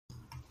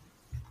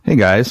Hey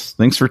guys,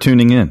 thanks for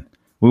tuning in.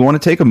 We want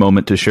to take a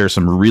moment to share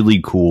some really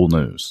cool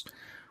news.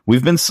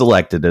 We've been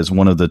selected as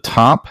one of the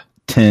top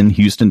 10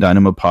 Houston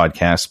Dynamo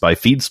podcasts by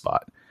FeedSpot.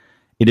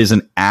 It is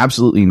an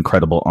absolutely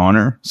incredible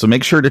honor, so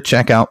make sure to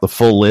check out the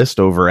full list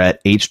over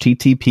at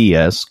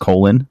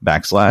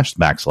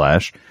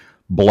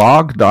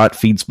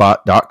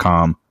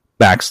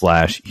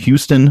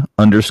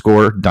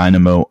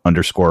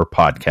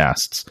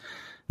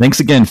Thanks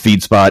again,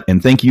 FeedSpot,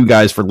 and thank you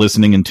guys for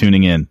listening and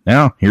tuning in.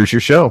 Now, here's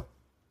your show.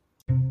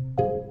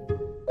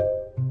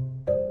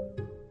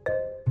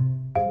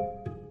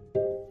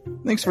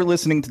 Thanks for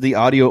listening to the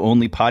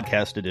audio-only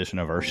podcast edition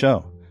of our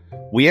show.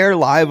 We air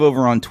live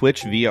over on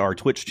Twitch via our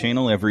Twitch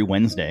channel every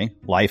Wednesday,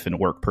 life and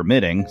work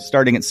permitting,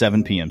 starting at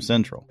 7 p.m.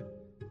 Central.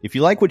 If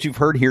you like what you've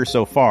heard here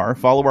so far,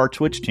 follow our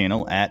Twitch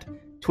channel at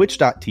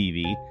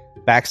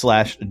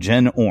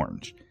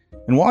twitch.tv/GenOrange.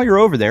 And while you're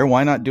over there,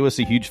 why not do us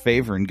a huge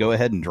favor and go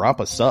ahead and drop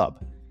a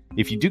sub?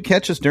 If you do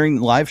catch us during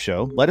the live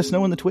show, let us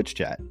know in the Twitch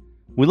chat.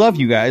 We love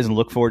you guys and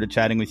look forward to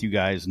chatting with you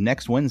guys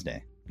next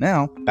Wednesday.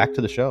 Now, back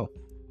to the show.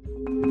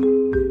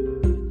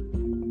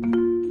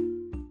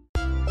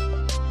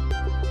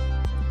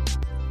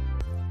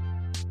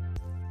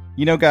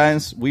 You know,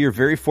 guys, we are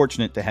very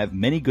fortunate to have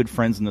many good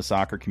friends in the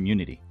soccer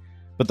community.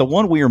 But the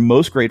one we are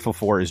most grateful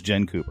for is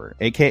Jen Cooper,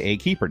 a.k.a.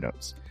 Keeper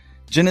Notes.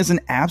 Jen is an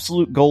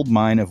absolute gold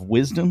mine of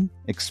wisdom,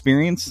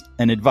 experience,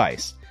 and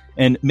advice.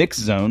 And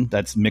Mixed Zone,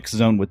 that's Mixed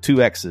Zone with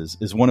 2 X's,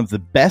 is one of the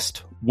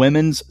best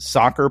women's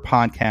soccer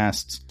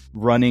podcasts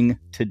running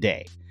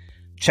today.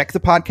 Check the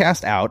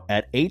podcast out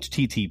at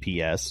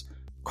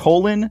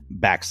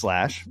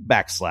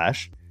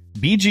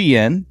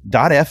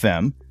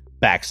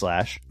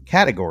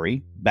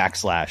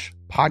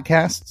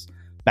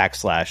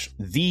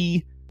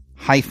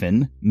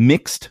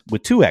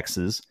with 2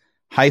 X's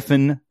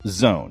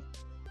 -zone.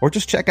 Or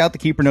just check out the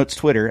Keeper Notes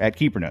Twitter at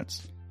Keeper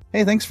Notes.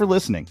 Hey, thanks for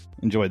listening.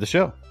 Enjoy the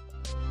show.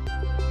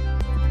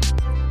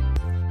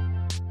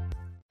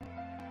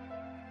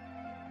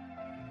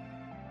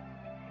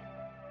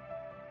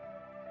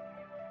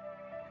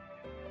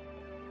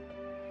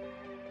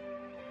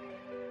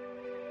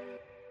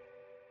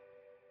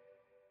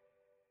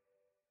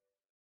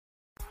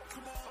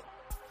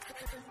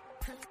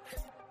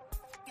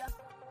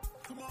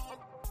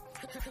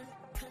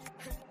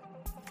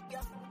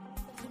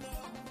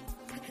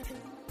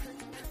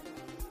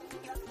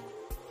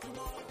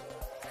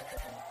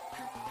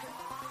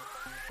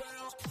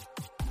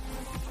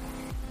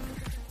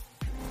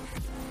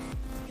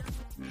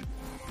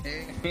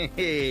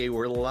 Hey,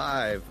 we're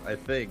live, I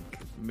think.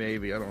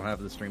 Maybe. I don't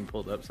have the stream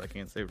pulled up, so I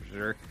can't say for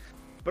sure.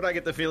 But I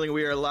get the feeling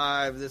we are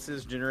live. This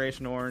is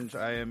Generation Orange.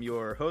 I am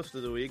your host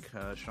of the week,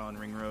 Sean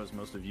Ringrose.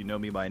 Most of you know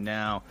me by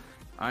now.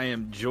 I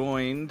am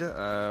joined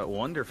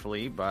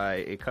wonderfully by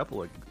a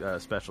couple of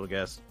special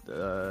guests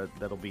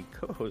that'll be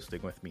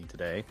co-hosting with me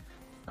today.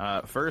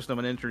 First, I'm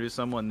going to introduce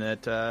someone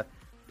that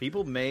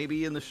people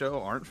maybe in the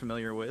show aren't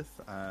familiar with.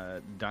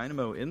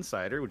 Dynamo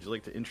Insider, would you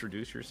like to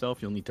introduce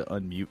yourself? You'll need to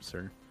unmute,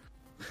 sir.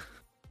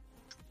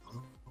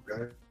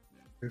 Okay.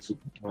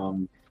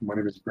 My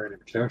name is Brandon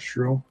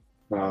Castro.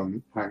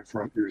 I'm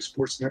from Erie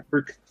Sports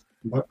Network,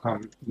 but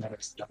I'm not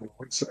as Dynamo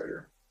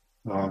Insider.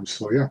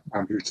 So yeah,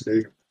 I'm here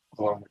today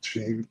along with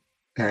Shane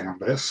and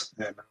Les,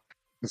 and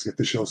let's get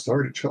the show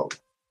started, shall we?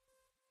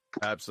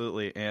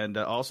 Absolutely. And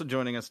also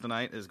joining us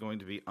tonight is going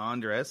to be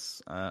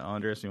Andres.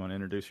 Andres, you want to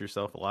introduce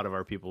yourself? A lot of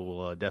our people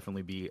will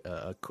definitely be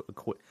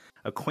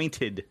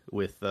acquainted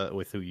with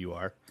who you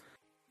are.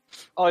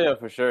 Oh, yeah,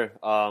 for sure.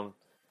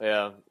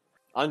 Yeah,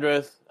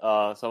 Andres,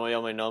 some of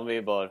y'all may know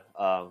me, but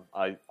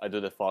I do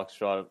the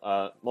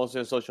Foxtrot, mostly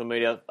on social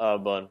media,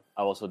 but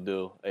I also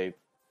do a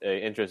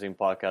interesting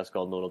podcast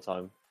called Noodle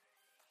Time.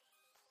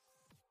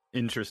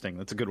 Interesting.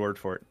 That's a good word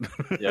for it.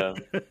 Yeah.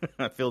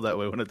 I feel that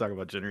way when I talk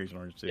about Generation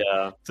Orange, too.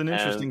 Yeah. It's an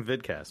interesting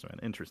vidcast, man.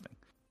 Interesting.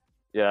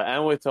 Yeah,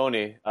 and with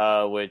Tony,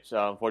 which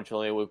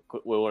unfortunately we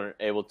weren't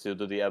able to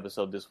do the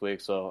episode this week,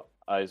 so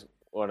I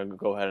want to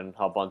go ahead and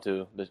hop on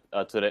to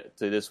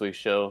this week's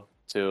show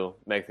to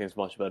make things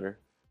much better.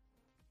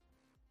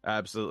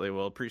 Absolutely.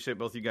 Well, appreciate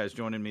both you guys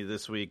joining me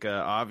this week.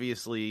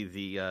 Obviously,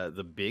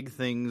 the big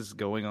things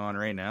going on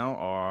right now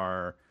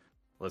are,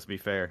 let's be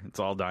fair, it's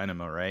all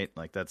Dynamo, right?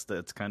 Like that's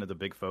kind of the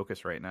big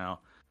focus right now.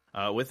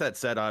 With that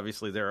said,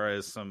 obviously there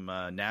is some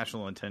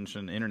national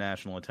attention,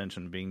 international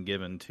attention being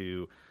given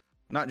to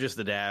not just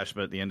the Dash,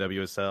 but the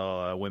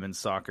NWSL, women's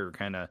soccer,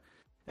 kind of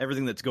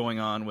everything that's going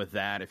on with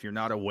that. If you're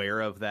not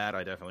aware of that,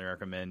 I definitely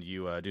recommend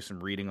you do some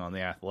reading on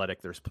The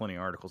Athletic. There's plenty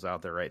of articles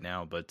out there right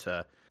now, but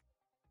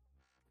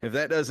if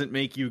that doesn't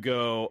make you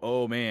go,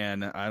 oh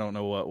man, I don't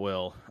know what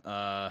will.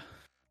 I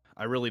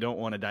really don't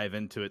want to dive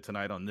into it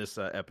tonight on this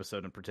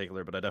episode in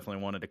particular, but I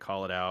definitely wanted to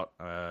call it out.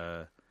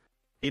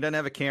 He doesn't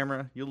have a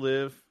camera. You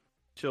live.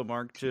 Chill,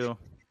 Mark. Chill.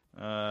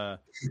 I'm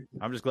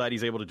just glad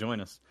he's able to join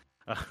us.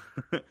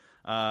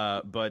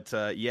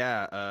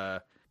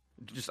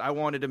 Just I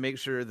wanted to make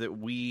sure that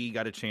we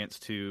got a chance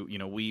to,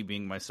 we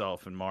being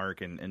myself and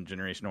Mark and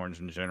Generation Orange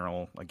in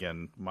general.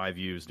 Again, my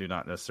views do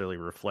not necessarily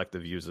reflect the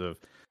views of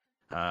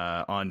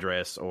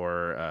Andres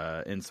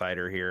or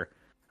Insider here.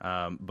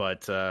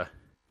 But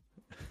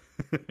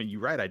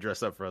you're right. I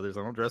dress up for others.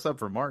 I don't dress up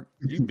for Mark.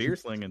 You beer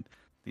slinging.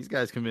 These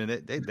guys come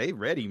in. They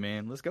ready,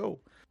 man. Let's go.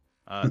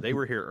 They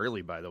were here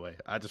early, by the way.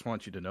 I just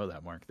want you to know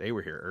that, Mark. They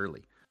were here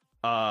early.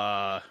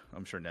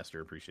 I'm sure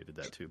Nestor appreciated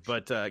that too.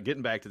 But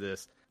getting back to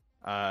this,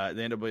 the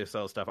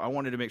NWSL stuff, I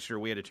wanted to make sure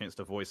we had a chance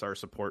to voice our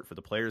support for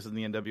the players in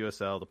the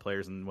NWSL, the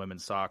players in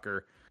women's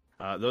soccer,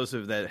 those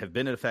that have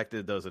been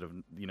affected, those that have,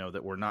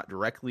 that were not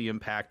directly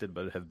impacted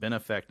but have been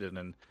affected,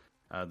 and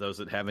those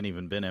that haven't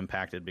even been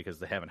impacted because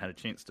they haven't had a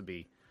chance to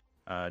be.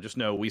 Just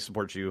know we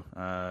support you.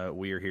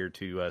 We are here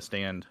to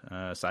stand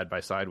side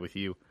by side with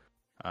you,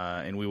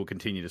 and we will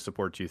continue to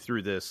support you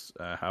through this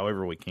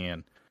however we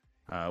can.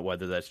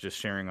 Whether that's just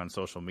sharing on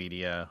social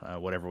media,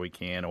 whatever we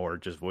can, or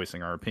just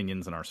voicing our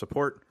opinions and our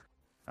support,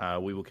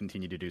 we will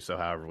continue to do so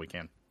however we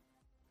can.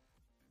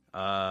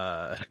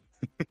 Oh,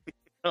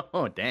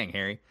 dang,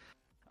 Harry.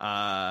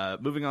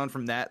 Moving on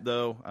from that,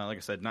 though, like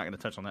I said, not going to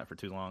touch on that for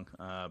too long.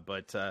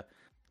 But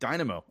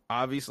Dynamo,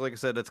 obviously, like I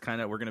said,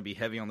 we're going to be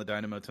heavy on the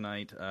Dynamo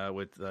tonight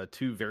with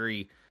two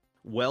very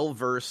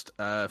well-versed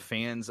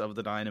fans of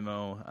the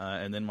Dynamo,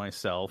 and then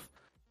myself.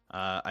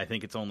 I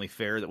think it's only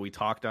fair that we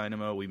talk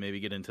Dynamo. We maybe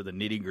get into the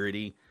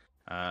nitty-gritty,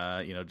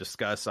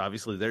 discuss.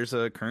 Obviously, there's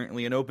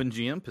currently an open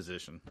GM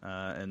position,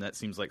 and that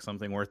seems like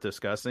something worth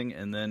discussing.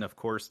 And then, of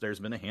course,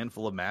 there's been a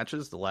handful of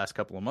matches the last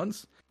couple of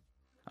months.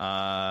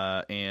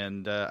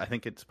 And I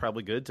think it's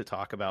probably good to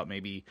talk about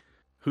maybe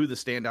who the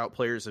standout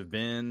players have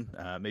been,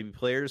 maybe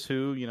players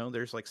who,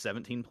 there's like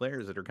 17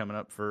 players that are coming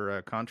up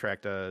for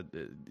contract.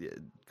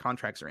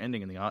 Contracts are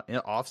ending in the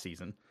off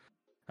season.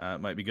 It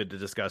might be good to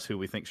discuss who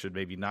we think should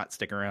maybe not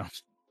stick around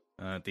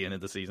at the end of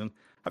the season.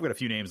 I've got a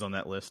few names on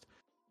that list.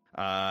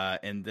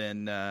 And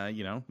then,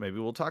 maybe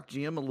we'll talk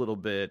GM a little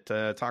bit,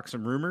 talk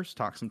some rumors,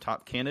 talk some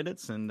top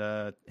candidates, and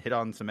hit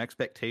on some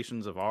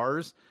expectations of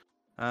ours.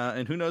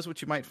 And who knows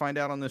what you might find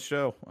out on this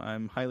show.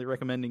 I'm highly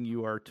recommending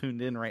you are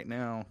tuned in right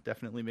now.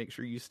 Definitely make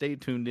sure you stay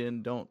tuned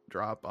in. Don't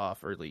drop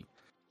off early.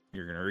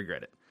 You're going to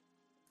regret it.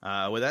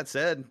 With that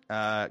said,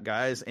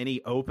 guys,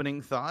 any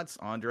opening thoughts,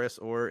 Andres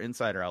or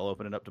Insider? I'll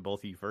open it up to both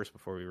of you first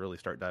before we really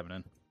start diving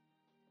in.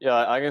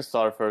 Yeah, I can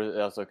start first.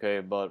 That's okay.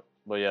 But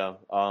yeah,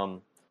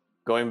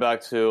 going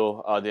back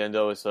to the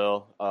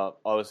NWSL,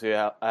 obviously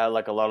I had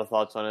like a lot of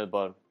thoughts on it,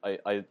 but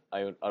I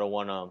don't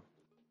want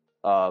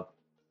to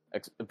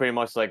pretty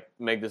much like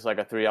make this like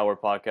a 3-hour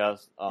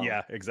podcast.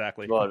 Yeah,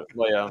 exactly. But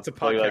yeah, it's a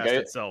podcast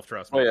itself.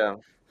 Trust me.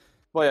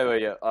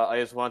 But yeah. I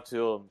just want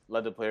to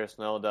let the players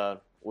know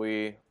that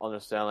we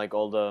understand like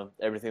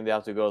everything they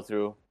have to go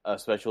through,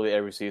 especially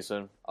every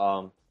season.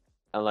 And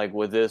like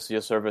with this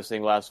just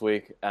surfacing last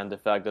week, and the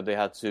fact that they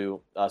had to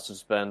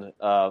suspend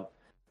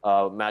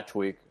match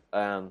week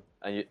and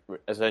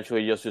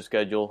essentially just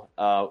reschedule,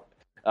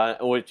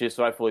 which is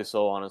rightfully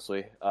so.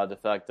 Honestly, the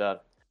fact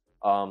that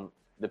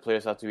the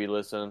players have to be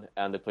listened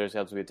and the players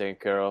have to be taken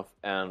care of,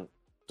 and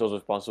those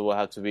responsible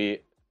have to be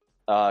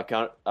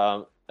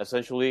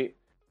essentially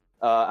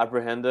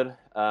apprehended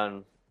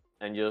and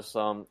just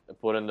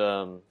put in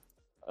the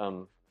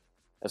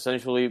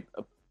essentially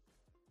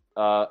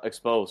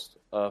exposed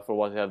for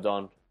what they have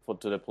done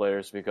to the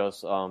players,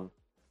 because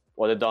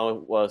what they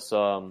done was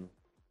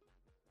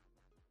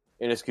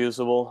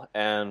inexcusable,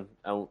 and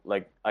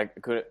like I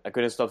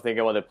couldn't stop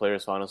thinking about the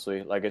players.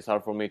 Honestly, like it's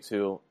hard for me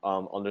to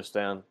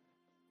understand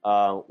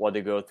what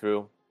they go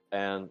through,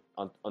 and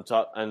on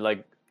top, and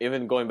like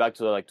even going back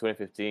to like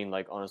 2015,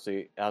 like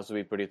honestly it has to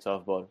be pretty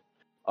tough.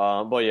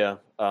 But yeah,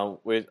 I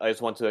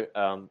just want to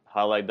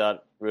highlight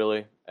that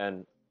really,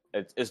 and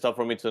it's tough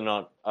for me to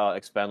not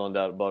expand on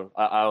that, but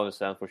I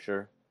understand for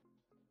sure.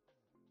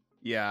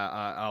 Yeah,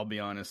 I'll be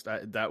honest.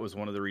 That was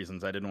one of the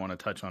reasons I didn't want to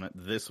touch on it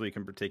this week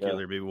in particular. Yeah.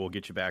 Maybe we'll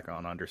get you back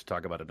on Anders to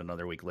talk about it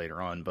another week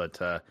later on. But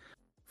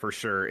for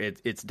sure,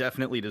 it's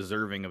definitely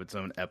deserving of its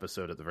own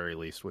episode at the very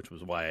least, which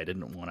was why I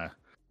didn't want to,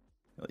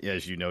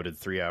 as you noted,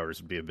 3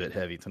 hours would be a bit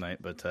heavy tonight.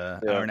 But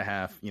hour and a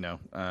half,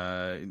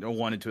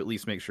 wanted to at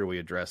least make sure we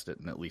addressed it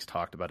and at least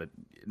talked about it.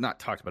 Not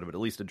talked about it, but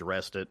at least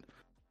addressed it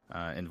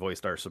and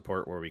voiced our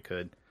support where we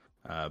could.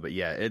 But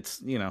yeah, it's,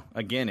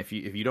 again, if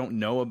you don't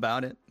know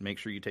about it, make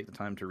sure you take the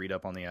time to read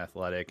up on The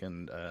Athletic,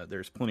 and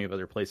there's plenty of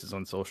other places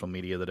on social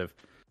media that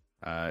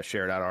have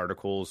shared out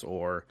articles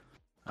or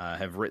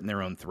have written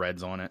their own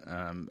threads on it.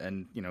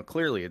 And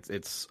clearly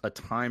it's a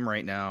time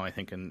right now, I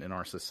think, in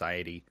our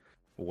society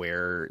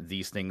where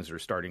these things are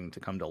starting to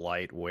come to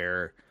light,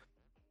 where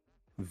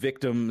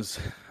victims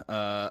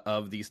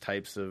of these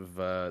types of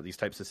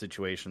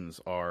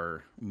situations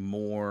are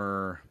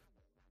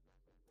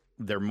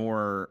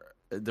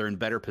they're in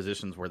better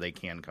positions where they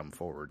can come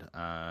forward.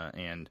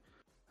 And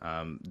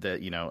that,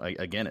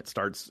 again, it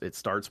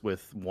starts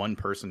with one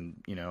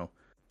person,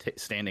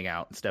 standing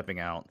out and stepping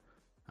out.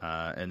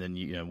 And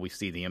then, we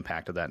see the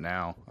impact of that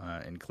now.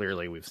 And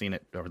clearly we've seen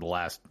it over the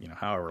last,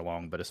 however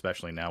long, but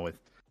especially now with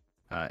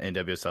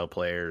NWSL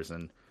players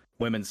and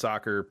women's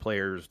soccer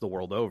players the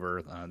world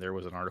over. There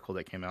was an article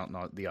that came out in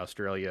one of the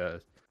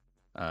Australian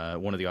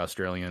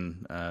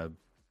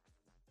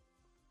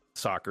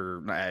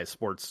soccer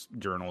sports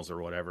journals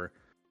or whatever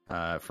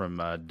from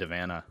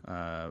Davana,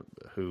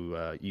 who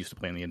used to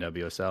play in the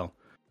NWSL.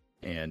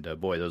 And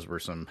boy, those were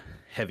some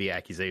heavy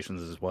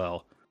accusations as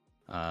well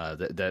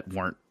that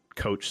weren't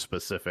coach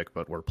specific,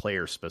 but were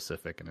player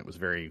specific. And it was a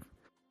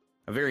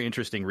very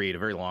interesting read, a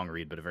very long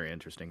read, but a very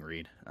interesting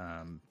read.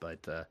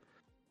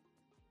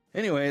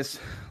 Anyways,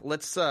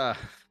 let's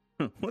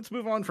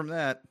move on from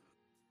that.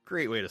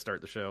 Great way to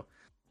start the show.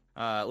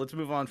 Let's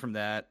move on from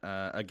that.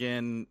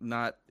 Again,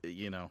 not,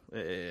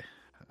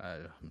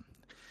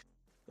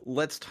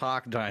 let's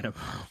talk Dynamo.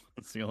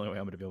 That's the only way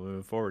I'm going to be able to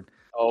move forward.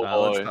 Oh,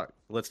 boy.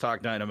 Let's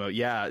talk Dynamo.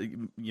 Yeah,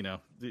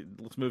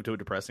 let's move to a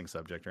depressing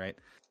subject, right?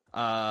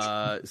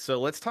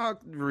 So let's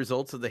talk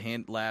results of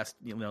the last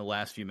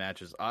few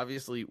matches.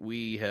 Obviously,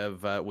 we had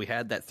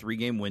that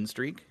 3-game win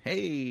streak.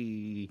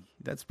 Hey,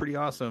 that's pretty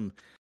awesome.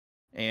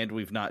 And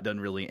we've not done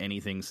really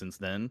anything since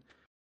then.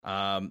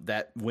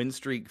 That win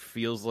streak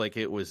feels like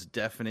it was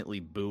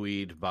definitely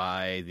buoyed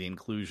by the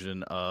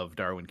inclusion of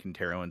Darwin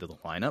Quintero into the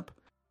lineup.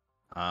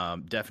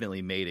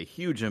 Definitely made a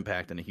huge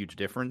impact and a huge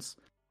difference.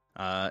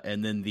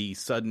 And then the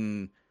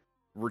sudden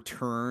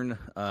return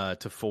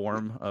to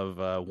form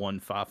of one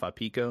Fafa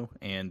Pico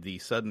and the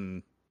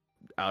sudden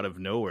out of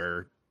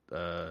nowhere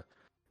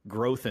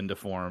growth into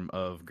form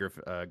of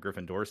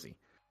Griffin Dorsey.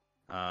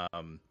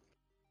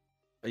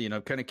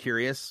 Kind of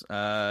curious,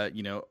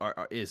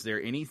 is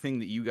there anything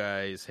that you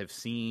guys have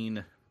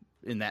seen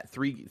in that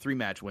three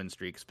match win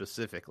streak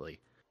specifically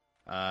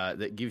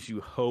that gives you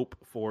hope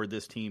for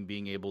this team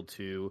being able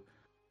to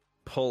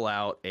pull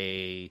out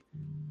a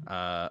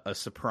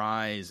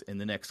surprise in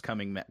the next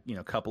coming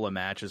couple of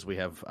matches? We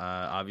have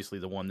obviously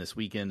the one this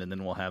weekend, and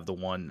then we'll have the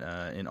one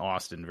in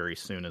Austin very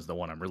soon is the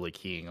one I'm really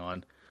keying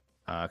on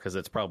because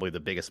it's probably the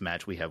biggest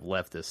match we have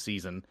left this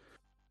season.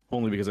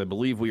 Only because I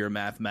believe we are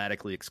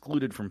mathematically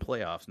excluded from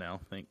playoffs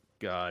now. Thank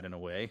God, in a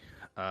way.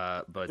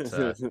 But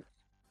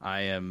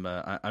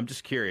I'm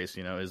just curious.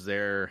 Is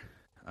there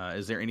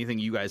anything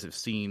you guys have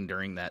seen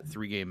during that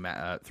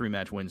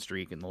 3-match win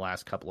streak in the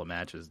last couple of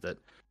matches that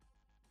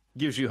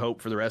gives you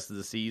hope for the rest of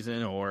the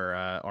season, or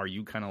are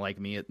you kind of like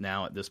me at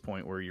this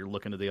point where you're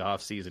looking to the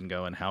off season,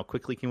 going, how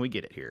quickly can we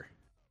get it here?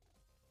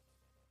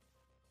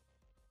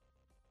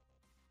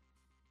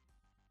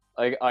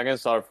 I can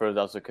start first.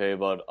 That's okay,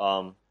 but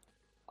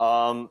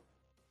so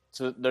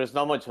there's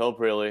not much hope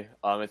really.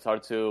 It's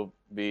hard to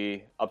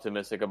be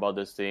optimistic about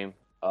this team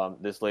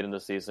this late in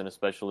the season,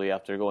 especially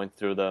after going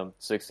through the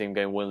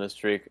 16-game winless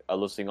streak,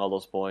 losing all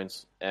those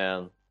points,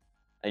 and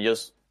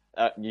just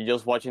you're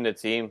just watching the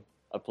team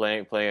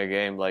playing a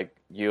game. Like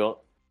you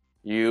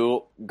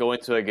go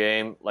into a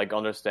game like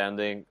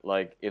understanding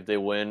like if they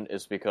win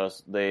it's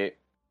because they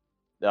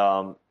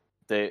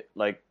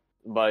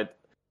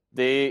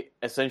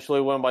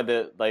essentially won by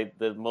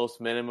the most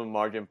minimum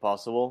margin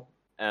possible.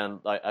 And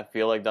I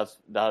feel like that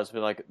has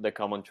been like the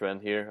common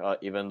trend here,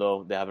 even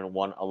though they haven't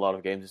won a lot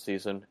of games this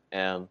season.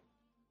 And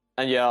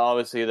yeah,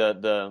 obviously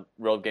the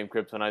road game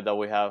kryptonite that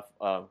we have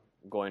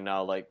going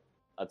now, like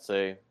I'd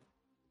say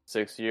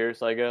 6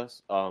 years, I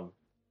guess.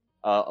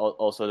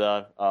 Also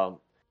that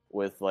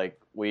with like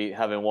we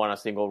haven't won a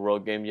single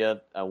road game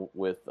yet,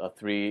 with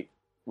 3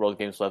 road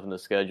games left in the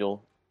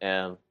schedule,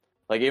 and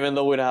like even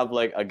though we don't have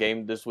like a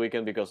game this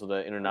weekend because of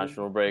the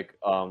international break,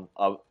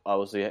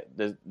 obviously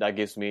that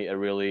gives me a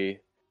really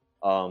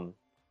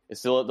it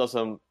still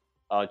doesn't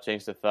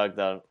change the fact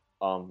that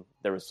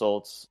the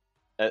results,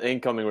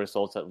 incoming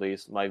results at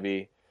least, might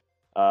be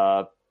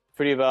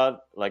pretty bad.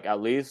 Like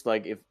at least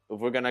like if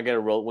we're gonna get a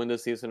road win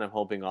this season, I'm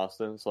hoping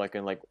Austin, so I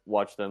can like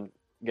watch them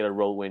get a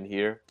road win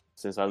here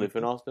since I live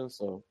in Austin.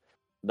 So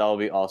that would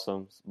be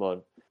awesome.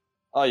 But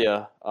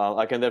yeah,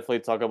 I can definitely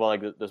talk about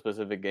like the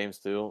specific games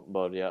too.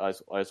 But yeah,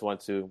 I just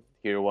want to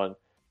hear what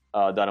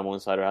Dynamo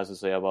Insider has to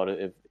say about it,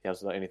 if he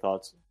has any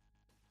thoughts.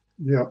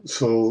 Yeah,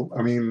 so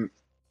I mean,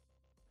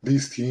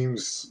 these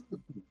teams,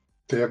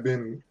 they have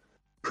been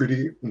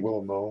pretty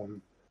well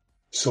known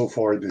so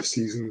far this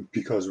season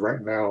because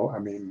right now, I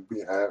mean, we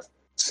have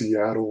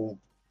Seattle,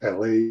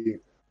 LA,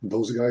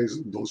 those guys,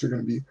 those are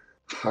going to be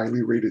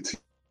highly rated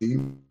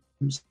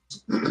teams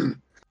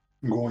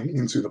going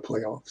into the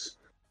playoffs.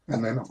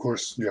 And then, of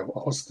course, you have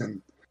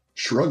Austin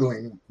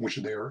struggling, which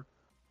they're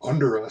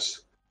under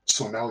us.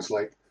 So now it's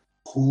like,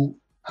 who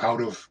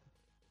out of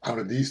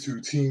these two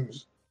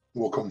teams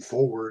will come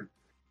forward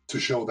to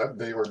show that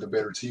they are the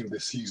better team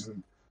this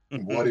season?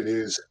 What it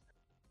is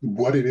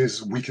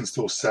we can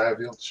still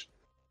salvage,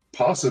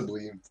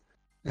 possibly.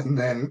 And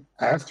then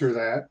after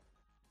that,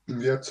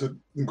 we have to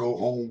go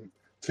home,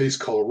 face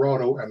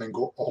Colorado, and then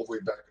go all the way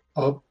back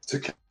up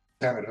to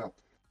Canada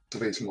to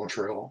face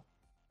Montreal.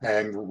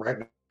 And right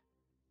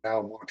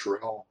now,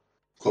 Montreal,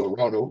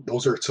 Colorado,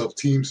 those are tough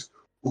teams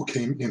who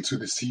came into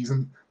the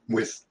season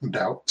with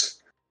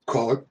doubts.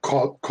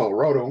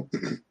 Colorado,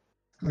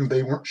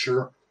 they weren't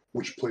sure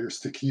which players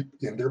to keep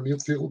in their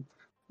midfield,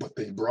 but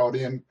they brought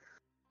in,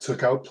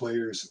 took out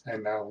players,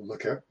 and now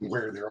look at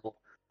where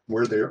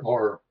they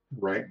are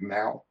right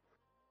now.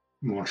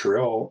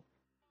 Montreal,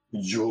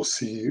 you'll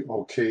see,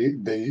 okay,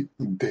 they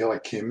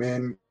like came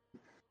in,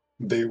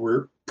 they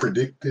were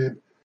predicted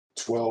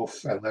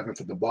 12th,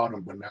 11th at the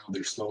bottom, but now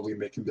they're slowly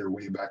making their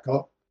way back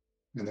up.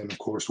 And then, of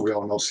course, we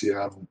all know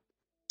Seattle.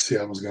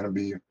 Seattle's going to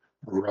be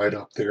right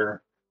up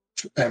there.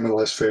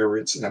 MLS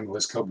favorites,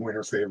 MLS Cup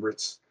winner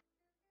favorites.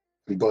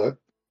 But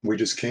we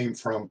just came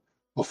from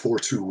a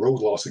 4-2 road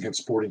loss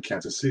against Sporting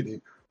Kansas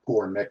City, who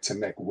are neck to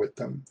neck with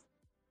them.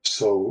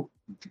 So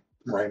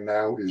right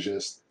now is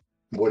just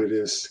what it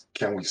is.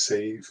 Can we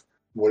save?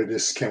 What it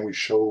is, can we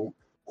show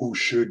who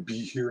should be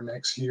here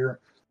next year?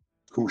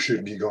 Who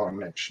should be gone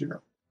next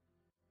year?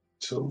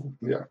 So,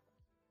 yeah.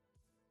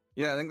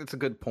 Yeah, I think that's a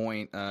good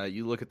point.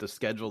 You look at the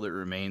schedule that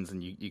remains,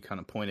 and you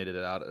kind of pointed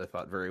it out, I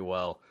thought, very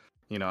well.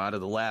 Out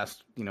of the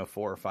last, 4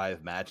 or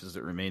 5 matches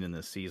that remain in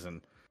this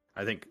season,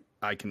 I think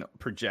I can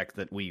project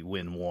that we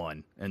win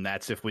one, and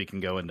that's if we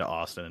can go into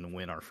Austin and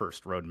win our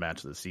first road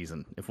match of the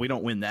season. If we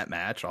don't win that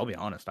match, I'll be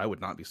honest, I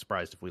would not be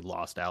surprised if we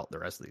lost out the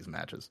rest of these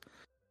matches.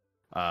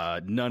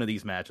 None of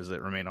these matches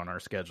that remain on our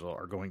schedule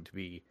are going to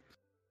be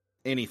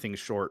anything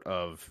short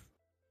of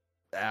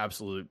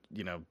absolute,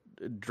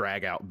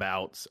 drag out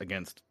bouts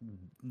against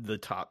the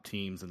top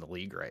teams in the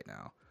league right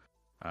now.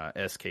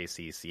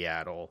 SKC,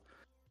 Seattle.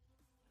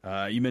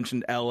 You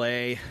mentioned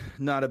LA,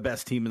 not a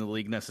best team in the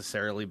league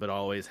necessarily, but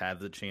always have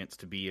the chance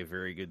to be a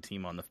very good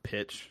team on the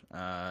pitch.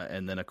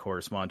 And then, of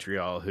course,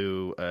 Montreal,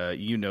 who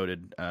you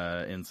noted,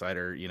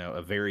 Insider,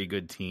 a very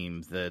good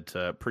team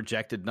that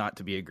projected not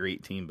to be a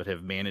great team, but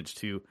have managed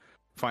to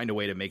find a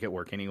way to make it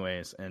work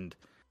anyways, and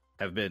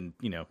have been,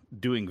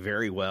 doing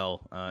very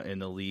well in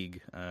the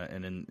league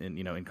and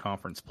in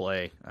conference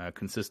play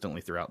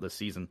consistently throughout this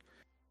season.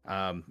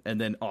 And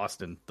then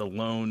Austin, the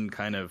lone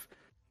kind of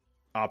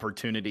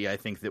opportunity I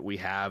think that we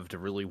have to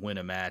really win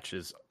a match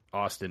is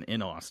Austin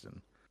in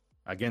Austin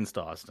against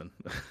Austin.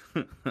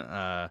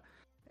 And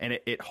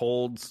it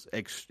holds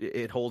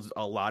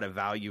a lot of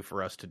value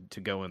for us to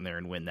go in there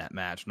and win that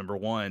match. Number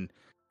one,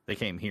 they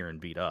came here and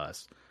beat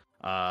us.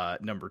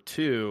 Number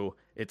two,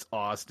 it's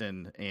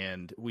Austin,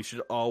 and we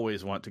should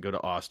always want to go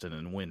to Austin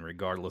and win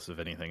regardless of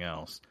anything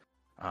else.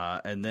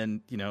 And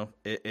then,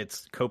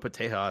 it's Copa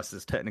Tejas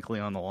is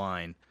technically on the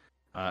line.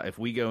 If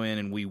we go in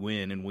and we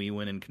win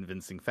in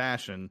convincing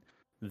fashion,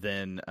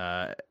 then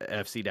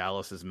FC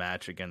Dallas's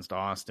match against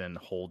Austin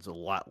holds a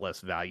lot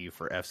less value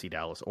for FC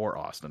Dallas or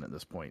Austin at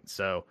this point.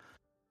 So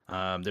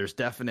there's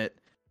definitely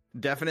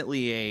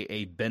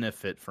a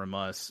benefit from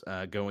us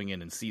going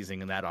in and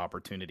seizing that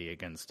opportunity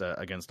against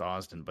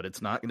Austin. But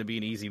it's not going to be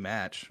an easy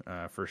match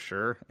for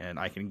sure, and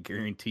I can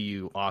guarantee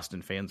you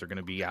Austin fans are going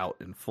to be out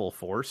in full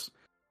force.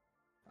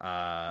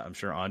 I'm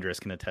sure Andres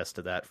can attest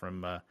to that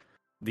from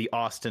the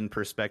Austin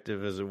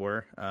perspective, as it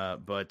were.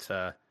 But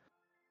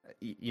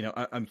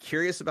I'm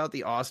curious about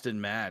the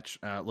Austin match.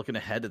 Looking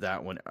ahead to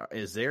that one,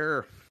 is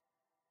there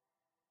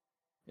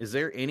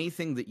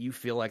anything that you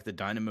feel like the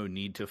Dynamo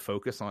need to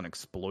focus on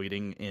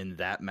exploiting in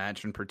that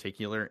match in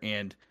particular?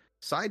 And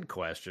side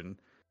question,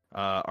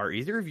 are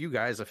either of you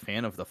guys a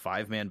fan of the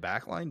 5-man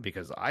backline?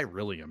 Because I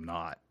really am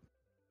not.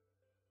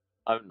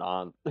 I'm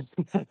not.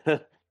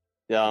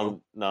 Yeah,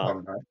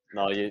 no.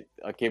 You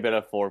keep it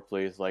at 4,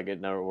 please. Like, it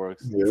never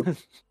works. Yep.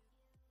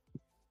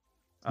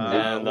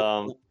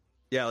 And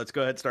yeah, let's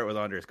go ahead and start with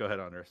Andres. Go ahead,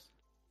 Andres.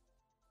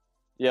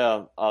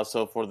 Yeah.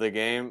 So for the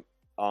game,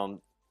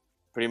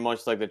 pretty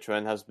much like the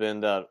trend has been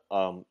that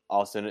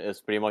Austin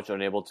is pretty much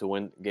unable to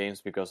win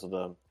games because of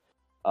the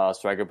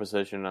striker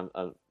position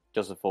and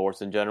just the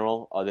forwards in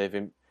general. They've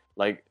been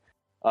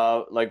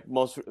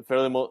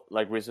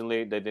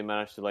recently they did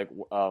manage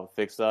to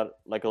fix that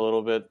a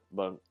little bit,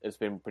 but it's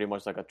been pretty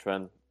much like a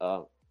trend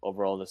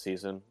overall this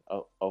season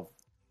of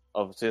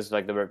since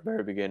the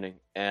very beginning.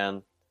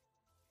 And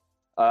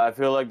I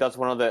feel like that's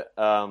one of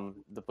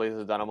the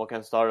places Dynamo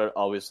can start.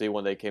 Obviously,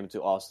 when they came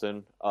to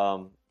Austin,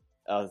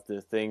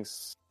 the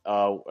things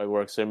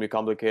were extremely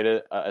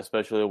complicated,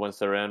 especially when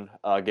Seren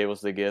gave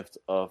us the gift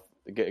of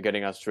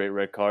getting a straight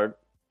red card,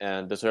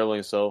 and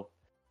deservedly so.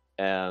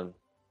 And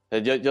they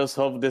just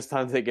hope this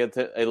time they get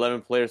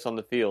 11 players on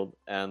the field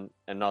and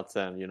not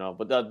 10,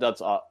 But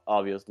that's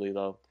obviously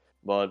though.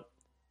 But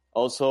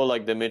also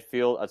the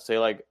midfield, I'd say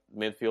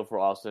midfield for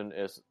Austin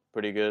is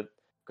pretty good,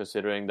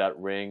 considering that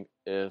Ring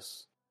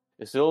is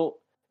still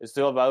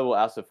a valuable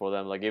asset for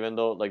them. Even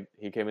though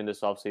he came in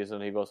this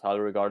offseason, he was highly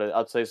regarded.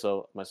 I'd say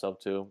so myself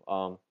too.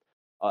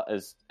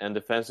 And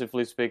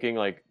defensively speaking,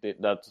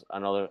 that's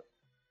another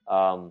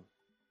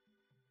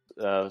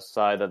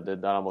side that the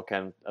Dynamo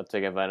can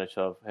take advantage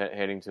of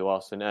heading to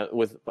Austin.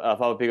 With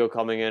Fabio Pico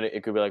coming in,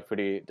 it could be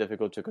pretty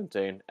difficult to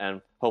contain.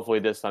 And hopefully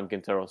this time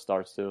Quintero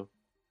starts too.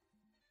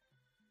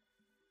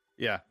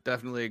 Yeah,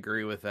 definitely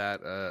agree with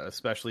that,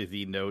 especially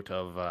the note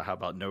of how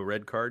about no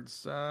red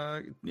cards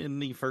in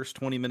the first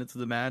 20 minutes of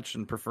the match,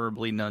 and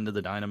preferably none to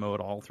the Dynamo at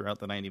all throughout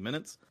the 90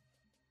 minutes.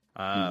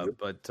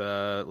 But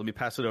let me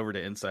pass it over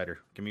to Insider.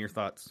 Give me your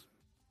thoughts.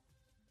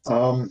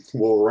 Well,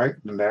 right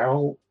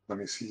now, let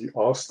me see,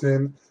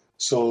 Austin.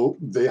 So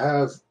they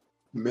have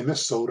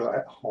Minnesota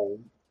at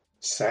home,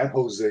 San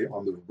Jose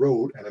on the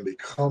road, and then they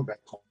come back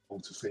home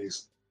to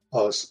face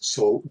us.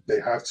 So they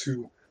have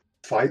to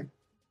fight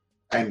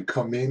and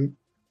come in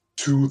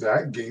to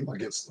that game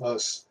against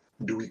us.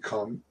 Do we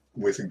come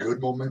with a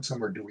good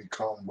momentum or do we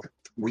come with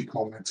weak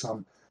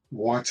momentum,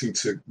 wanting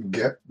to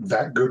get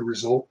that good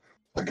result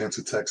against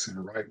a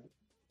Texan rival?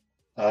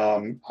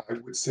 I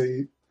would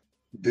say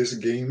this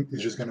game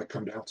is just going to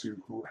come down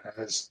to who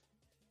has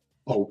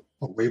a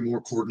way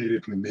more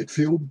coordinated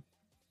midfield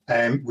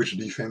and which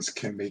defense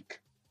can make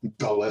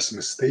the less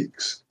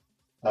mistakes.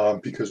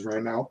 Because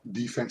right now,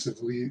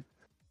 defensively,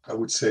 I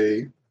would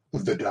say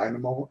the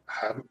Dynamo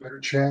have a better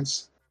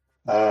chance.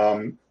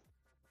 Um,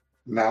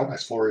 Now,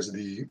 as far as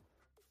the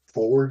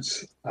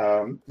forwards,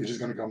 it's just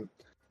gonna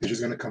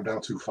come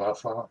down to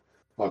Fafa,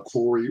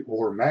 Corey,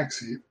 or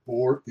Maxi,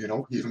 or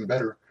even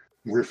better,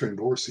 Griffin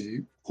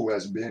Dorsey, who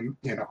has been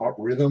in a hot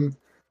rhythm.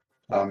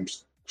 Um,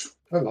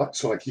 a lot.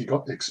 So like he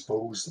got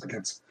exposed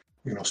against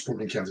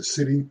Sporting Kansas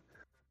City.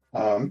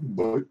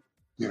 But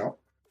you know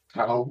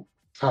how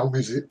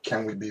is it?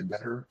 Can we be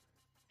better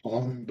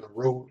on the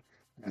road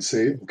and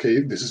say,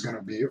 okay, this is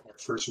gonna be our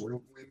first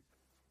road win.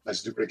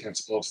 Let's do it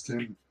against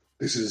Austin.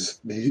 This is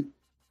the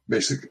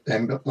basic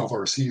end of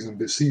our season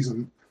this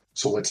season.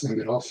 So let's end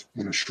it off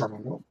in a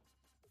strong note.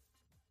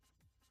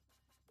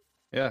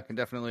 Yeah, I can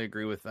definitely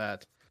agree with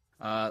that.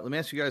 Let me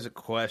ask you guys a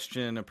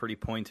question, a pretty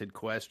pointed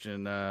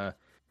question.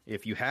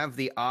 If you have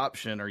the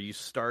option, are you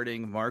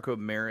starting Marko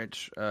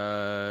Maric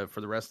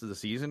for the rest of the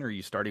season, or are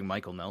you starting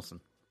Michael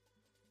Nelson?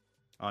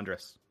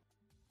 Andres.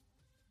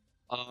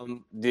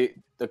 The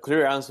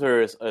clear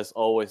answer is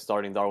always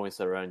starting Darwin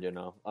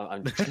Seren.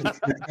 I'm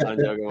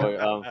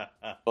joking.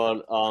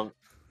 But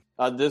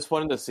at this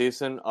point in the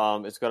season,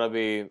 it's gonna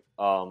be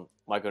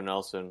Michael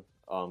Nelson.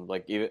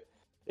 Like even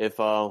if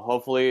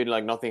hopefully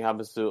like nothing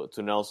happens to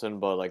Nelson,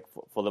 but like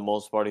for the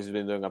most part, he's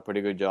been doing a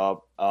pretty good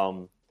job.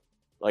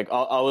 Like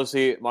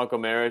obviously Marko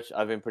Maric,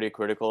 I've been pretty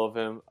critical of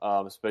him,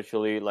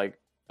 especially like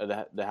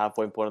at the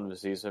halfway point of the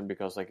season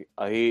because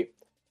he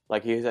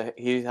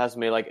has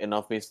made like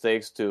enough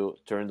mistakes to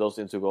turn those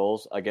into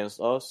goals against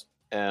us,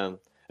 and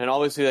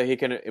obviously that he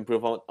can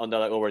improve on that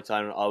like over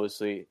time. And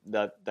obviously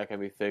that can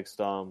be fixed,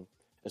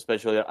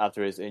 especially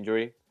after his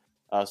injury.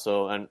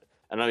 So and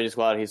I'm just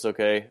glad he's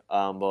okay.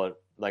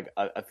 But like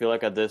I feel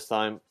like at this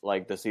time,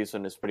 like the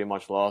season is pretty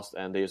much lost,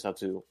 and they just have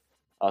to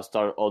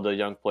start all the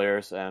young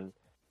players. And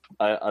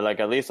I like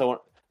at least I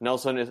want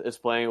Nelson is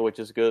playing, which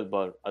is good,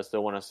 but I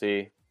still want to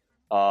see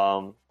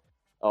all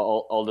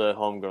the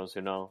homegrowns.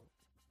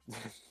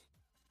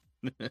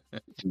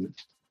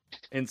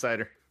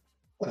 Insider.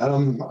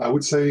 I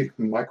would say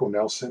Michael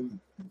Nelson.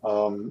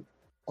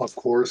 Of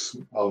course,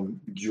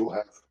 you'll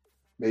have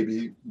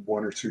maybe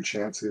one or two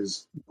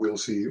chances. We'll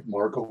see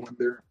Marco in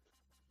there.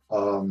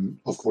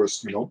 Of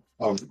course,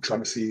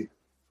 trying to see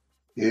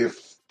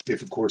if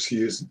of course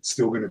he is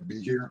still going to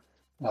be here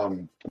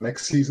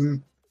next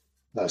season.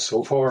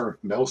 So far,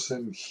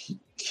 Nelson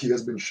he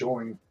has been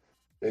showing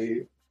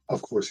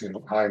of course,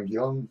 I'm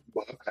young,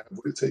 but I have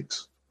what it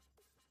takes.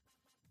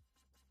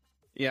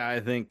 Yeah, I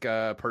think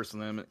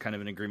personally, I'm kind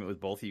of in agreement with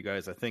both of you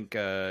guys. I think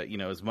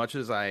as much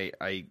as I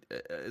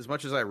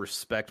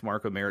respect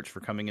Marko Maric for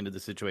coming into the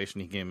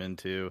situation he came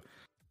into,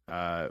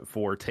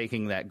 for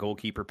taking that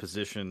goalkeeper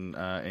position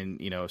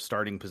and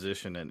starting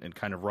position and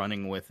kind of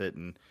running with it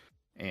and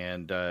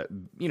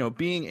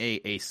being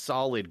a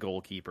solid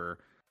goalkeeper.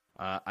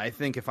 I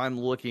think if I'm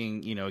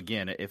looking,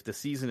 again, if the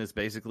season is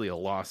basically a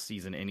lost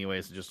season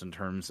anyways, just in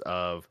terms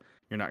of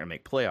you're not going to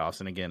make playoffs,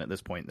 and again, at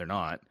this point, they're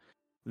not,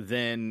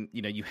 then,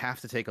 you have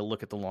to take a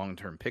look at the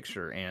long-term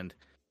picture. And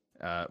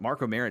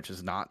Marko Maric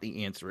is not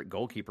the answer at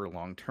goalkeeper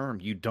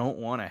long-term. You don't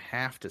want to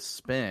have to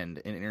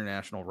spend an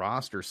international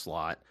roster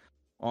slot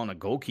on a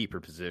goalkeeper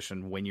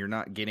position when you're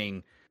not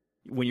getting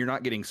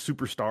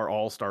superstar,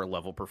 all-star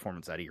level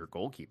performance out of your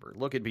goalkeeper.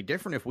 Look, it'd be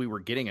different if we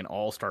were getting an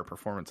all-star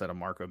performance out of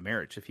Marko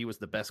Maric. If he was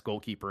the best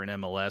goalkeeper in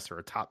MLS or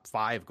a top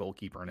 5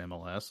 goalkeeper in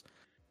MLS,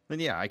 then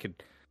yeah, I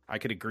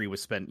could agree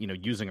with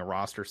using a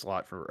roster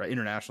slot for an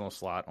international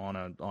slot on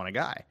a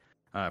guy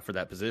for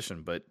that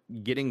position. But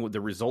getting the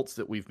results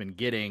that we've been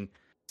getting,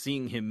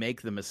 seeing him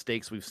make the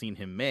mistakes we've seen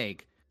him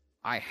make,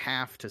 I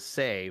have to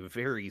say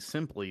very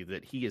simply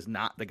that he is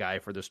not the guy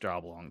for this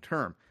job long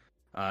term.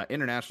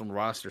 International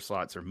roster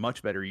slots are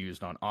much better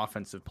used on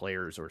offensive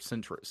players or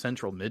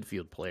central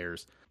midfield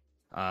players.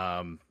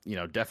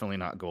 Definitely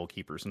not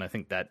goalkeepers. And I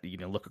think that,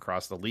 look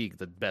across the league,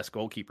 the best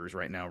goalkeepers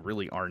right now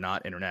really are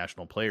not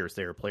international players.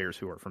 They are players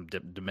who are from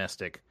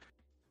domestic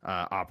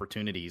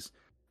opportunities.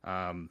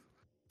 And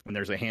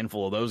there's a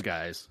handful of those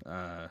guys.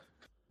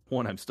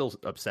 One, I'm still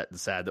upset and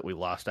sad that we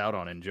lost out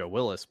on in Joe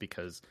Willis,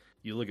 because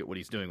you look at what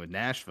he's doing with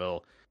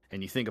Nashville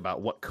and you think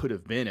about what could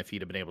have been if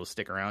he'd have been able to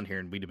stick around here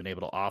and we'd have been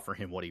able to offer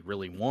him what he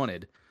really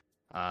wanted.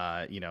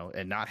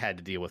 And not had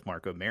to deal with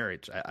Marko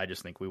Maric. I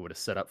just think we would have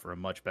set up for a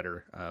much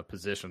better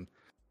position.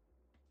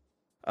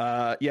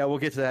 Yeah, we'll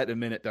get to that in a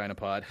minute,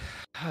 Dynapod.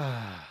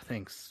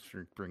 Thanks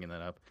for bringing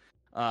that up.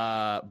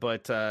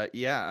 Like I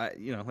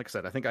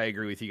said, I think I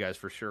agree with you guys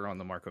for sure on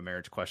the Marko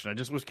Maric question. I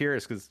just was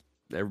curious because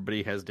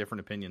everybody has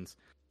different opinions.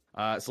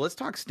 So let's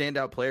talk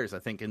standout players. I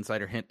think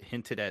Insider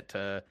hinted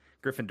at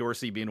Griffin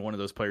Dorsey being one of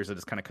those players that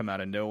has kind of come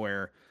out of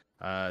nowhere,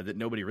 that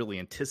nobody really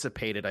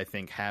anticipated, I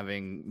think,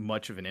 having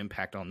much of an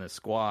impact on this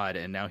squad.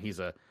 And now he's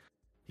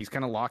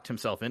kind of locked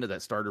himself into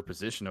that starter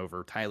position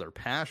over Tyler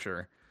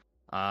Pasher.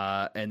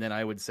 And then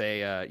I would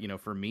say,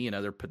 for me,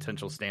 another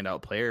potential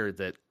standout player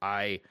that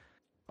I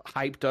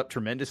hyped up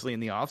tremendously in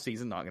the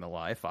offseason, not going to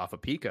lie, Fafa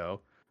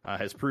Pico,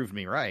 has proved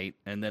me right.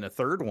 And then a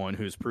third one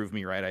who's proved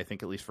me right, I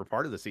think, at least for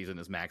part of the season,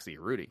 is Maxi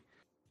Urruti.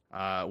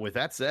 With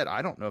that said,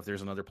 I don't know if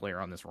there's another player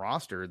on this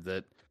roster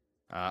that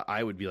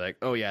I would be like,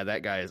 oh, yeah,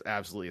 that guy is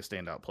absolutely a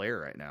standout player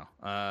right now.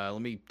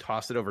 Let me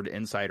toss it over to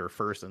Insider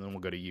first, and then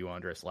we'll go to you,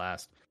 Andres,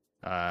 last,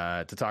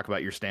 to talk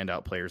about your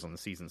standout players on the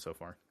season so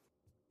far.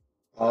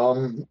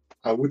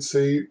 I would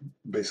say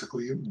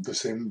basically the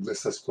same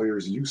list as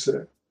players you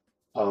said.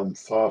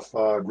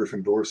 Fafa,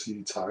 Griffin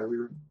Dorsey,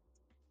 Tyler.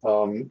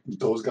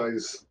 Those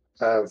guys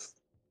have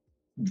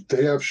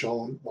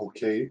shown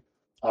okay.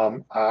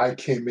 I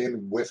came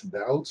in with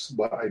doubts,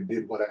 but I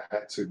did what I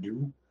had to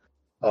do.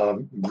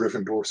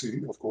 Griffin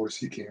Dorsey, of course,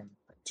 he came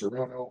from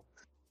Toronto.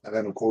 And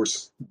then, of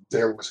course,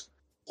 there was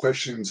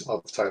questions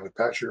of Tyler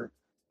Patcher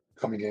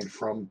coming in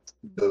from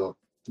the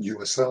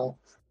USL.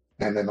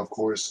 And then, of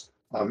course,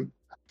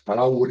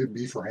 how would it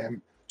be for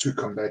him to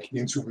come back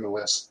into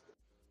MLS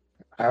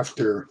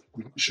after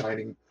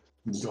shining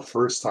the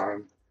first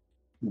time?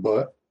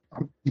 But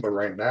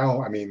right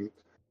now, I mean,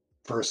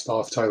 first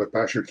off, Tyler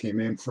Patcher came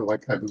in for,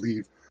 like, I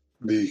believe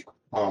the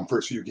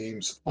first few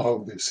games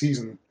of the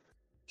season.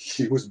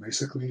 He was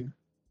basically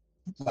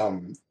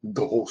the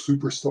whole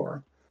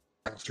superstar.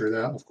 After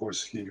that, of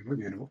course, he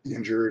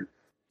injured,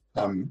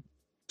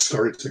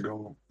 started to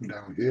go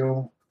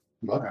downhill.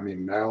 But I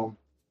mean, now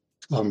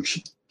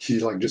he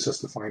like just has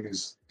to find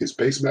his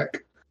pace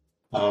back.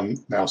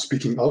 Now,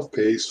 speaking of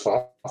pace,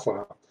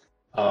 Fafa,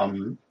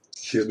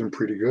 he has been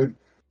pretty good.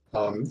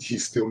 He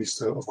still needs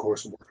to, of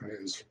course, work on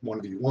his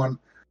 1v1,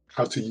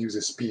 how to use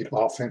his speed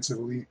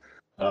offensively.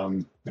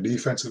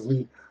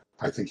 Defensively,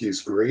 I think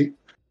he's great.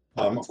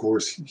 Of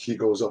course, he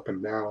goes up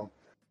and down,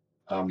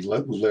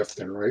 left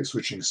and right,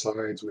 switching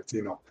sides with,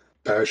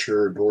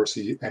 Pasher,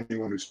 Dorsey,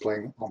 anyone who's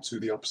playing onto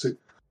the opposite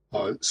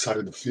side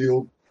of the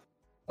field.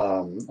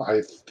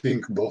 I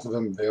think both of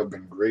them, they have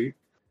been great.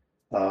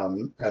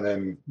 And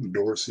then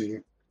Dorsey,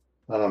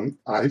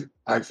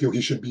 I feel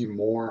he should be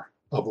more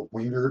of a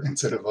winger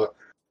instead of a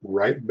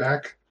right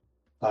back.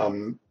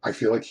 I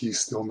feel like he's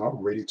still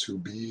not ready to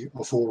be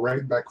a full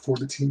right back for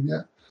the team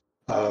yet.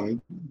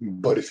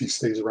 But if he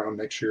stays around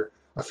next year,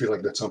 I feel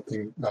like that's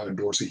something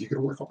Dorsey he could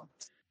work on.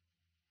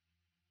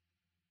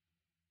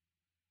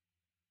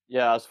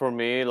 Yeah, as for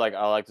me, like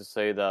I like to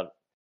say that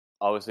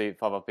obviously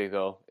Fafa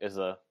Pico is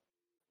the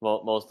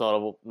most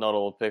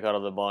notable pick out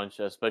of the bunch,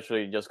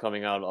 especially just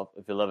coming out of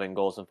 11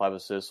 goals and 5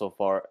 assists so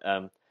far,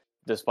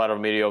 despite a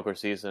mediocre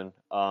season.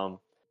 And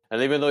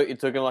even though it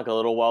took him like a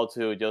little while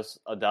to just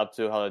adapt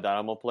to how the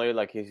Dynamo play,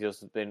 like he's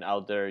just been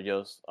out there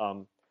just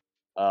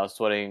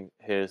sweating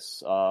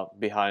his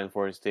behind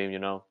for his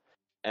team,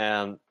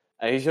 and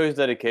he shows his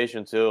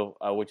dedication too,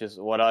 which is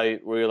what I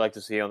really like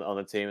to see on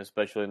the team,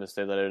 especially in the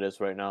state that it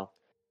is right now.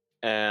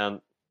 And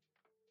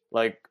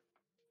like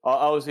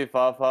obviously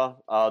Fafa,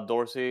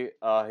 Dorsey,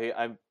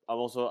 I'm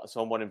also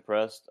somewhat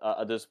impressed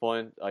at this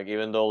point. Like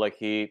even though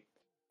like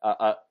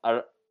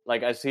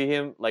I see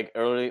him like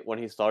early when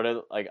he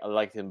started, like I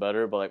liked him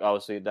better, but like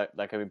obviously that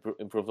can be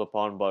improved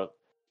upon. But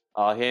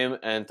him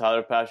and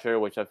Tyler Pasher,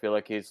 which I feel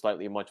like he's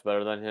slightly much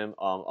better than him.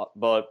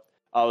 But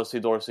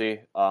obviously Dorsey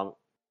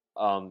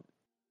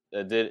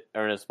did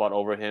earn a spot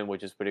over him,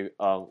 which is pretty,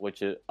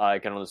 I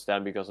can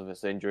understand because of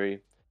his injury.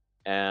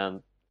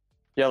 And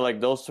yeah,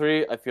 like those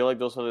three, I feel like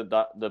those are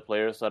the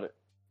players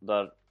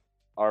that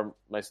are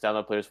my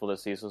standout players for the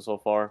season so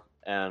far.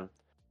 And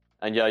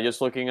yeah,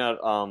 just looking at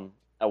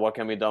what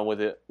can be done with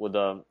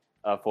the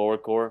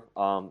forward core,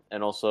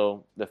 and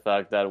also the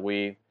fact that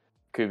we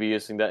could be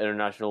using that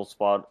international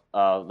spot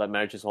that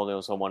Marriage is holding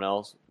on someone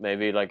else.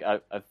 Maybe like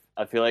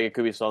I feel like it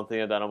could be something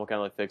that Dynamo can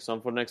like fix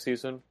on for next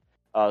season,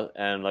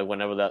 and like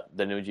whenever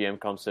the new GM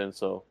comes in.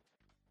 So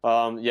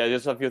yeah,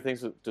 just a few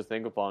things to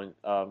think upon.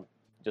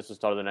 Just to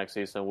start the next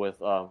season with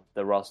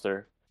the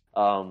roster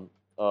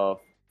of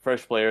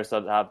fresh players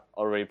that have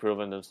already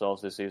proven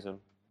themselves this season.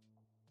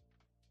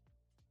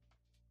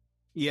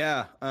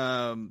 Yeah,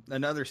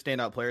 another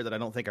standout player that I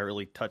don't think I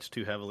really touched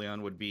too heavily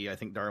on would be, I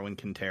think, Darwin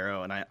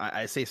Quintero. And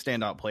I say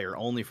standout player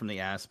only from the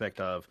aspect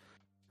of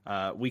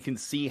we can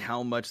see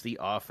how much the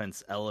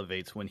offense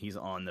elevates when he's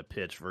on the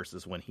pitch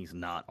versus when he's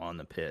not on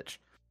the pitch.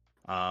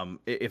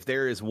 If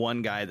there is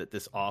one guy that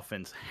this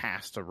offense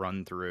has to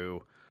run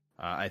through,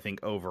 I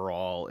think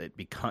overall it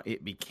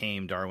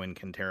became Darwin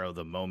Quintero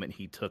the moment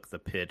he took the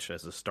pitch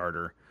as a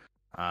starter,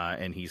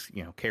 and he's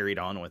carried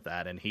on with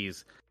that, and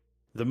he's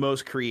the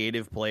most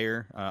creative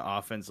player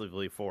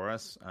offensively for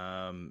us.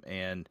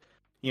 And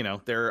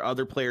there are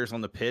other players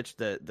on the pitch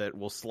that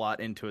will slot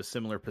into a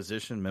similar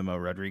position, Memo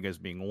Rodriguez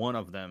being one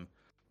of them,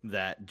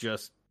 that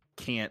just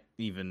can't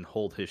even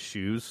hold his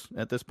shoes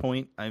at this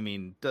point. I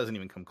mean, doesn't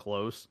even come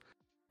close.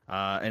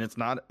 And it's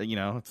not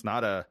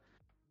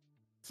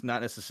it's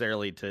not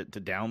necessarily to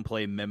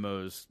downplay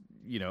Memo's,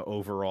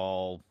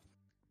 overall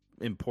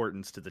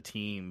importance to the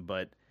team,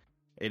 but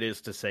it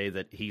is to say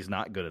that he's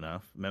not good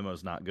enough.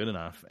 Memo's not good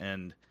enough,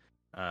 and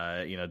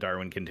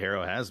Darwin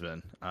Quintero has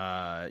been.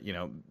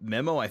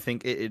 Memo, I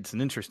think it's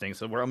an interesting.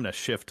 So I'm going to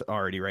shift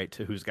already right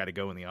to who's got to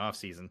go in the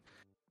offseason.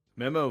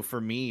 Memo for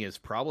me is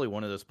probably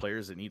one of those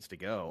players that needs to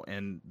go,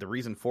 and the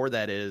reason for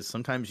that is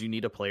sometimes you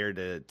need a player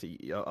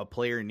a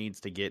player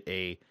needs to get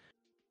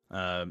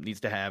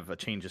needs to have a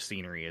change of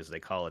scenery, as they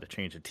call it, a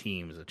change of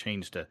teams, a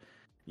change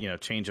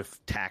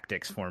of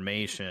tactics,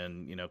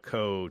 formation,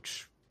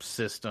 coach,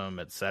 system,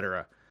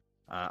 etc.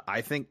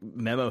 I think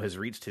Memo has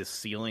reached his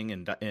ceiling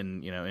in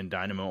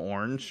Dynamo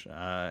Orange,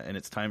 and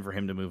it's time for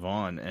him to move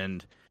on.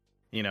 And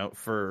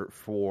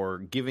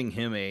for giving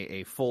him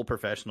a full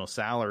professional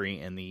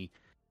salary and the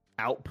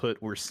output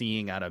we're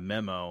seeing out of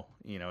Memo,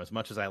 as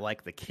much as I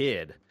like the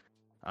kid,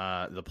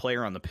 the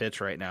player on the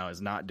pitch right now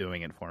is not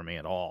doing it for me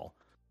at all.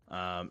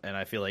 And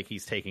I feel like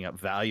he's taking up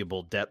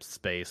valuable depth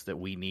space that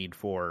we need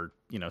for,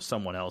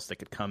 someone else that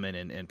could come in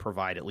and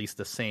provide at least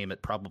the same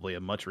at probably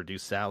a much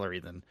reduced salary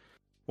than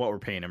what we're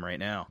paying him right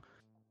now.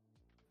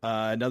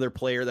 Another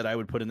player that I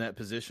would put in that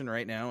position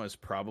right now is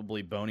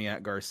probably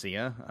Boniat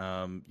Garcia.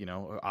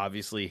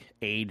 Obviously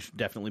age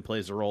definitely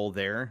plays a role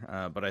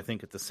there, but I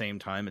think at the same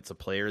time it's a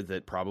player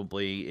that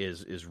probably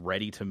is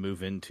ready to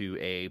move into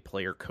a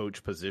player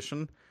coach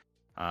position.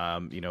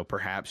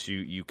 Perhaps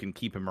you can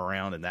keep him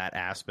around in that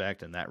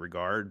aspect, in that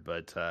regard,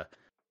 but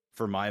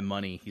for my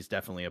money, he's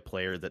definitely a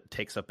player that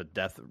takes up a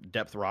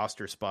depth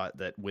roster spot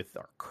that with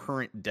our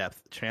current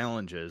depth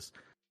challenges,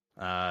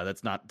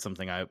 that's not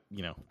something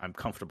I'm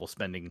comfortable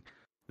spending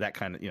that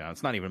kind of,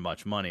 it's not even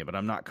much money, but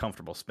I'm not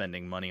comfortable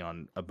spending money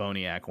on a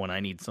Boniak when I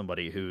need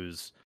somebody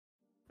who's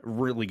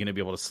really going to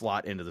be able to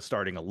slot into the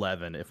starting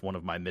 11 if one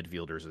of my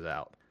midfielders is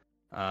out.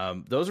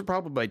 Those are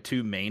probably my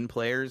two main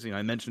players.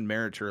 I mentioned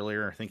Marich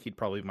earlier. I think he'd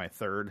probably be my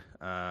third.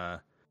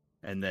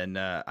 And then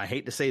I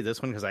hate to say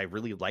this one because I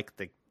really like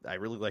the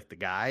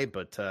guy,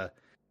 but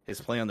his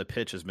play on the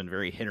pitch has been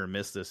very hit or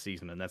miss this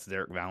season, and that's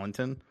Derek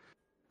Valentin.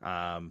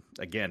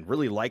 Again,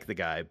 really like the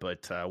guy,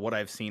 but what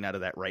I've seen out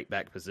of that right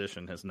back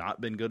position has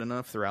not been good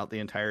enough throughout the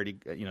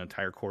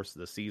entire course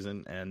of the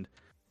season. And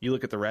you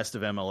look at the rest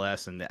of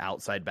MLS and the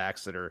outside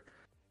backs that are,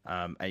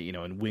 and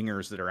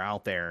wingers that are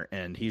out there,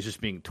 and he's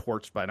just being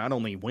torched by not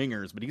only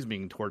wingers, but he's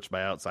being torched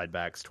by outside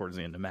backs towards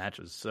the end of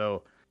matches.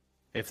 So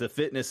if the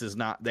fitness is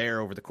not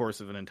there over the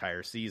course of an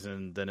entire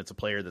season, then it's a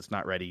player that's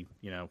not ready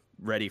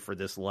for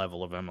this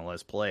level of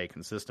MLS play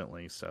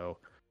consistently. So,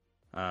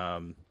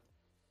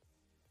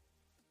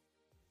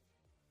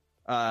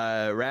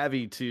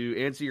 Ravi,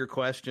 to answer your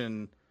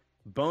question,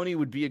 Boney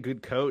would be a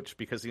good coach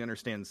because he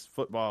understands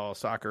football,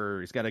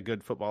 soccer. He's got a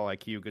good football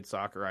IQ, good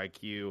soccer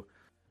IQ.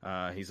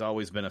 He's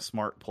always been a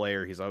smart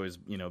player. He's always,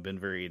 been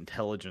very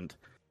intelligent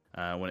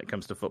when it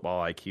comes to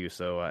football IQ.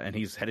 So, and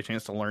he's had a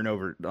chance to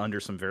learn under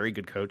some very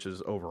good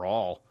coaches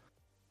overall.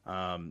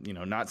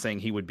 Not saying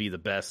he would be the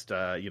best,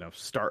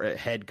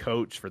 head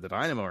coach for the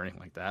Dynamo or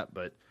anything like that,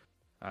 but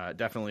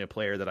definitely a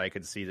player that I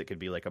could see that could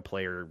be like a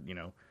player,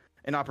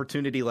 an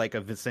opportunity like a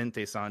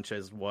Vicente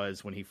Sanchez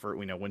was when he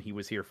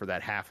was here for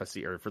that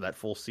for that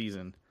full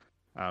season.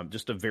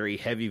 Just a very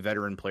heavy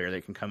veteran player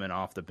that can come in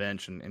off the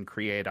bench and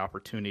create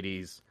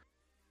opportunities.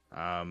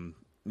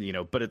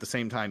 But at the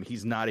same time,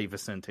 he's not a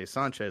Vicente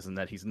Sanchez in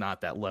that he's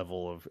not that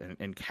level of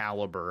and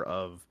caliber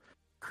of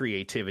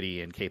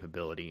creativity and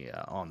capability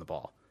on the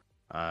ball.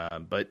 But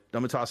I'm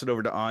gonna toss it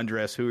over to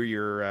Andres. Who's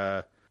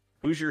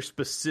your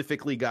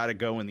specifically got to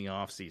go in the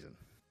off season?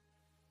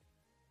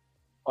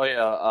 Oh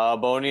yeah,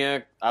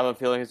 Boniek. I have a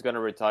feeling he's gonna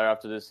retire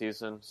after this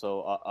season,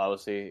 so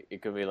obviously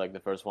it could be like the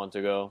first one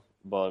to go.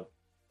 But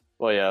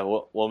well, yeah,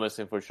 we'll miss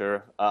him for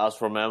sure. As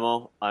for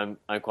Memo, I'm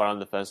quite on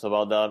the fence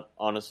about that,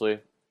 honestly.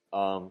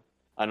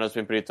 I know it's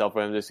been pretty tough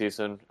for him this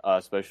season,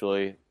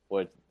 especially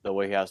with the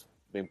way he has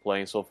been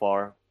playing so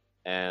far.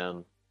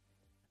 And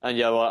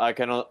yeah, well, I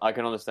can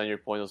understand your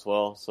point as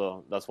well.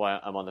 So that's why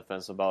I'm on the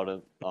fence about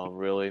it,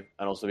 really,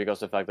 and also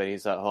because of the fact that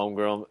he's at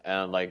homegrown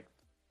and like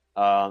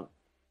the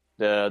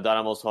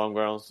Dynamo's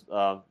homegrowns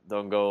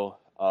don't go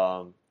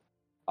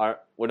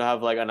we don't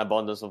have like an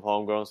abundance of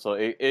homegrown, so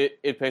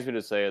it pains me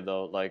to say it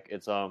though. Like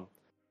it's tough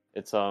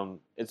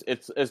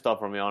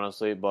for me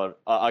honestly, but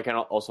I can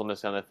also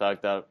understand the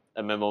fact that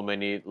a Memo may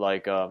need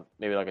like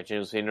maybe like a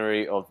change of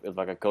scenery of if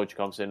like a coach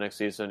comes in next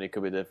season, it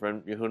could be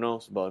different. Who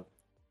knows? But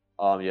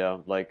yeah,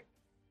 like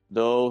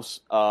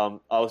those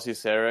obviously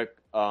Sarek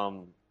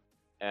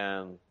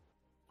and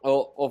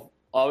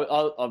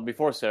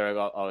before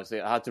Sarek,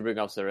 obviously I had to bring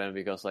up Seren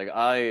because like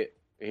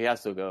he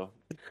has to go.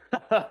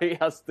 He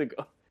has to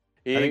go.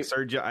 I think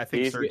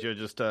Sergio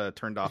just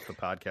turned off the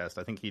podcast.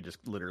 I think he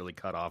just literally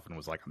cut off and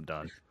was like, "I'm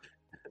done."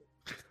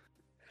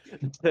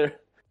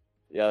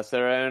 Yeah,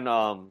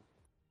 Seren,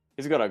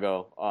 he's gonna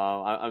go.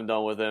 I'm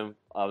done with him.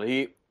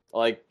 He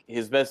like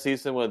his best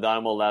season with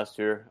Dynamo last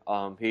year.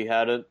 He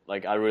had it.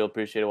 Like I really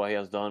appreciate what he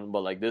has done,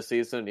 but like this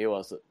season,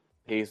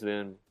 he's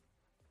been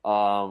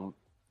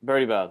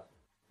very bad.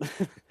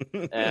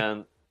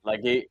 And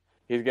Like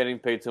he's getting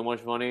paid too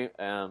much money,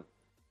 and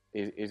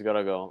he's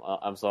gotta go.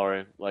 I'm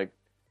sorry. Like,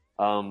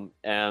 and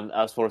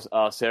as for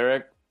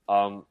Sarek,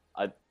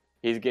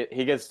 he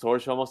gets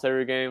torched almost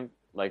every game,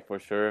 like for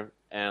sure.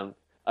 And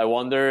I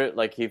wonder,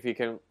 like, if he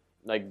can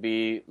like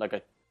be like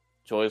a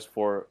choice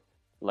for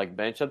like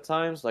bench at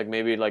times, like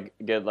maybe like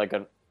get like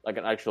an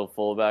actual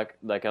fullback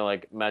that can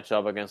like match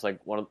up against like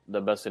one of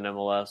the best in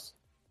MLS,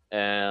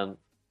 and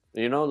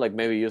like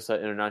maybe use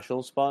that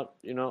international spot,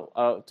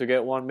 to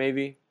get one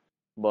maybe,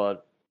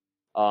 but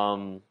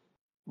um,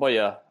 but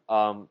yeah,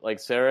 like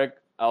Sarek,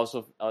 I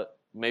also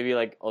maybe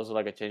like also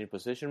like a change of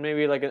position,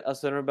 maybe like a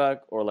center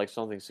back or like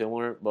something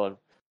similar, but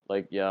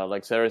like yeah,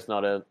 like Sarek's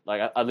not a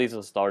like at least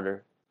a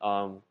starter.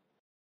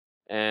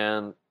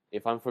 And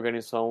if I'm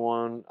forgetting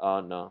someone,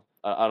 no,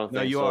 I don't No,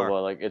 think you so. are.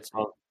 But like it's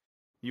not.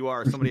 You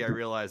are somebody I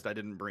realized I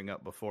didn't bring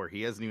up before.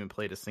 He hasn't even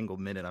played a single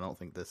minute, I don't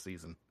think, this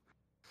season.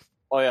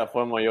 Oh yeah,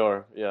 for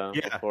Mayor, yeah, of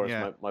Yeah, course,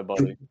 yeah, my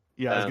buddy.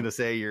 yeah. I was And gonna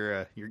say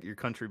you're your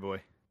country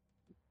boy.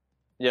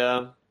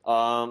 yeah,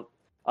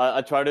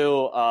 I try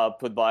to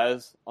put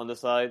bias on the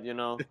side,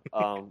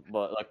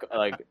 but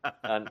like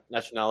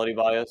nationality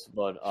bias,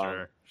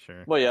 Sure,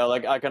 sure. but yeah,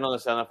 like I can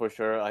understand that for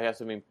sure. He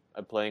hasn't been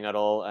playing at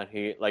all, and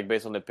he like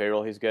based on the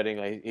payroll he's getting,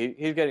 like,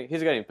 he's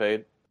getting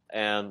paid,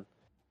 and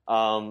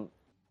um,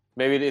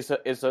 maybe it's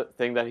a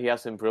thing that he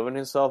has to improve in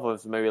himself, or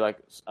it's maybe like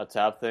a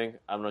tab thing.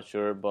 I'm not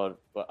sure, but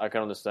I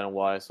can understand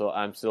why. So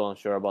I'm still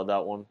unsure about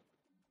that one.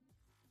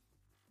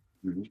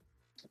 Mhm.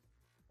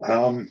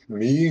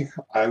 Me,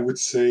 I would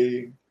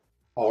say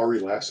Ari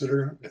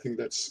Lassiter. I think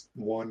that's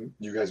one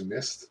you guys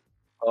missed.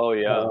 Oh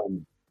yeah,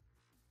 Um,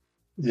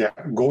 yeah,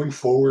 going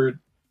forward,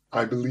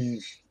 I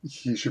believe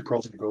he should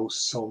probably go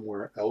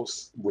somewhere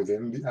else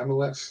within the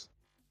MLS.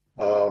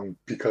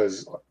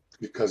 Because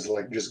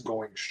like just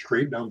going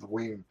straight down the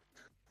wing,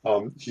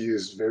 he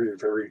is very,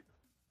 very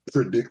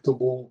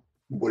predictable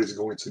what he's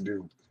going to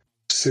do.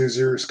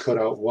 Scissors, cut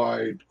out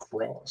wide,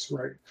 cross,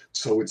 right?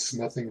 So it's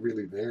nothing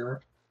really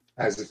there,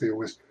 as if it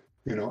was,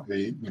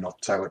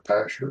 Tyler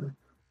Pasher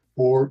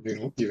or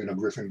even a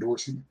Griffin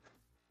Dorsey.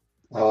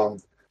 Um,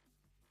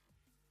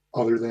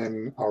 Other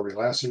than Ari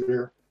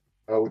Lassiter,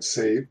 I would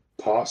say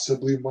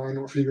possibly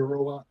Minor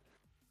Figueroa.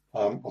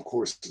 Of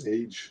course,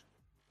 age.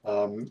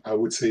 I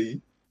would say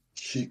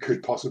he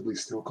could possibly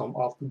still come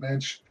off the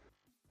bench,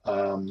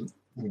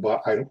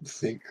 but I don't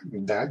think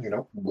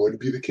that would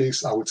be the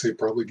case. I would say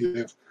probably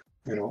give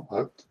you know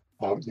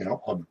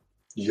a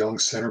young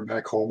center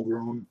back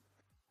homegrown,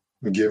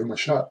 give him a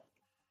shot.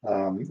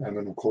 And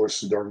then of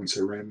course Darwin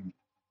Seren,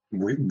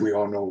 we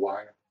all know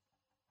why.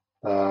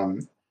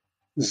 Um,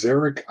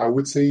 Zarek, I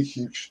would say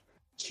he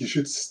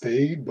should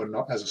stay, but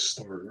not as a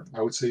starter.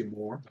 I would say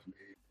more of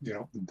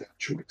a that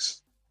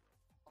choice.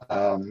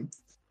 Um,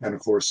 and of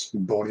course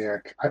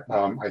Boniak,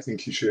 I think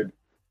he should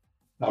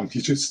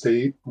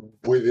stay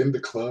within the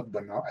club,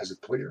 but not as a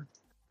player.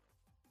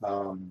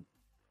 Um,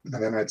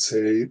 and then I'd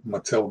say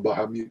Matel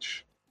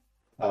Bahamic.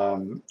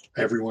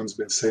 Everyone's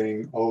been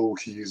saying, "Oh,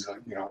 he's a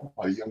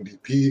young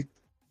DP.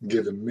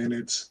 Give him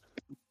minutes."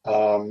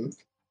 Um,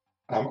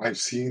 I've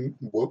seen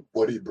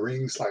what he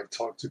brings. I've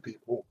talked to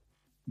people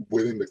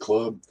within the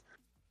club.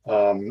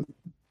 Um,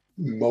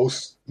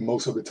 most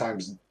of the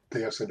times,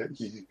 they have said that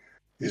he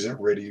isn't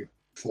ready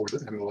for the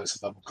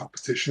MLS level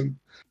competition.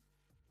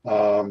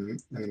 And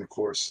then, of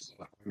course,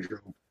 Alejandro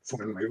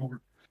Fuenmayor.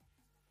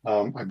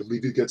 I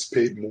believe he gets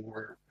paid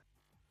more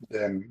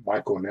than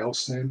Michael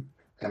Nelson,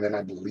 and then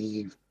I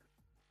believe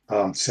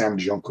Sam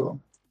Junko,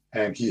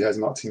 and he has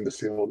not seen the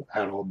field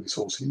at all this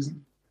whole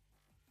season.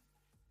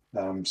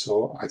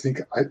 So I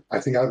think I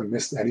haven't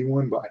missed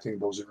anyone, but I think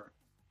those are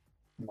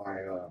my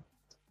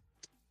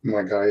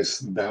my guys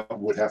that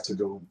would have to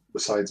go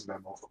besides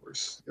Memo, of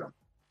course. Yeah.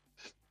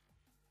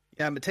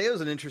 Yeah, Mateo's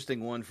an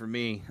interesting one for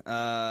me.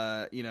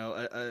 One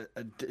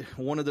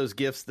of those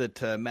gifts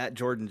that Matt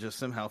Jordan just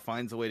somehow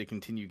finds a way to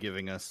continue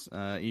giving us,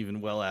 even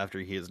well after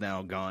he is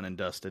now gone and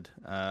dusted.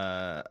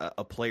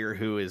 A player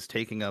who is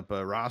taking up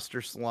a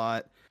roster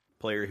slot,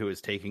 player who is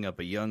taking up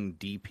a young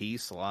DP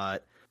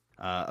slot,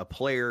 a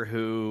player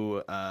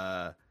who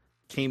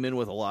came in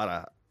with a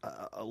lot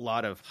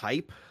of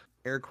hype,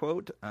 air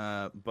quote,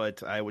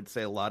 but I would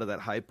say a lot of that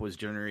hype was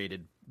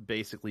generated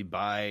basically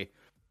by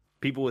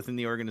people within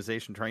the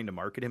organization trying to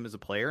market him as a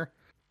player.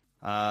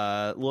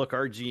 Look,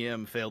 our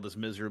GM failed us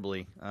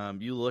miserably.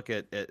 You look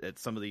at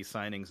some of these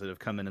signings that have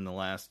come in the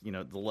last,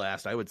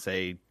 I would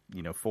say,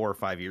 4 or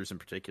 5 years in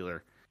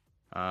particular.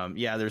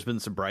 Yeah, there's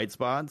been some bright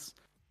spots,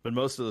 but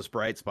most of those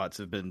bright spots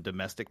have been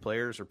domestic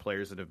players or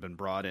players that have been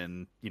brought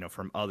in,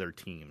 from other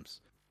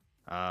teams.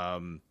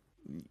 And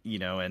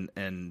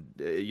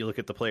you look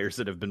at the players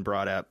that have been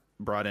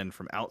brought in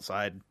from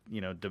outside,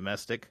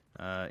 domestic,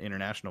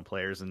 international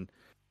players, and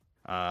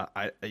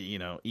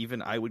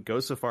even I would go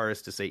so far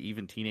as to say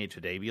even Teenage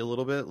Hadabi a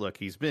little bit. Look,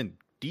 he's been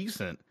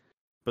decent,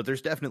 but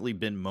there's definitely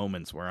been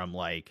moments where I'm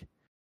like,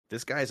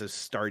 this guy's a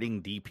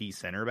starting DP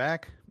center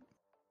back.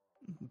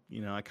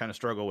 I kind of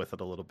struggle with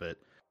it a little bit.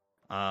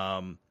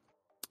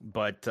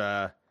 But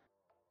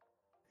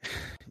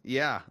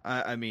Yeah,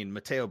 I mean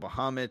Mateo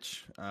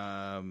Bahamic,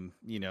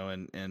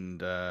 and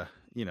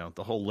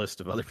the whole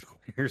list of other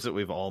players that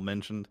we've all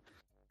mentioned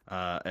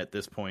at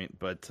this point.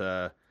 But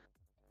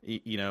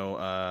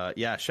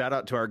yeah, shout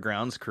out to our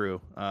grounds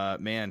crew.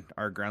 Man,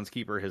 our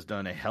groundskeeper has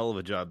done a hell of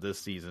a job this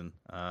season,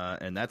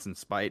 and that's in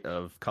spite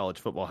of college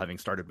football having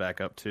started back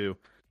up too.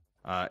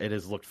 It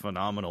has looked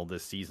phenomenal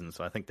this season,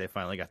 so I think they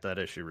finally got that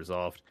issue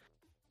resolved.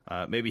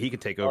 Maybe he can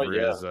take Oh over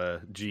yeah, as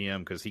GM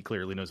because he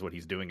clearly knows what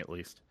he's doing at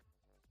least.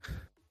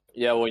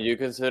 yeah. When you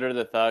consider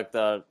the fact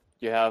that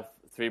you have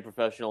three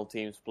professional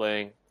teams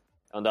playing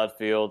on that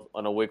field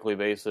on a weekly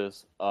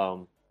basis,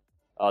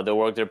 the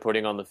work they're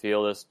putting on the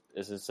field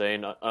is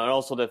insane. And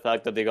also the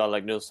fact that they got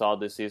like new sod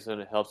this season,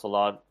 it helps a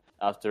lot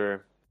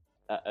after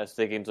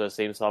sticking to the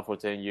same sod for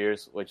 10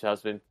 years, which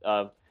has been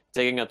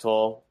taking a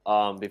toll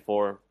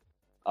before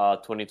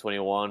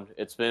 2021.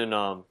 It's been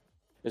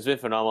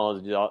phenomenal,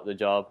 the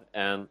job.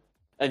 And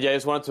yeah, I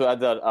just wanted to add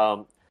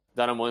that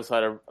Dynamo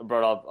Insider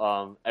brought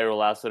up Errol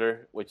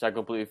Lassiter, which I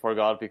completely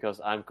forgot because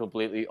I'm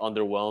completely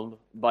underwhelmed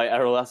by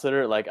Errol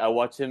Lassiter. Like I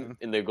watched him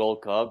in the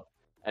Gold Cup,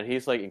 and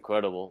he's like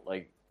incredible.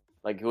 Like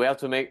we have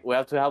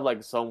to have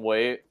like some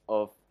way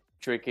of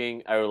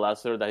tricking Errol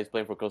Lassiter that he's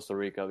playing for Costa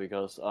Rica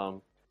because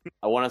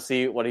I want to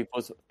see what he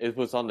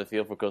puts on the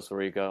field for Costa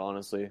Rica.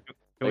 Honestly,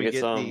 Can like we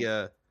it's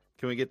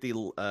get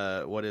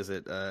the what is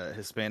it,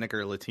 Hispanic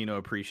or Latino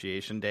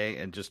Appreciation Day,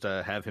 and just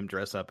have him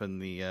dress up in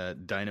the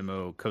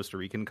Dynamo Costa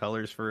Rican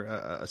colors for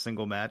a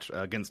single match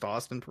against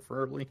Austin,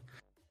 preferably?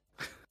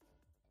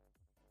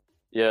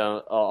 yeah,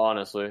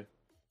 honestly.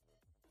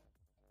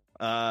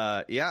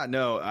 Yeah,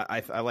 no,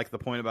 I like the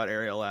point about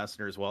Ariel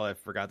Lassiter as well. I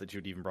forgot that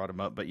you'd even brought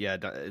him up, but yeah,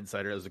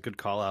 Insider is a good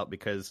call out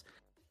because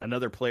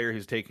another player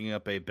who's taking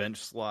up a bench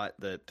slot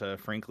that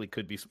frankly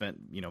could be spent,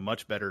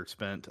 much better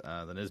spent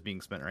than is being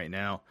spent right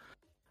now.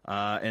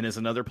 And is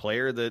another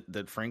player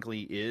that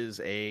frankly is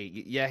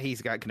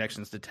he's got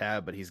connections to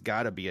Tab, but he's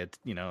got to be a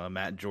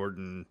Matt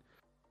Jordan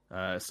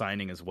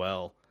signing as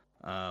well.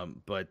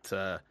 But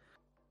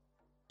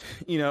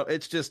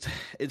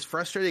it's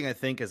frustrating, I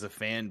think, as a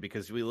fan,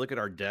 because we look at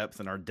our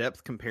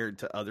depth compared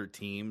to other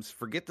teams.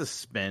 Forget the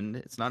spend;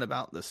 it's not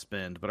about the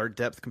spend, but our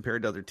depth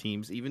compared to other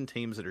teams, even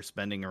teams that are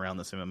spending around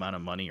the same amount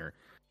of money, or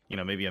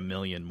maybe $1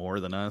 million more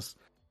than us.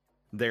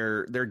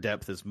 Their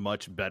depth is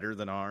much better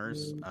than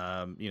ours.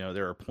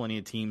 There are plenty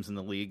of teams in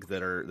the league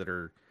that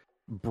are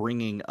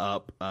bringing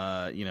up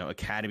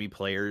academy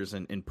players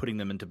and putting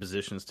them into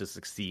positions to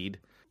succeed.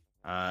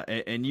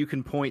 And you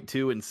can point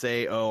to and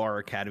say, oh, our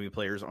academy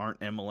players aren't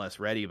MLS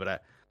ready,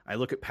 but I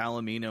look at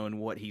Palomino and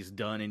what he's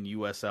done in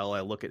USL. I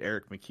look at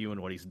Eric McHugh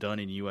and what he's done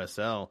in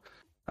USL.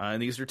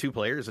 And these are two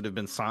players that have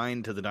been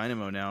signed to the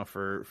Dynamo now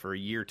for a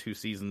year, 2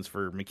 seasons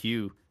for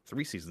McHugh,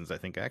 3 seasons, I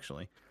think,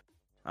 actually.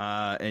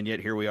 And yet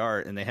here we are,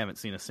 and they haven't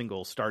seen a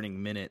single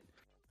starting minute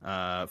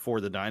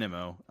for the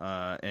Dynamo.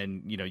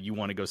 And you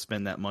want to go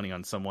spend that money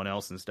on someone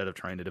else instead of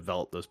trying to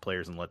develop those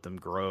players and let them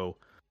grow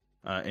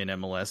in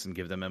MLS and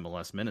give them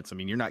MLS minutes. I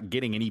mean, you're not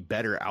getting any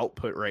better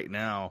output right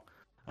now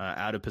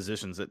out of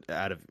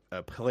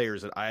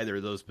players at either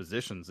of those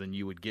positions than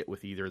you would get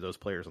with either of those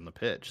players on the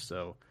pitch.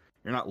 So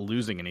you're not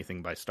losing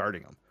anything by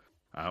starting them,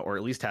 or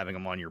at least having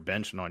them on your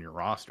bench and on your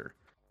roster.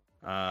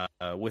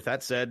 With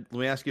that said,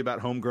 let me ask you about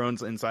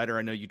homegrowns, Insider.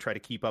 I know you try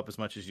to keep up as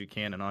much as you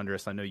can, and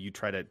Andres, I know you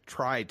try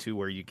to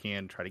where you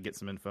can try to get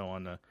some info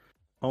on the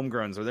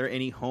homegrowns. Are there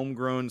any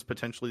homegrowns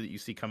potentially that you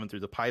see coming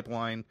through the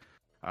pipeline,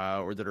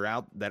 or that are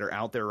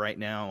out there right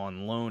now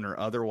on loan or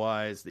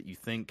otherwise, that you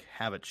think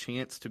have a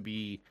chance to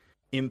be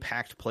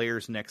impact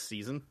players next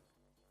season?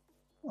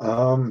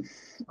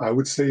 I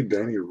would say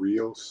Danny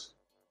Rios,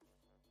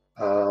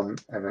 and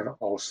then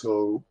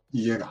also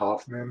Ian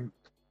Hoffman.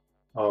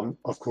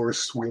 Of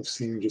course, we've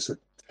seen just a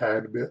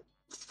tad bit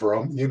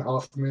from Ian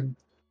Hoffman,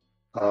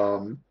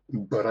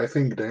 but I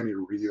think Danny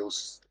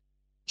Rios,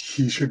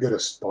 he should get a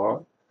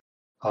spot.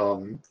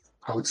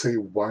 I would say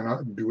why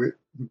not do it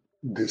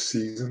this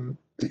season?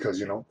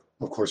 Because,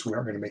 of course, we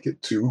aren't going to make it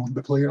to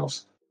the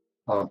playoffs.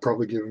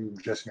 Probably give him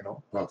just,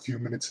 a few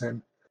minutes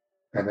in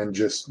and then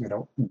just,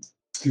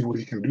 see what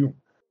he can do.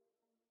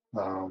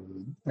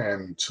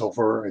 And so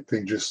far, I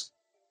think just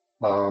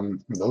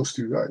those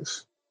two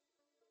guys.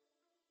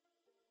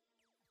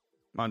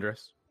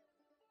 Andres?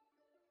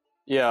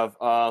 Yeah,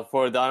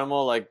 for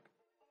Dynamo, like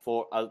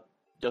for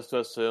just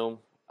to assume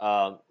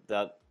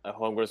that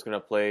Holmgren is gonna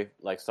play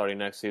like starting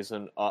next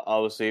season.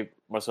 Obviously,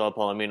 Marcelo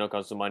Palomino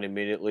comes to mind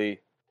immediately.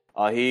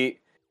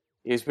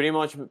 He's pretty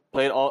much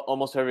played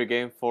almost every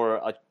game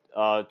for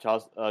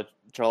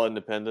Charlotte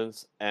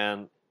Independence,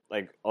 and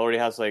like already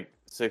has like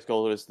 6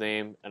 goals to his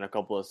name and a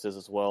couple of assists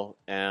as well.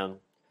 And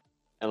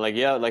like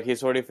yeah, like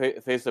he's already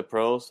faced the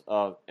pros,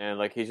 and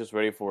like he's just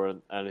ready for it,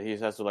 and he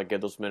has to like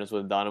get those minutes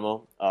with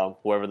Dynamo,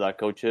 whoever that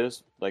coach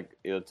is, like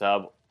either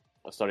Tab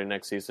starting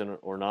next season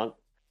or not.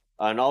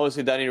 And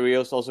obviously Danny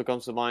Rios also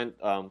comes to mind.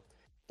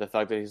 The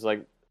fact that he's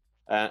like,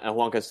 and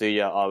Juan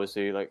Castilla,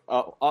 obviously, like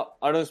I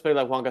don't expect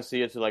like Juan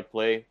Castilla to like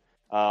play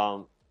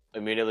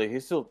immediately.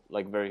 He's still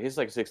like he's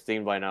like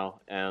 16 by now,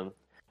 and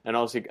And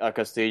also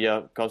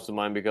Castilla comes to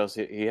mind because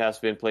he has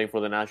been playing for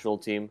the national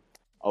team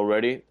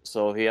already,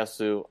 so he has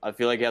to. I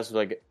feel like he has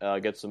to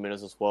get some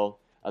minutes as well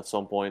at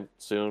some point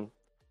soon.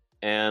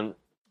 And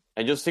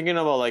just thinking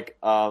about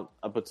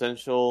a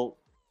potential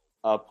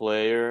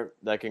player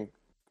that can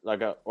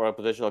or a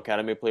potential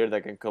academy player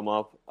that can come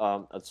up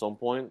at some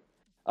point.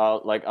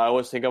 Like I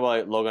always think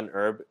about Logan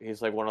Erb.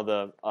 He's like one of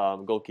the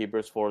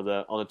goalkeepers for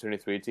the under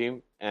 23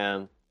 team,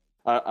 and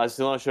I'm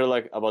still not sure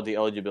like about the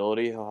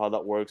eligibility, how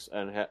that works,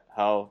 and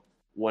how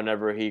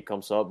whenever he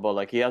comes up. But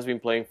like he has been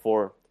playing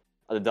for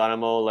the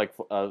Dynamo, like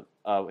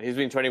he's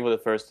been training with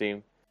the first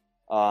team,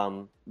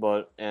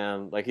 but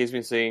and like he's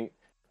been seeing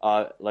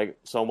like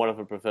somewhat of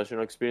a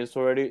professional experience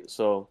already.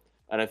 So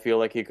and I feel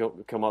like he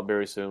could come up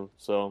very soon.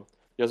 So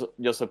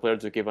just a player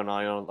to keep an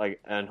eye on, like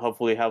and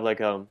hopefully have like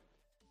an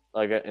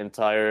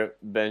entire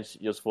bench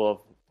just full of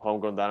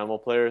homegrown Dynamo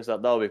players.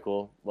 That would be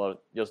cool.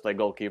 But just like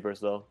goalkeepers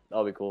though, that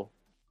would be cool.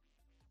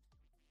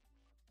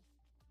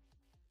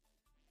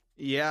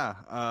 Yeah,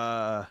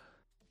 I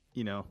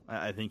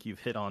think you've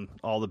hit on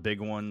all the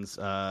big ones.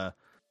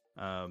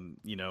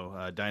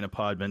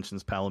 Dynapod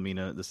mentions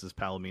Palomino. This is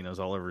Palomino's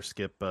Oliver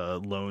Skip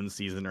loan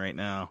season right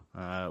now,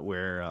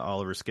 where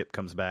Oliver Skip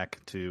comes back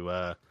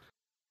to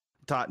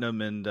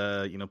Tottenham and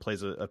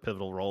plays a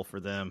pivotal role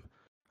for them.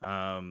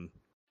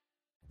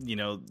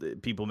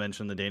 People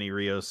mentioned the Danny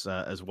Rios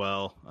as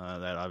well.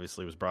 That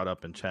obviously was brought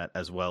up in chat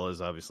as well as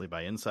obviously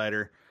by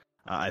Insider.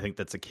 I think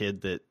that's a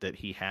kid that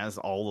he has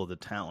all of the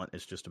talent.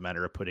 It's just a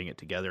matter of putting it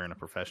together in a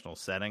professional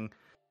setting.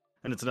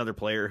 And it's another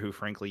player who,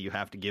 frankly, you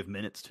have to give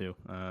minutes to.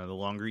 The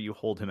longer you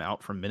hold him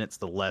out from minutes,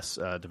 the less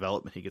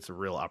development he gets a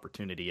real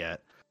opportunity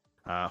at.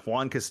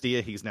 Juan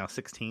Castilla, he's now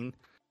 16.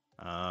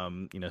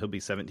 He'll be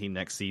 17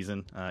 next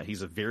season.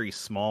 He's a very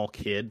small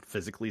kid,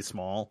 physically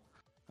small.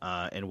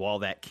 And while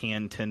that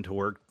can tend to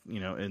work,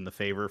 in the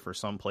favor for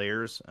some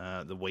players,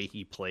 the way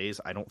he plays,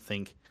 I don't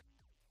think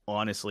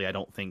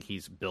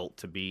he's built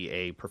to be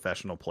a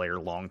professional player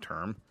long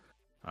term.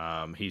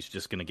 He's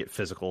just going to get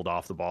physicaled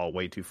off the ball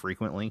way too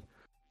frequently.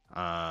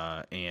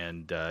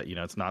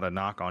 It's not a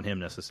knock on him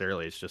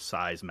necessarily. It's just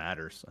size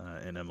matters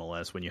in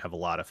MLS when you have a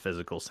lot of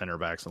physical center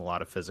backs and a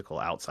lot of physical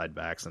outside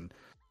backs and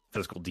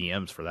physical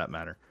DMs for that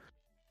matter.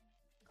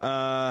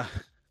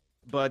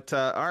 But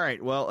all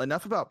right, well,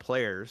 enough about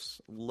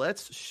players.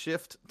 Let's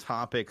shift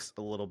topics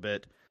a little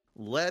bit.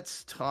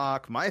 Let's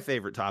talk my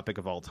favorite topic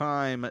of all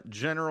time,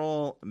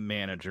 general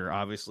manager.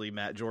 Obviously,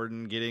 Matt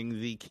Jordan getting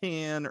the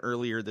can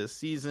earlier this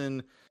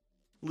season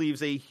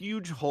leaves a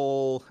huge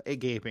hole, a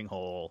gaping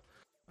hole.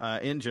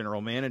 In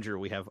general manager,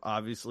 we have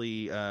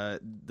obviously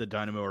the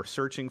Dynamo are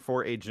searching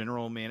for a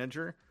general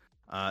manager.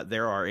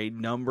 There are a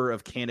number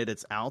of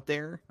candidates out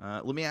there.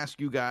 Let me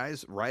ask you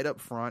guys right up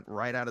front,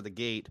 right out of the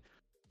gate,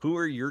 who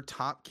are your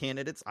top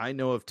candidates? I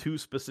know of two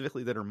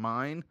specifically that are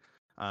mine,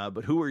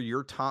 but who are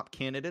your top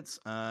candidates?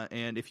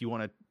 And if you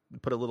want to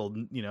put a little,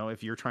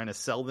 if you're trying to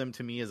sell them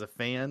to me as a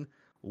fan,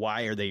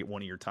 why are they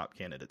one of your top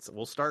candidates?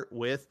 We'll start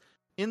with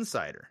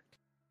Insider.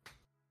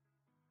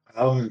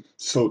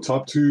 So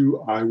top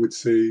two, I would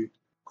say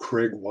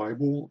Craig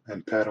Weibel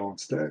and Pat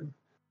Onstad.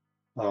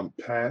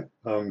 Pat,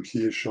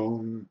 he has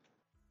shown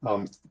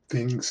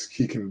things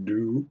he can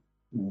do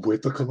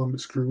with the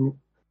Columbus Crew.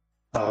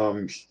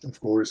 Of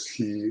course,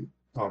 he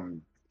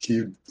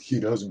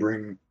does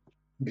bring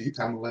the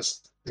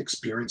MLS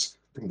experience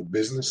from the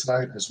business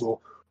side as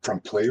well from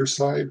player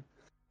side.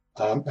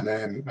 And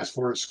then as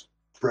far as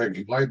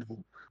Craig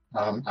Weibel,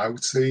 I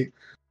would say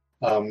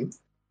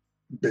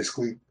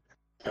basically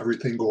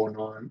everything going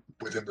on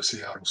within the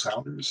Seattle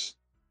Sounders,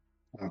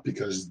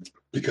 because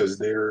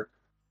they're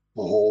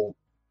the whole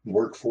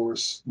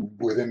workforce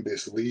within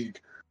this league,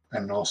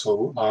 and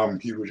also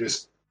he was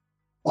just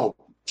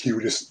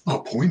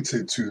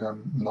appointed to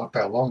them not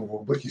that long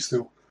ago, but he's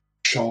still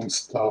shown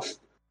stuff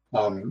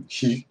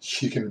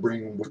he can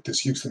bring with this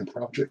Houston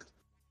project.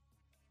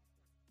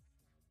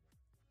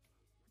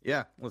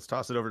 Yeah, let's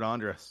toss it over to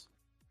Andres.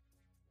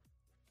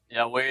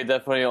 Yeah, we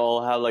definitely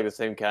all have like the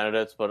same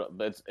candidates, but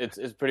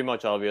it's pretty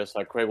much obvious.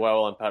 Like Craig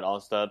Weibel and Pat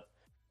Onstad.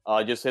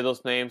 Just say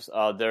those names.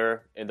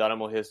 They're in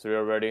Dynamo history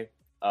already.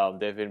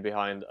 They've been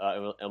behind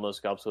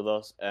MLS Cups with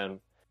us, and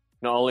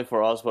not only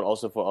for us but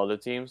also for other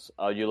teams.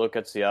 You look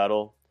at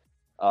Seattle,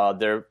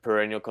 they're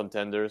perennial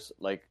contenders,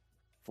 like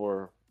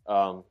for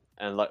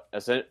and like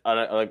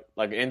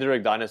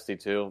indirect dynasty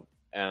too,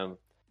 and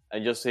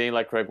just seeing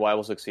like Craig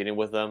Weibel succeeding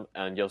with them,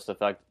 and just the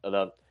fact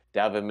that they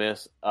haven't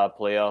missed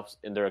playoffs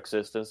in their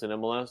existence in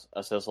MLS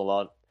says a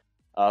lot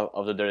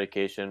of the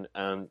dedication.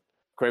 And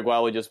Craig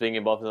Weibel just being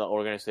involved in the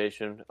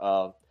organization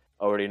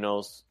already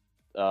knows.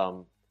 He's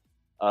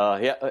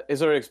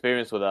already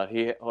experienced with that.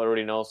 He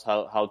already knows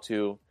how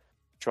to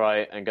try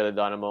and get a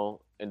Dynamo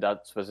in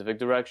that specific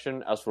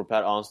direction. As for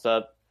Pat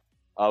Onstad,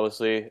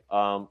 obviously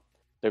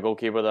the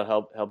goalkeeper that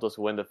helped us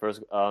win the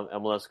first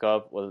MLS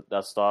Cup was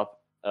that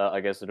stop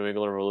against the New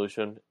England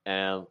Revolution,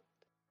 and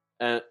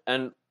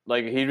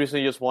like he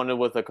recently just won it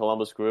with the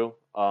Columbus Crew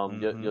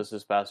just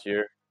this past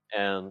year,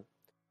 and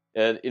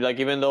like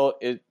even though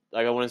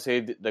like I want to say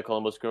the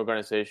Columbus Crew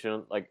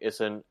organization like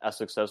isn't as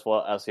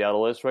successful as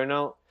Seattle is right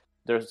now.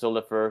 They're still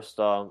the first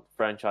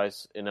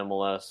franchise in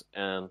MLS,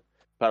 and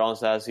Pat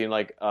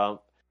Onstad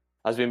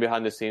has been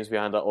behind the scenes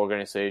behind the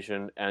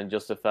organization, and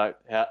just the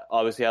fact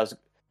obviously has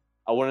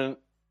I wouldn't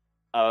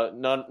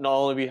not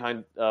only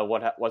behind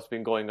what's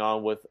been going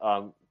on with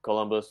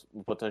Columbus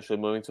potentially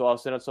moving to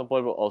Austin at some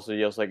point, but also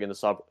just like in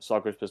the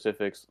soccer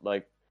specifics.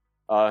 Like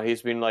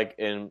he's been like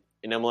in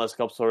MLS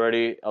Cups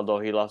already, although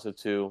he lost it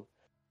to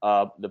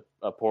the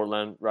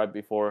Portland right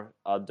before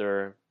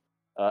their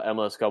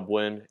MLS Cup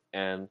win,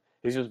 and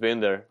he's just been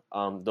there.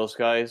 Those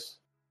guys,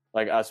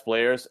 like as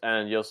players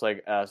and just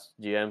like as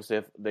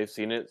GMs, they've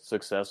seen it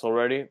success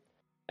already,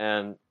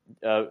 and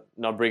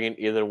not bringing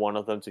either one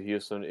of them to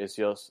Houston is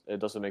just it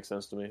doesn't make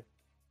sense to me.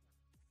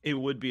 It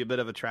would be a bit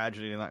of a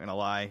tragedy, I'm not going to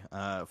lie,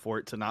 for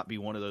it to not be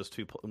one of those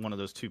two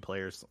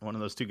players, one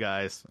of those two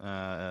guys.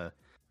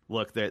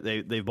 Look,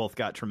 they've both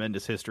got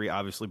tremendous history.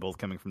 Obviously, both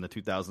coming from the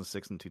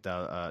 2006 and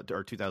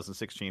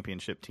 2006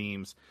 championship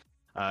teams.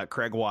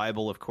 Craig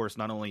Weibel, of course,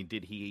 not only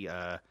did he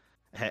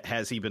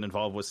has he been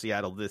involved with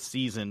Seattle this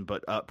season,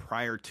 but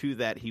prior to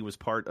that, he was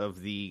part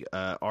of the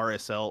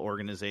RSL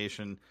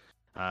organization.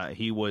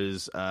 He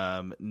was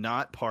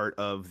not part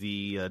of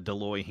the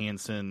Deloy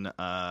Hansen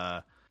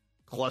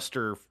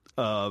cluster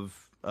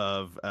of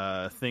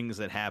things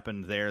that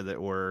happened there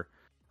that were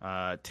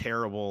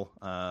terrible.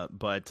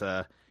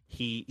 But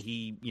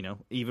he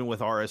even with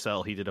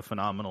RSL, he did a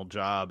phenomenal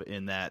job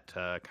in that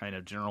kind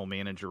of general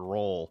manager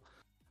role.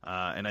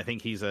 And I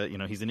think he's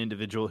an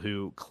individual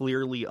who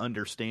clearly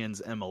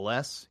understands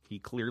MLS. He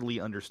clearly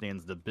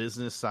understands the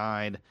business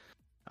side.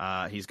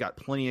 He's got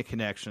plenty of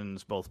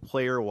connections, both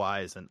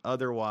player-wise and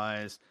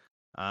otherwise.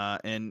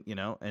 And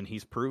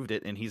he's proved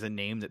it, and he's a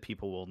name that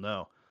people will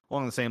know.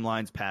 Along the same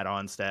lines, Pat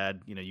Onstad,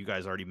 you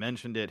guys already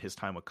mentioned it. His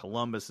time with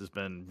Columbus has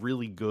been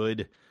really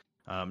good.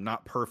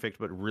 Not perfect,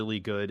 but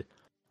really good.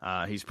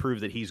 He's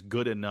proved that he's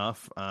good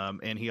enough,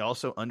 and he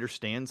also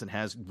understands and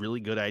has really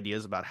good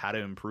ideas about how to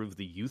improve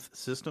the youth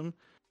system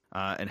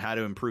and how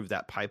to improve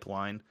that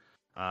pipeline,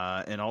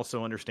 and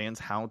also understands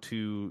how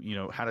to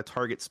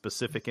target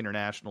specific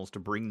internationals to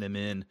bring them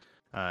in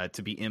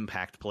to be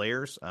impact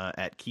players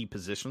at key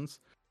positions.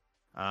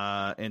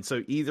 And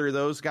so either of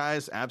those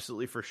guys,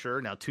 absolutely for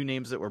sure. Now, two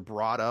names that were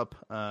brought up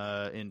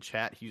in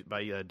chat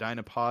by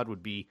Dynapod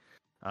would be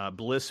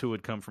Bliss, who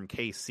would come from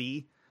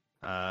KC.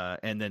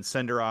 And then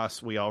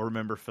Senderos, we all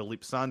remember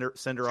Philippe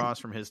Senderos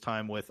from his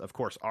time with, of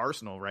course,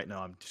 Arsenal. Right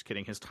now, I'm just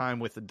kidding. His time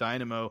with the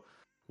Dynamo,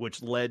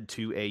 which led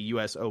to a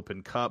U.S.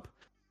 Open Cup.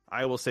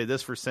 I will say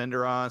this for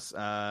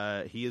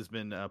Senderos. He has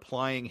been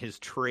applying his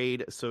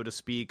trade, so to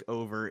speak,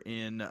 over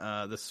in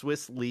the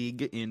Swiss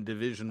League in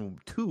Division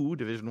 1,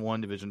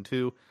 Division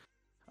 2.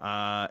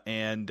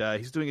 And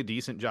he's doing a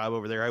decent job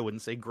over there. I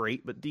wouldn't say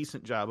great, but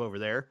decent job over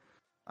there.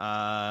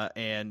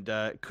 And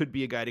could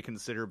be a guy to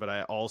consider, but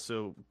I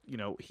also,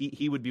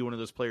 he would be one of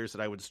those players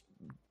that I would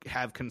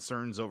have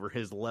concerns over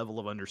his level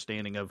of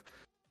understanding of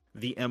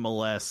the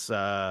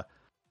MLS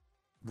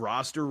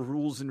roster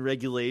rules and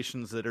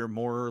regulations that are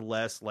more or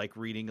less like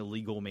reading a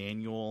legal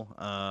manual,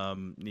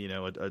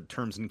 a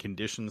terms and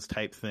conditions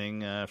type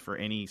thing for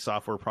any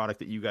software product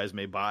that you guys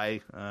may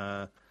buy.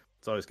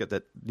 It's always got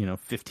that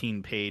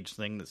 15-page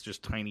thing that's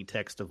just tiny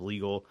text of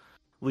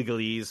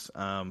legalese.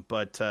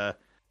 But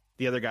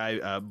the other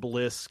guy,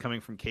 Bliss, coming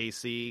from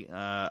KC,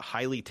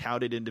 highly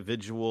touted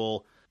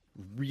individual,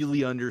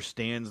 really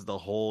understands the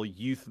whole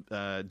youth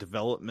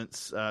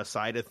development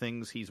side of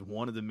things. He's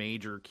one of the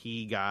major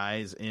key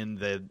guys in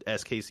the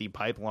SKC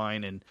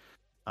pipeline and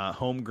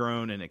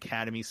homegrown and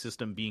academy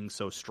system being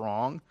so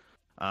strong.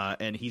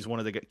 And he's one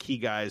of the key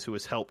guys who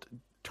has helped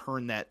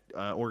turn that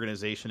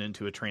organization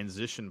into a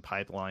transition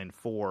pipeline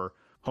for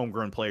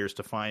homegrown players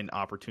to find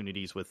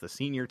opportunities with the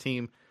senior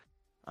team.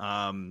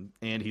 And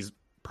he's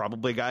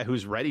probably a guy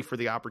who's ready for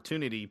the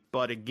opportunity.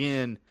 But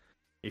again,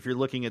 if you're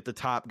looking at the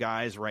top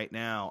guys right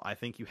now, I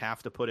think you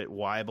have to put it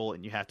Weibel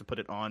and you have to put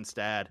it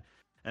Onstad.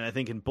 And I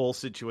think in both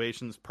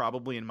situations,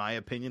 probably in my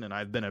opinion, and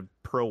I've been a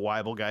pro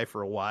Weibel guy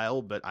for a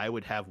while, but I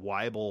would have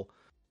Weibel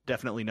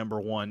definitely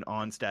number one,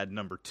 Onstad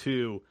number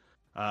two.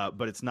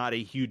 But it's not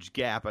a huge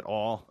gap at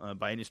all.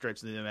 By any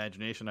stretch of the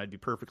imagination, I'd be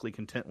perfectly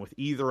content with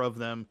either of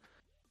them.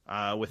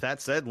 With that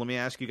said, let me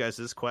ask you guys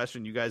this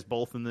question. You guys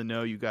both in the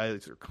know. You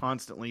guys are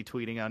constantly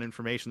tweeting out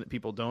information that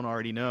people don't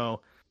already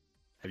know.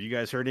 Have you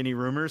guys heard any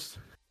rumors?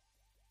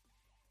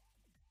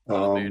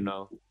 So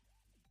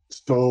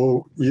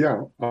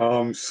yeah,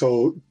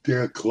 so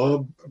the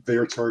club,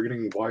 they're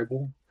targeting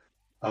Weibel,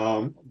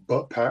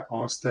 but Pat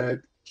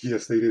Onstad, he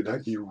has stated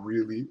that he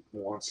really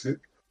wants it.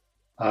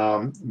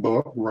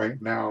 But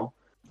right now,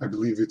 I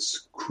believe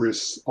it's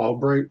Chris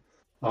Albright.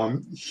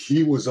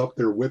 He was up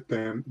there with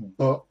them,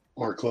 but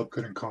our club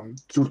couldn't come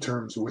to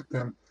terms with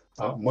them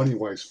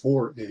money-wise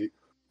for a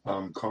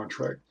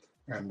contract,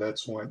 and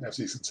that's when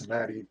FC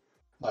Cincinnati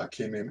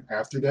came in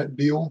after that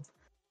deal,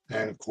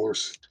 and of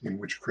course, in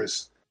which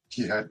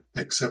he had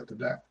accepted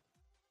that.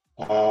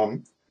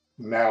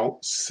 Now,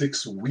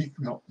 6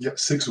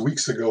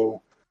 weeks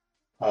ago,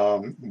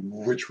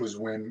 which was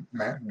when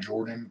Matt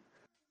Jordan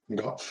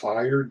got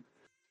fired.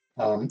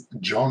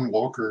 John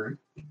Walker,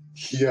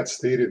 he had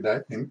stated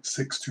that in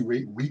 6 to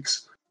 8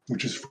 weeks,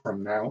 which is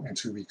from now and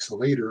 2 weeks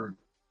later,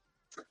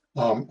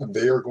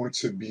 they are going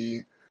to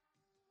be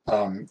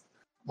a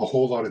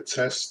whole lot of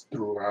tests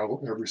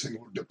throughout every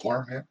single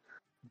department.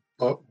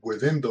 But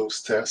within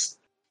those tests,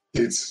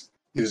 it's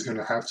is going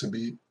to have to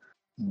be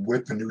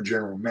with the new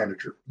general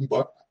manager.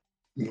 But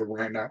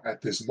right now,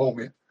 at this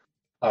moment,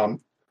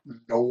 um,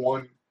 no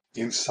one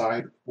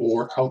inside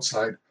or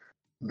outside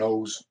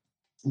knows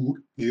who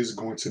is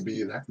going to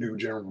be that new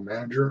general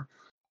manager.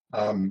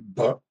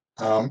 But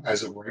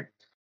as of right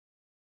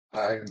now,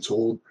 I am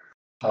told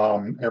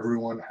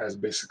everyone has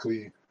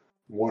basically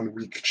 1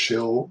 week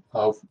chill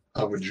of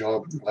a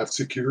job left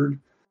secured.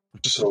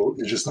 So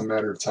it's just a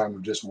matter of time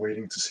of just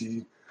waiting to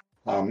see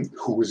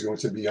who is going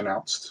to be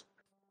announced.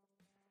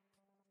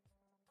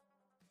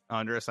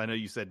 Andres, I know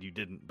you said you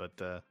didn't,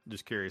 but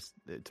just curious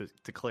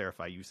to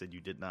clarify, you said you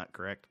did not,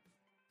 correct?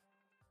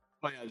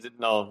 Oh, yeah,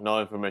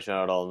 no information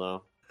at all.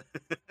 No.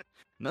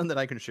 None that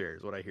I can share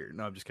is what I hear.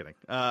 No, I'm just kidding.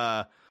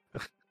 Yeah,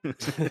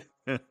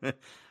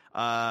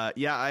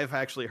 I've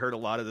actually heard a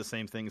lot of the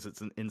same things that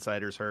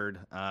insiders heard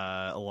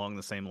along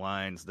the same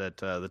lines, that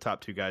the top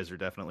two guys are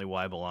definitely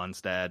Weibel,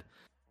 Onstad.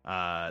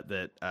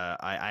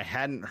 I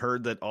hadn't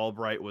heard that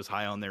Albright was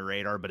high on their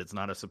radar, but it's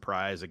not a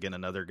surprise. Again,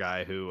 another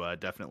guy who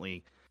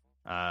definitely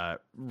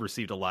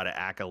received a lot of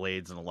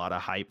accolades and a lot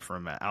of hype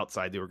from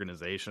outside the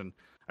organization.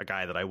 A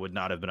guy that I would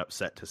not have been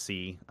upset to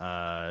see,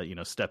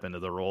 step into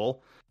the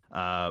role.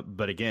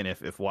 But again,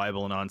 if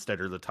Weibel and Onstead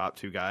are the top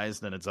two guys,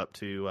 then it's up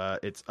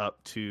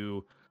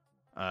to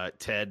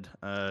Ted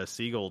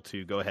Siegel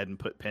to go ahead and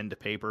put pen to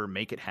paper,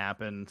 make it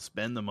happen,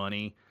 spend the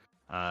money.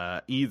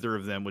 Either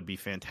of them would be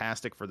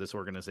fantastic for this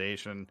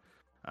organization.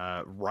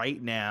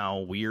 Right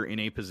now, we are in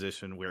a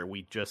position where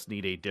we just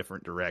need a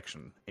different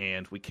direction,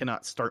 and we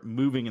cannot start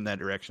moving in that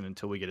direction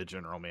until we get a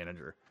general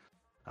manager.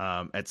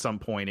 At some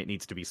point, it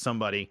needs to be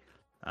somebody.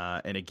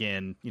 And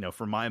again,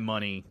 for my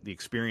money, the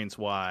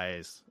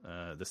experience-wise,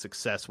 the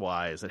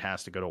success-wise, it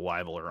has to go to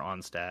Weibel or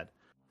Onstad.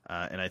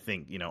 And I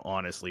think,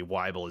 honestly,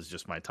 Weibel is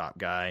just my top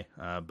guy,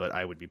 but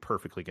I would be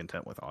perfectly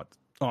content with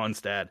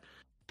Onstad.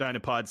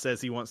 Dynapod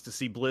says he wants to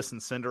see Bliss and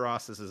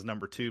Cinderos as his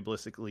number two.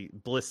 Bliss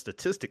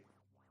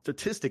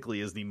statistically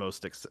is the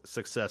most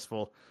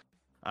successful.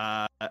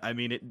 I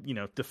mean,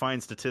 it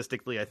defined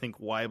statistically. I think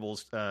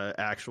Weibel's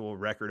actual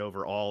record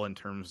overall in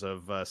terms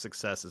of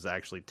success is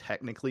actually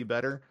technically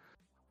better,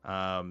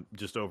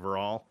 just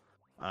overall.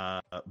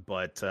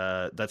 But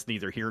that's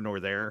neither here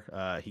nor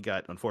there. He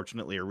got,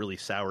 unfortunately, a really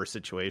sour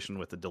situation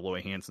with the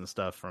Deloy Hansen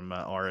stuff from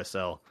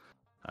RSL.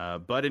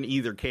 But in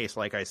either case,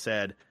 like I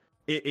said,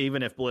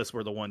 even if Bliss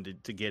were the one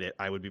to get it,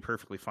 I would be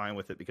perfectly fine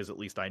with it, because at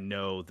least I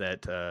know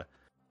that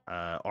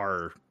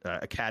our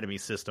academy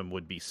system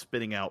would be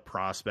spitting out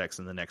prospects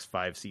in the next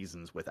 5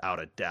 seasons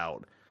without a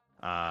doubt.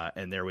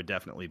 And there would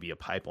definitely be a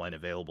pipeline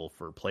available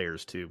for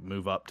players to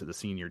move up to the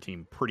senior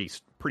team pretty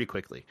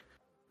quickly.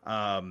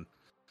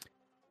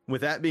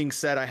 With that being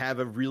said, I have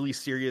a really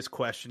serious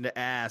question to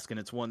ask, and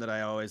it's one that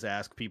I always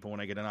ask people when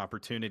I get an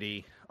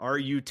opportunity. Are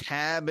you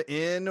tab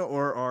in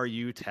or are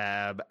you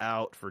tab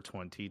out for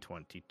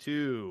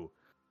 2022?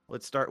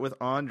 Let's start with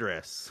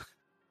Andres.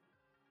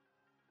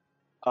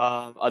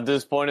 At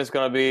this point, it's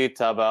gonna be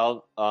tab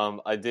out.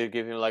 I did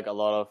give him like a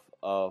lot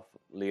of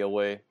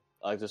leeway,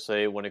 I like to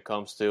say, when it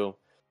comes to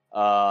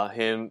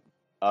him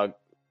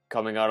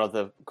coming out of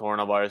the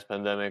coronavirus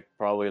pandemic,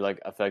 probably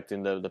like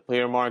affecting the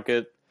player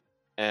market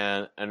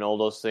and all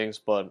those things.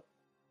 But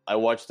I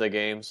watched the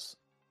games,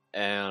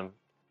 and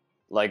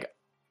like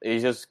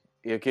he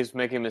keeps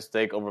making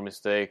mistake over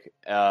mistake,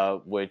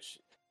 which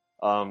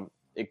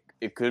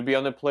it could be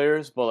on the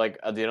players, but like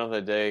at the end of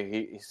the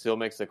day, he still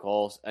makes the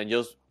calls. And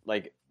just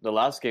like the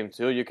last game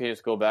too, you can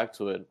just go back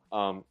to it.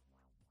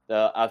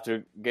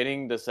 After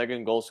getting the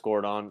second goal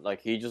scored on, like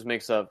he just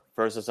makes a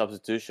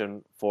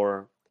substitution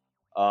for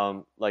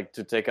like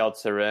to take out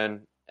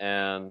Seren,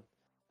 and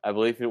I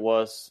believe it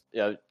was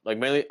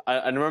mainly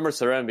I remember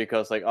Seren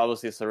because like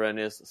obviously Seren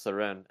is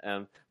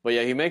Seren, but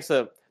he makes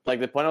the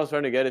point I was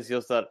trying to get is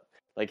just that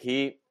like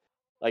he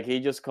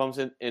just comes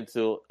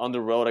into on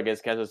the road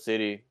against Kansas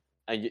City,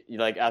 and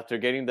like after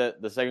getting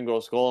the second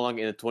goal scored along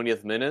in the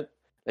 20th minute,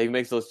 he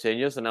makes those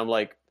changes, and I'm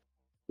like,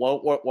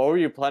 what were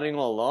you planning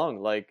all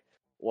along? Like,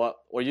 what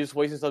were you just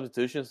wasting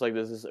substitutions like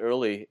this is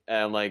early,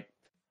 and like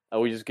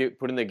we just keep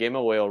putting the game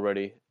away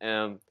already?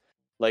 And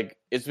like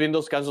it's been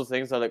those kinds of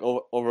things that like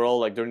overall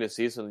like during the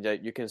season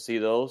that you can see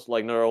those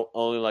like not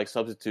only like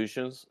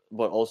substitutions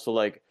but also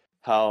like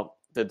how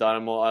the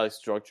Dynamo is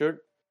structured,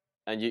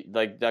 and you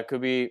like that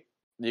could be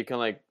you can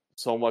like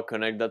somewhat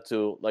connect that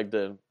to like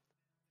the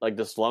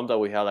slump that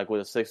we had like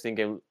with a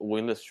 16-game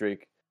winless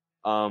streak.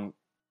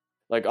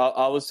 Like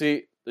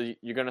obviously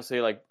you're gonna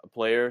say like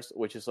players,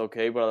 which is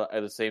okay, but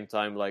at the same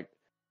time like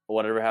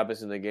whatever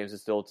happens in the games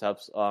is still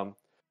Tap's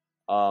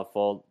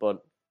fault.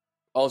 But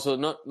also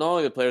not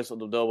only the players though,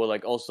 but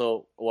like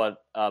also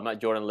what Matt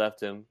Jordan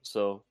left him.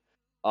 So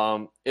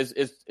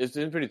It's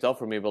been pretty tough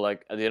for me, but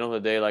like at the end of the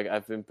day, like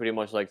I've been pretty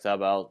much like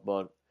tab out,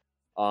 but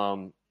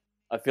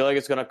I feel like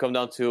it's gonna come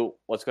down to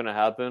what's gonna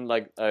happen,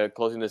 like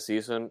closing the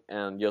season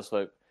and just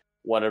like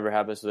whatever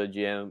happens to the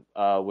GM,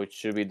 which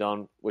should be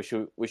done. We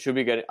should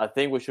be getting. I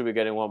think we should be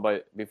getting one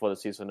by before the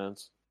season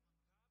ends.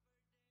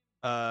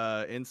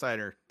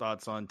 Insider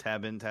thoughts on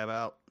tab in, tab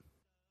out.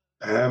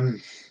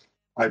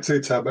 I'd say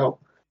tab out.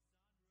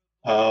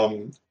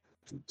 Um,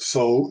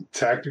 so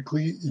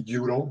tactically,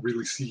 you don't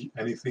really see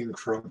anything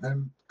from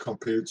him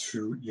compared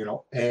to,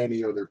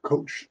 any other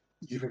coach.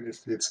 Even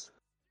if it's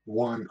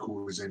one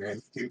who is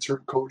an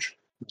intern coach,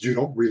 you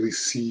don't really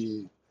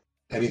see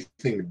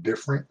anything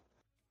different.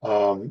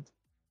 Um,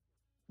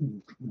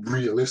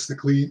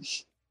 Realistically,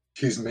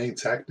 his main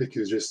tactic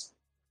is just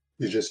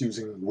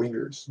using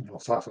wingers,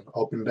 Fafa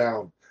up and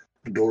down,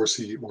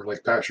 Dorsey or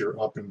like Patcher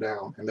up and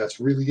down, and that's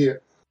really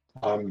it.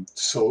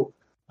 So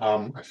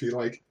I feel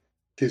like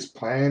his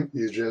plan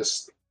is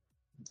just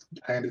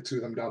hand it to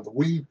them down the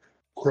wing,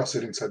 cross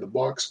it inside the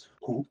box.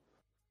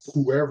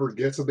 Whoever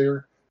gets it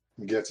there,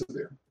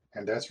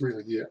 and that's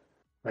really it.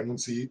 I don't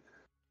see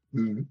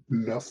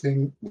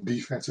nothing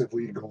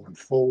defensively going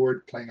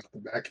forward, playing at the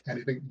back,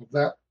 anything of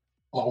that.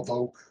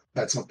 Although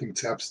that's something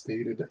Tap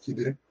stated that he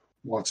didn't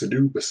want to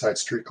do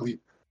besides strictly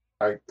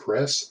high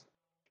press.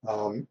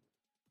 Um,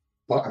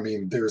 but I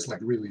mean, there's like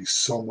really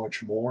so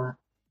much more.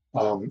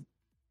 Um,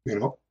 you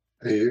know,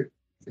 a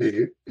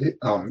a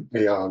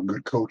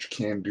good coach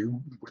can do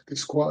with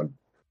this squad.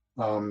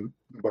 But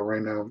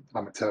right now,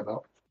 I'm a tab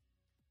out.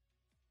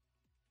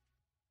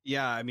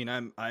 Yeah, I mean,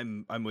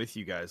 I'm with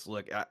you guys.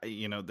 Look,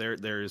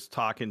 there's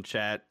talk in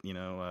chat.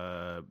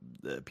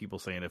 People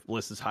saying if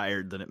Bliss is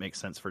hired, then it makes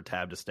sense for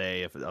Tab to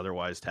stay. If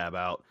otherwise, Tab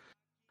out.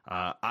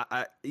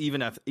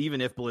 Even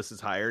if Bliss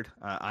is hired,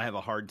 I have a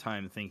hard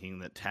time thinking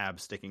that Tab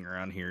sticking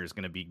around here is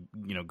going to be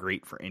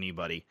great for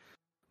anybody.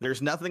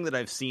 There's nothing that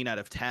I've seen out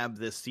of Tab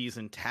this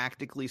season,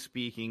 tactically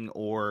speaking,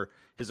 or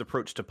his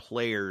approach to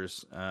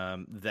players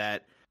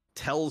that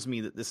tells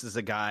me that this is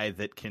a guy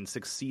that can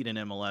succeed in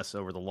MLS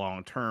over the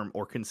long term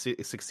or can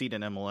succeed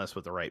in MLS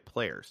with the right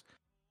players.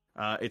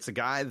 It's a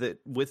guy that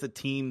with a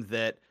team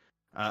that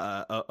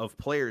of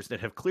players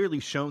that have clearly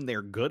shown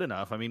they're good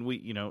enough. I mean,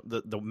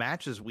 the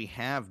matches we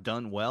have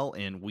done well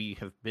in, we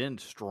have been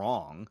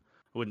strong.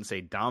 I wouldn't say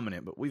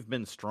dominant, but we've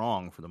been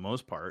strong for the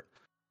most part.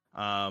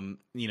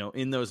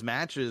 In those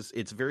matches,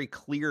 it's very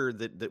clear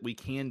that we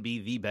can be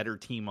the better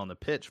team on the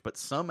pitch, but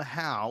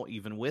somehow,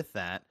 even with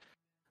that,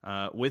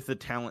 with the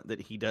talent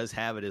that he does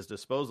have at his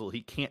disposal,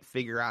 he can't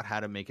figure out how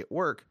to make it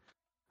work.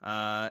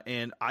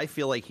 And I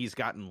feel like he's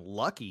gotten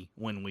lucky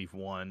when we've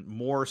won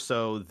more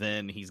so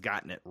than he's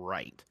gotten it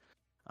right.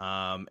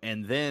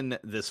 And then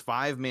this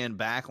 5-man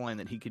backline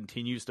that he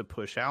continues to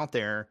push out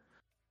there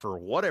for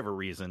whatever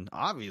reason,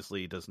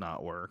 obviously does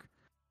not work.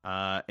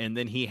 And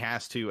then he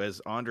has to,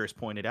 as Andres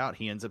pointed out,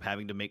 he ends up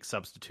having to make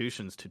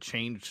substitutions to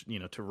change,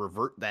 to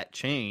revert that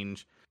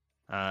change,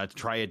 to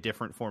try a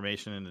different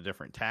formation and a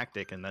different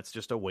tactic. And that's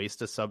just a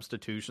waste of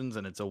substitutions.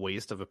 And it's a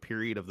waste of a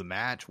period of the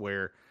match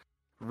where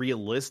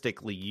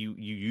realistically you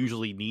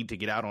usually need to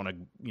get out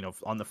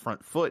on the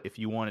front foot if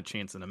you want a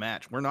chance in the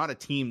match. We're not a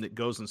team that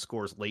goes and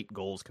scores late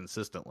goals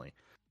consistently.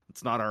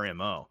 It's not our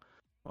MO.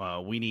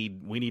 We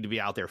need to be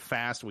out there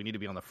fast. We need to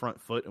be on the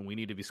front foot, and we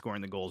need to be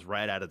scoring the goals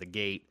right out of the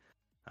gate.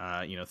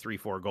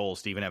 3-4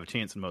 goals to even have a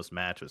chance in most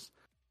matches.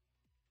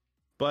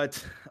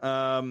 But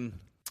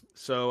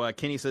so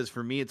Kenny says,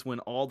 for me, it's when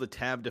all the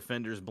Tab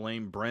defenders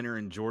blame Brenner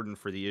and Jordan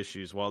for the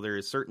issues. While there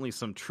is certainly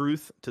some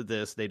truth to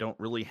this, they don't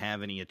really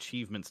have any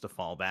achievements to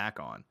fall back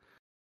on.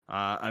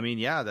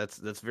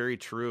 That's very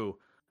true.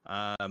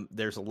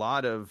 There's a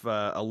lot of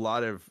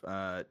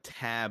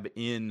Tab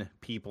in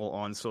people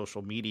on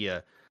social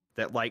media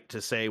that like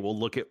to say, well,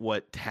 look at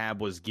what Tab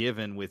was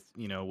given with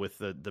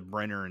the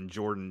Brenner and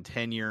Jordan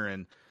tenure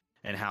and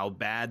how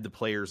bad the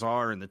players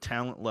are and the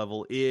talent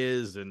level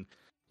is, and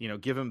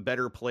give him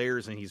better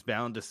players and he's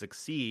bound to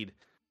succeed.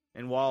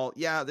 And while,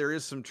 there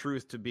is some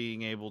truth to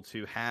being able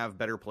to have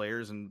better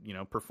players and,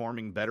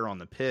 performing better on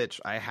the pitch,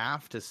 I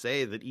have to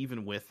say that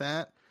even with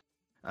that,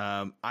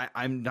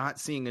 I'm not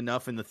seeing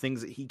enough in the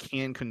things that he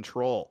can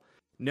control.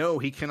 No,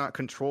 he cannot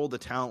control the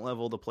talent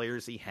level of the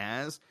players he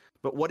has,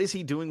 but what is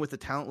he doing with the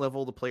talent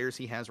level of the players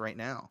he has right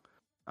now?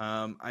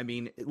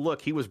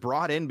 Look, he was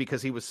brought in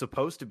because he was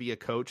supposed to be a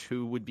coach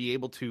who would be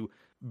able to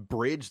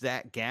bridge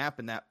that gap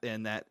and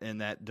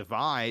that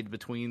divide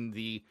between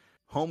the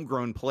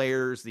homegrown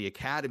players, the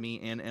academy,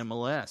 and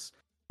MLS.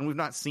 And we've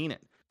not seen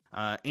it.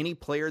 Any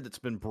player that's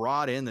been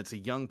brought in that's a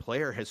young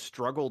player has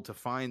struggled to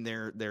find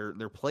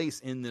their place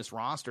in this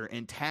roster.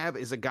 And Tab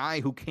is a guy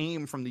who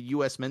came from the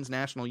U.S. men's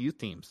national youth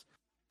teams.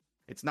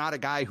 It's not a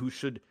guy who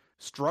should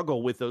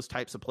struggle with those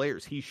types of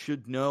players. He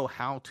should know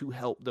how to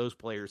help those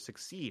players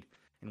succeed.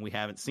 And we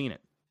haven't seen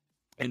it.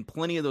 And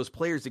plenty of those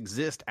players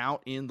exist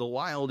out in the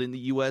wild in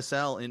the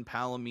USL, in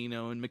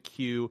Palomino and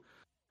McHugh.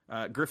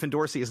 Griffin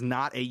Dorsey is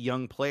not a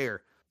young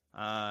player.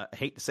 I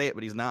hate to say it,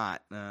 but he's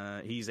not.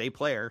 He's a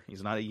player.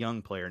 He's not a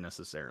young player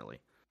necessarily.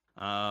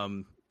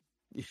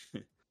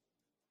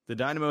 The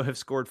Dynamo have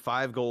scored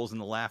 5 goals in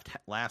the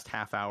last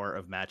half hour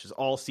of matches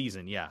all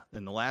season. Yeah,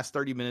 in the last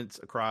 30 minutes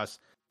across,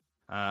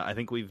 I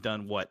think we've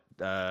done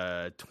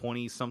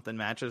 20 something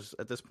matches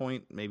at this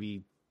point,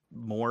 maybe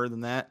more than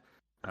that.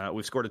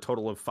 We've scored a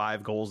total of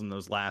 5 goals in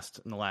the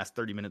last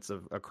 30 minutes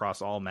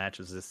across all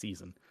matches this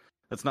season.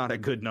 That's not a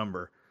good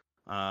number,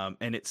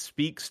 and it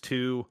speaks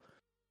to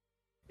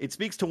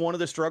one of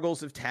the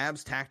struggles of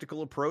Tab's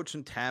tactical approach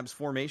and Tab's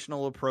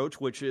formational approach,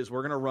 which is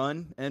we're going to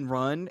run and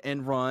run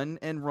and run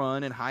and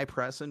run and high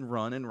press and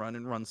run and run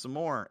and run some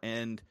more.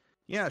 And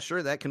yeah,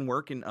 sure, that can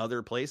work in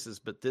other places,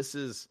 but this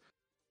is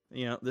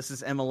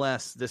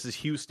MLS, this is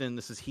Houston,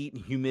 this is heat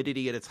and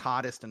humidity at its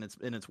hottest and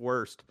its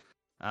worst.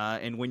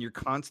 And when you're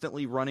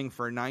constantly running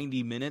for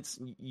 90 minutes,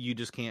 you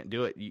just can't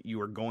do it.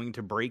 You are going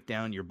to break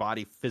down. Your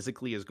body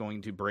physically is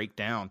going to break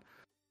down.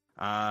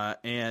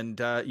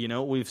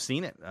 We've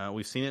seen it.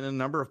 We've seen it in a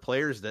number of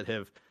players that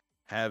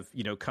have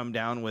come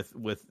down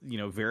with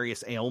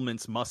various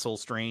ailments, muscle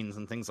strains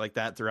and things like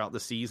that throughout the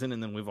season.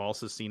 And then we've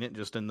also seen it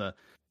just in the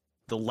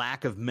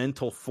lack of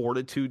mental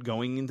fortitude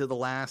going into the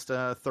last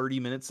 30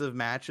 minutes of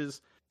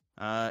matches.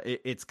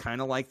 It's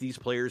kind of like these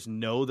players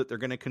know that they're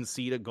going to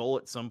concede a goal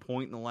at some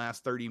point in the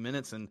last 30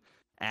 minutes. And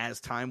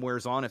as time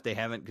wears on, if they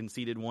haven't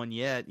conceded one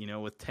yet,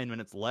 with 10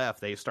 minutes left,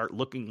 they start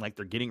looking like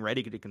they're getting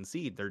ready to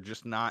concede. They're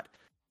just not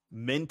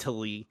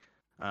mentally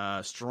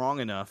strong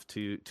enough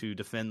to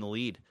defend the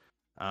lead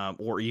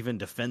or even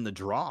defend the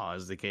draw,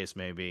 as the case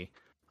may be.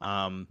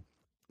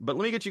 But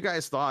let me get you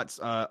guys' thoughts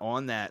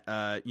on that.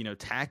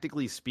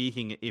 Tactically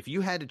speaking, if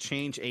you had to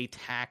change a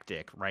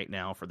tactic right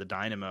now for the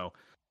Dynamo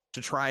to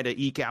try to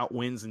eke out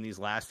wins in these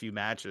last few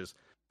matches,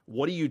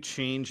 what are you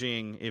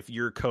changing? If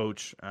you're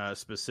coach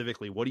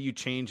specifically, what are you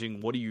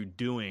changing? What are you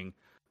doing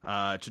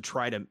to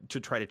try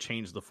to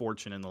change the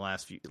fortune in the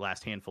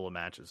last handful of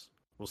matches?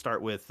 We'll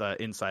start with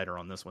Insider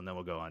on this one, then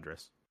we'll go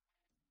Andres.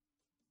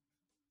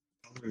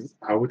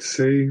 I would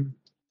say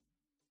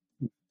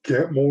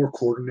get more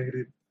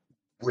coordinated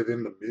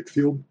within the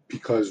midfield,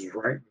 because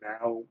right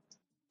now,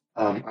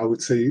 I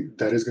would say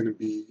that is going to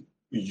be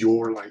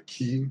your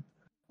key.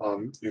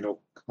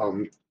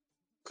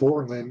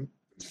 Portland,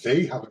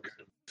 they have a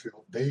good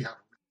midfield. They have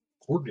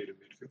a coordinated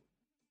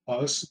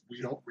midfield. Us,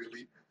 we don't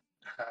really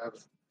have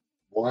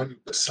one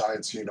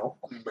besides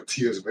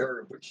Matias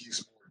Vera, but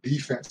he's more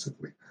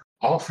defensively.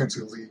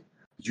 Offensively,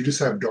 you just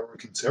have Darwin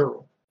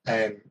Quintero,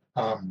 and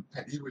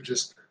he would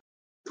just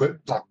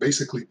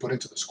basically put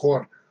into the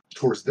squad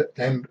towards the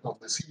end of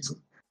the season.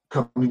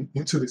 Coming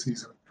into the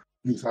season,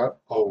 you thought,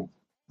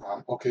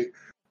 okay,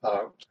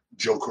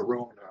 Joe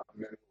Corona,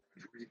 Manuel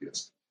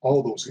Rodriguez,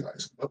 all those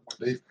guys. But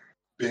when they've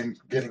been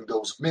getting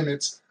those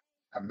minutes,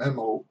 a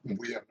Memo,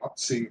 we have not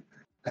seen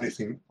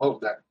anything of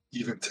that.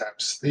 Even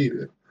Tab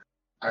stated,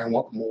 I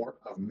want more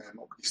of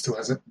Memo. He still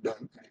hasn't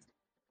done anything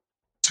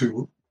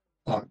to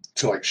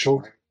show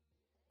him,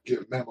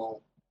 give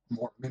Memo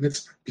more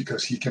minutes,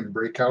 because he can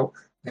break out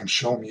and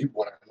show me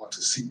what I want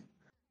to see.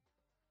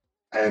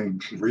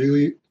 And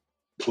really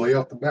play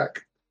out the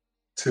back.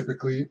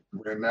 Typically,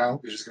 right now,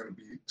 it's just going to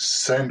be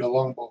send a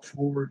long ball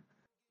forward.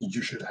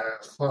 You should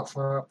have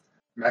Fafa,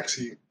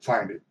 Maxi,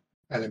 find it,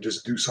 and then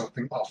just do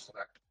something off of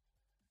that.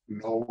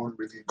 No one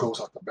really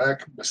goes out the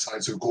back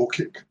besides a goal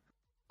kick.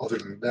 Other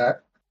than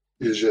that,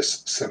 it's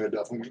just send it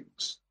off the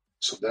wings.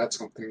 So that's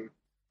something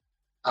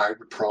I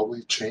would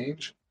probably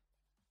change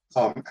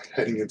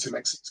heading into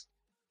next season.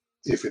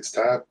 If it's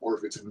Tab or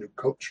if it's a new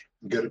coach,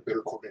 get a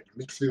better coordinated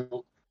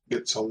midfield,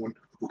 get someone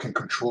who can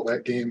control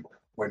that game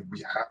when we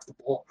have the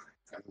ball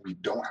and we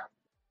don't have it.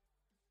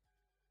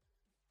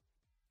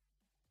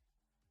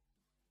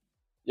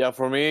 Yeah,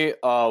 for me,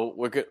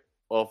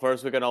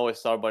 first we can always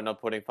start by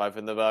not putting 5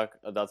 in the back.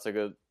 That's a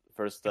good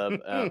first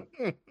step. And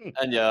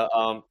yeah,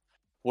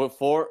 with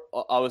 4,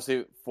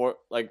 obviously 4,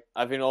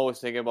 I've been always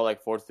thinking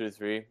about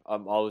 4-3-3.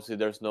 Obviously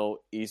there's no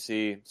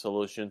easy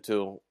solution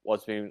to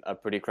what's been a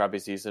pretty crappy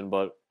season,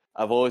 but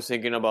I've always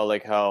thinking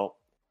about how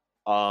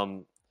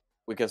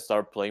we can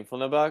start playing from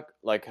the back,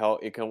 how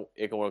it can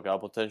work out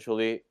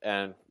potentially,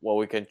 and what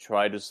we can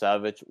try to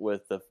salvage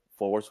with the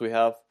forwards we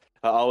have.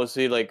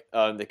 Obviously,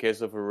 in the case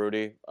of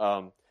Rudy,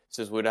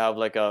 since we'd have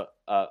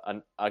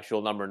an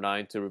actual number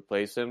 9 to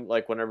replace him,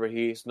 whenever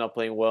he's not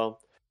playing well,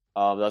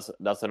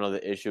 that's another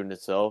issue in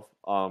itself.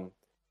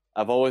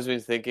 I've always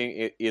been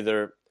thinking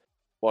either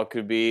what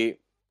could be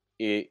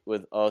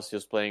with us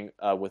just playing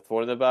with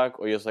 4 in the back,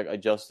 or just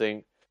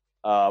adjusting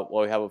what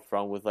we have up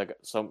front with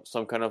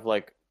some kind of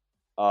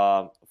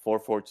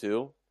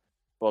 4-4-2,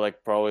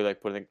 but probably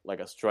putting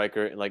a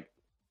striker in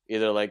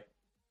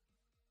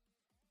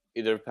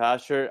either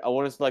Pasher. I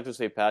wouldn't like to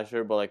say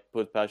Pasher, but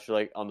put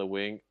Pasher on the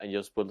wing and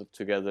just put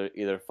together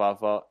either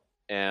Fafa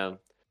and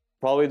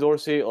probably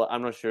Dorsey.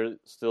 I'm not sure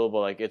still,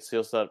 but it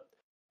feels that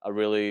a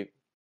really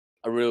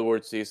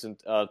weird season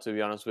to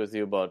be honest with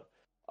you. But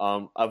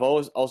I've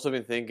always also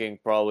been thinking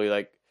probably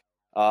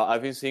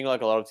I've been seeing a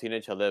lot of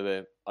teenage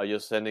Aleve are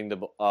just sending the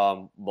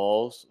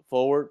balls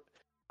forward.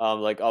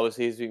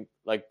 Obviously he's been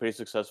pretty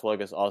successful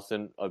against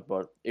Austin,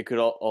 but it could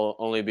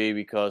only be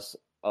because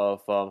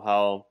of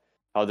how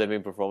how they've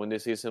been performing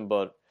this season.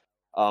 But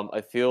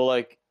I feel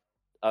like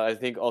I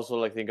think also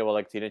like think about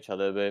like teenage a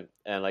little bit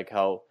and like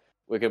how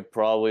we can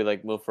probably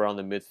like move around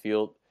the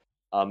midfield.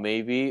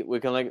 Maybe we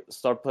can like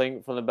start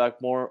playing from the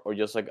back more, or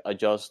just like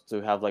adjust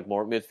to have like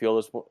more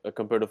midfielders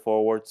compared to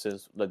forwards,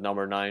 since like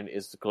number 9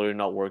 is clearly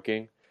not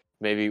working.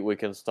 Maybe we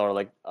can start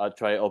like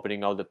try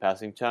opening out the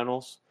passing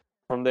channels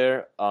from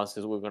there,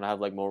 since we're gonna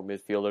have like more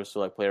midfielders to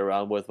like play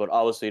around with. But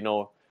obviously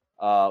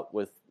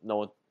with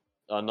no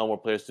more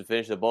players to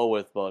finish the ball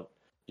with, but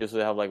just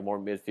to have like more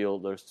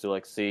midfielders to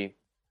like see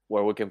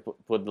where we can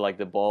put like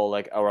the ball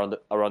like around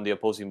the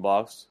opposing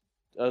box,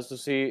 just to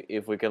see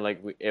if we can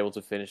like be able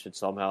to finish it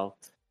somehow.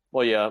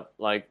 Well, yeah,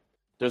 like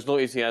there's no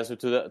easy answer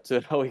to that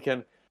to how we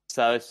can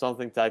salvage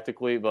something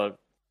tactically, but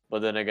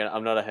then again,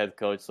 I'm not a head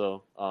coach,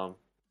 so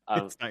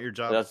It's not your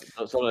job.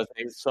 that's some of the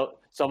things. So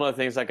some of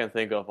the things I can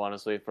think of,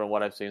 honestly, from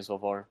what I've seen so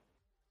far.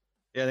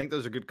 Yeah, I think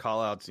those are good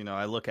call outs.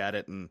 I look at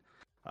it and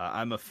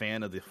I'm a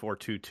fan of the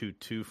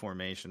 4-2-2-2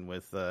 formation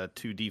with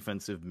 2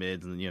 defensive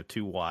mids and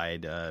 2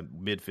 wide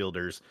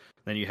midfielders.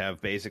 Then you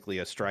have basically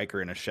a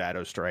striker and a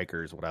shadow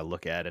striker is what I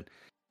look at.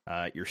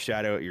 And your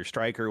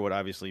striker would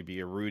obviously be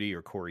a Rudy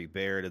or Corey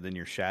Baird, and then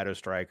your shadow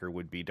striker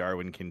would be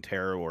Darwin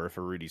Quintero, or if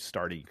a Rudy's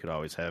starting, you could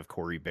always have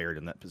Corey Baird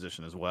in that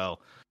position as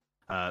well.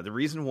 The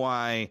reason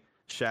why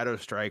shadow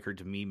striker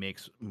to me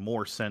makes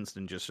more sense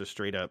than just a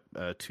straight up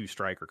 2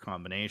 striker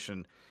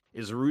combination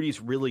is Rudy's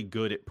really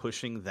good at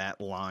pushing that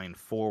line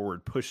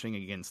forward, pushing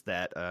against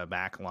that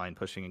back line,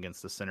 pushing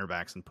against the center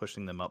backs, and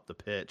pushing them up the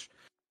pitch.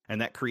 And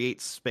that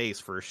creates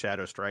space for a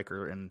shadow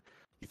striker. And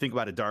you think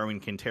about a Darwin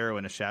Quintero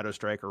in a shadow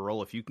striker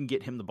role, if you can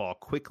get him the ball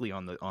quickly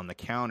on the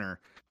counter,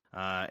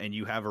 and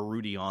you have a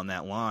Rudy on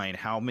that line,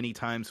 how many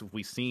times have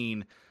we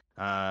seen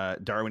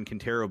Darwin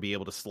Quintero be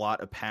able to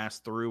slot a pass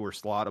through or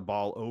slot a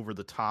ball over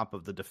the top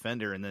of the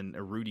defender, and then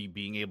a Rudy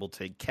being able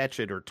to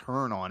catch it or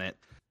turn on it,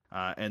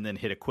 and then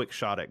hit a quick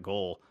shot at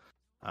goal.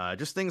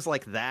 Just things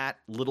like that,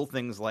 little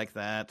things like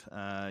that,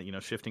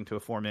 shifting to a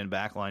 4-man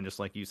back line, just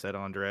like you said,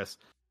 Andres.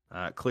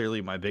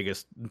 Clearly my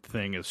biggest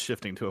thing is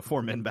shifting to a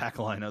 4-man back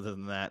line other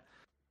than that.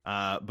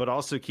 But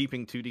also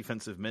keeping 2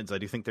 defensive mids. I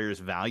do think there is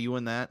value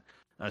in that,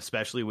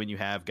 especially when you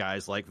have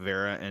guys like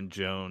Vera and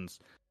Jones,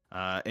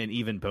 and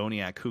even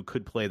Boniak, who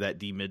could play that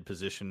D mid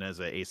position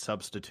as a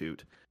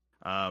substitute.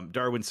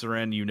 Darwin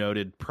Seren, you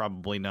noted,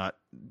 probably not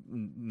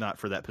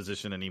for that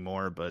position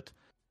anymore, but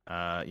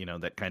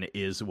that kind of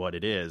is what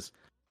it is.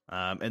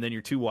 And then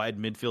your 2 wide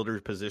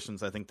midfielder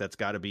positions, I think that's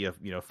got to be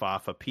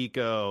Fafa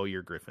Pico,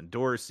 your Griffin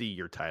Dorsey,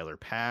 your Tyler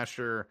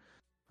Pasher.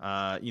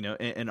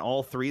 And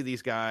all 3 of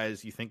these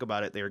guys, you think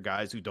about it, they're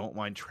guys who don't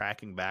mind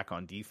tracking back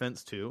on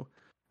defense too.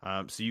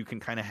 So you can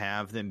kind of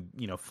have them,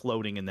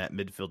 floating in that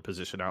midfield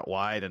position out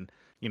wide. And,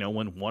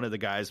 when one of the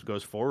guys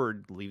goes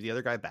forward, leave the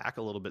other guy back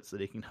a little bit so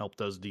they can help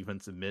those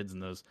defensive mids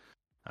and those,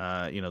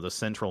 those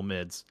central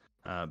mids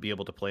be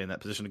able to play in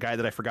that position. A guy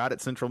that I forgot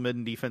at central mid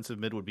and defensive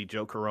mid would be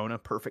Joe Corona.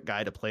 Perfect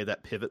guy to play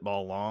that pivot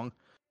ball long,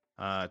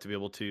 to be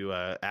able to,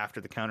 after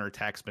the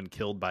counterattack's been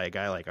killed by a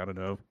guy like, I don't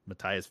know,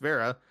 Matthias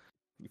Vera,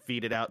 you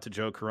feed it out to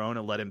Joe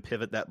Corona, let him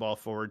pivot that ball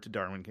forward to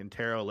Darwin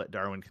Quintero, let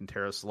Darwin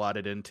Quintero slot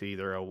it into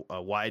either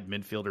a wide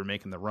midfielder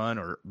making the run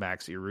or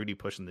Maxi or Rudy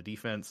pushing the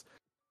defense,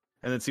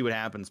 and then see what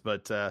happens.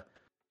 But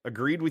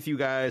agreed with you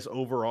guys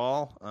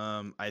overall.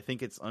 I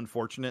think it's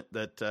unfortunate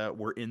that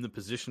we're in the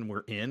position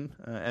we're in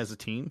as a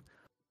team,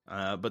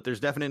 but there's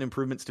definite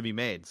improvements to be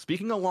made.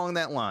 Speaking along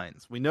that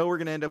lines, we know we're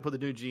going to end up with a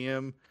new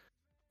GM,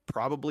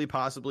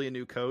 possibly a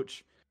new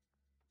coach.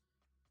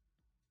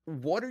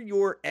 What are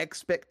your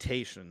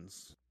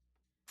expectations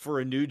for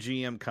a new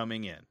GM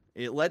coming in?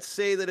 Let's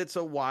say that it's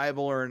a Weibel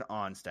or an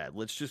Onstad.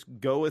 Let's just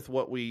go with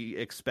what we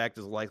expect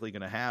is likely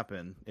going to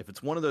happen. If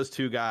it's one of those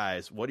 2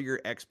 guys, what are your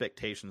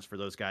expectations for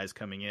those guys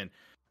coming in?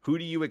 Who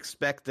do you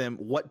expect them?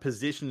 What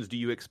positions do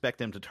you expect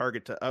them to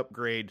target to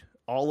upgrade?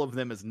 All of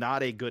them is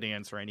not a good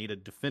answer. I need a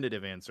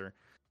definitive answer.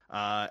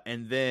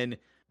 And then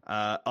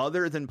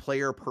other than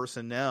player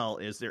personnel,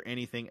 is there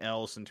anything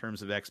else in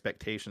terms of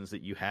expectations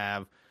that you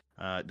have?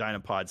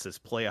 Dynapod says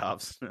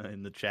playoffs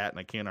in the chat, and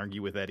I can't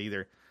argue with that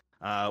either.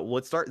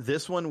 Let's start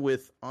this one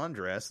with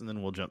Andres, and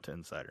then we'll jump to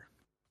Insider.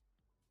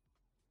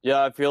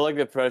 Yeah, I feel like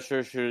the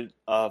pressure should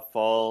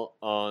fall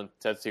on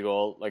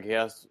Tetsigol. Like, he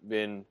has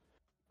been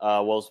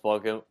well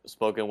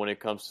spoken when it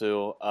comes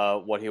to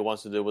what he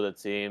wants to do with the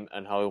team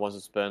and how he wants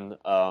to spend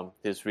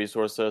his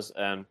resources.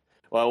 And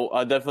well,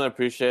 I definitely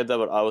appreciate that,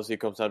 but obviously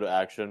it comes down to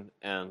action.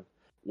 And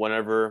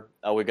whenever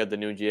we get the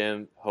new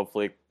GM,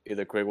 hopefully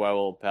either Craig Weibel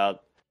or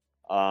Pat,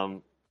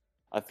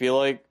 I feel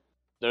like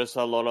there's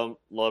a lot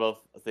of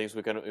things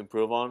we can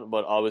improve on,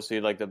 but obviously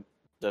like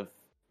the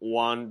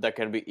one that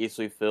can be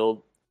easily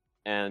filled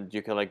and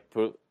you can like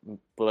put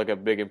like a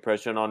big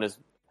impression on is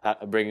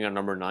bringing a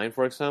number 9,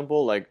 for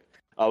example. Like,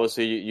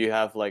 obviously you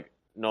have like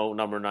no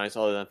number 9s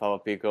other than Fava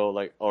Pico,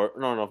 like, or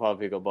no Fava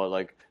Pico, but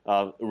like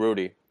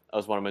Rudy.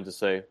 That's what I meant to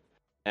say.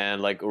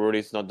 And like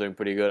Rudy's not doing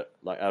pretty good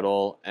like at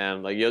all,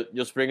 and like you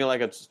just bringing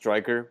like a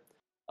striker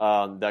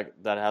that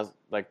has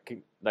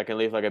like that can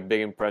leave like a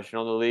big impression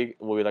on the league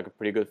will be like a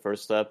pretty good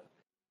first step.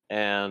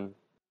 and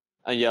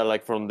yeah,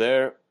 like from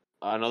there,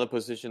 another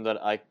position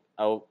that I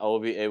will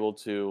be able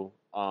to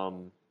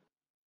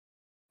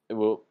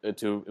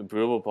to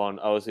improve upon,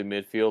 obviously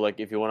midfield. Like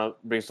if you want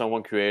to bring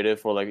someone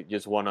creative, or like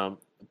just want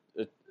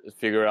to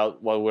figure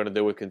out what we're gonna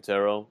do with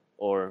Quintero,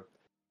 or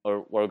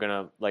we're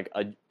gonna like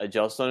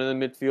adjust on in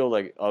the midfield.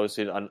 Like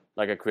obviously,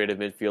 like a creative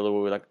midfielder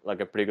would be like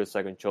a pretty good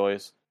second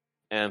choice.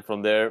 And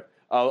from there,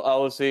 I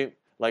would say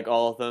like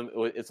all of them,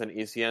 it's an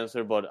easy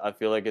answer, but I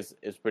feel like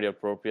it's pretty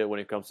appropriate when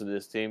it comes to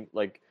this team.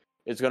 Like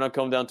it's gonna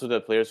come down to the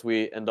players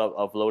we end up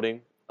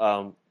uploading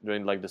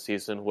during like the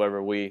season,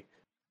 whoever we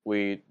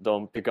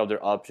don't pick up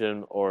their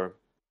option, or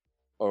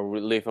we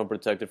leave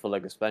unprotected for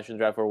like expansion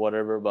draft or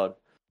whatever. But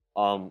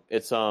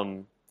it's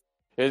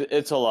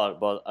it's a lot.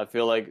 But I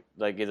feel like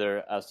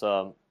either as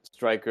a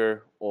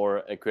striker or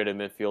a creative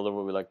midfielder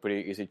would be like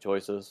pretty easy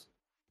choices.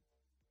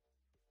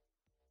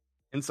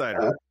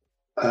 Insider.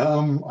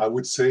 I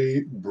would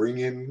say bring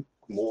in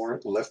more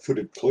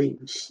left-footed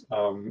players.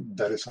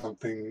 That is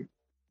something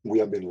we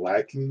have been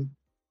lacking.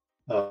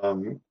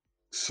 Um,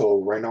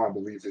 so right now, I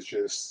believe it's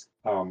just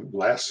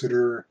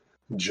Lassiter,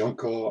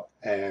 Junka,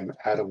 and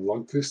Adam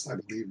Lundqvist. I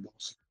believe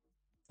those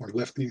are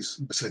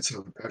lefties, besides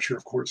Silver Patcher,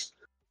 of course.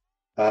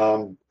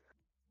 Um,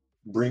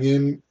 bring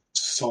in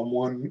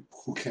someone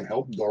who can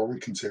help Darwin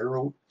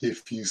Quintero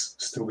if he's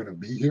still going to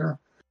be here,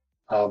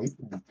 um,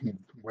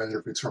 whether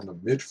if it's from the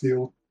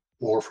midfield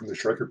or from the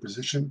striker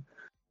position.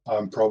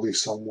 Probably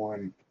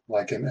someone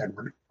like an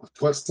Edward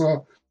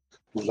Tuesta,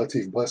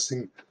 Latif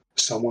Blessing,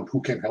 someone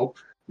who can help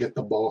get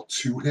the ball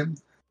to him,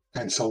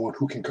 and someone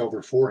who can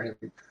cover for him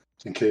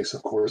in case,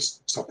 of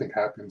course, something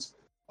happens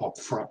up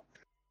front.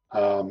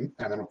 And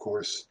then, of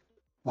course,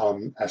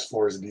 as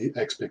far as the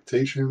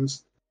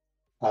expectations,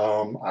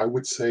 I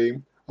would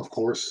say, of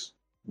course,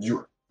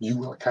 you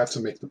have to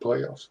make the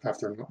playoffs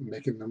after not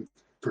making them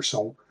for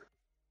so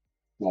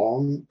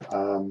long.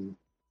 And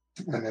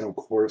then, of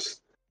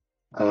course,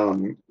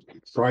 um,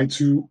 try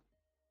to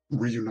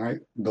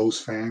reunite those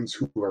fans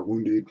who are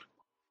wounded,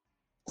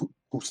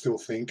 who still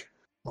think,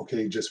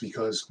 okay, just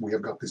because we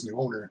have got this new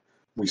owner,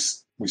 we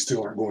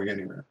still aren't going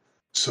anywhere.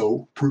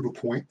 So prove a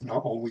point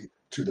not only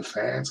to the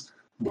fans,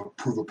 but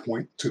prove a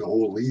point to the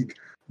whole league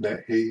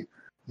that hey,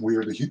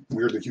 we're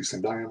the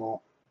Houston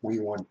Dynamo. We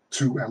won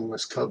 2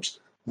 MLS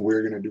Cups.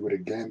 We're gonna do it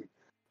again.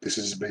 This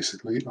is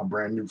basically a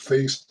brand new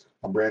face,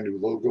 a brand new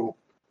logo.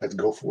 Let's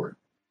go for it.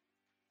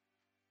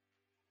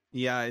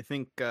 Yeah, I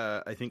think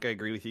I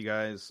agree with you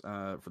guys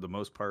for the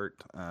most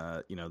part.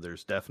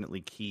 There's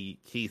definitely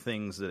key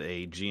things that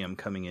a GM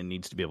coming in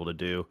needs to be able to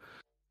do.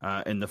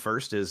 And the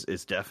first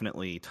is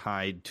definitely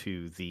tied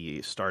to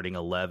the starting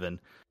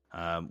 11.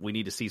 We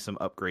need to see some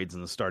upgrades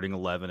in the starting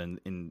 11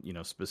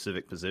 in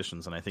specific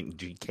positions, and I think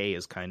GK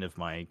is kind of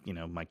my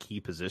key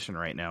position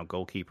right now,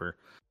 goalkeeper.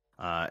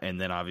 And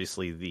then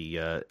obviously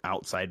the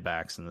outside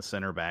backs and the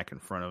center backs in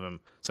front of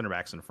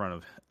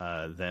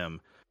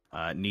them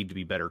need to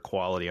be better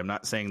quality. I'm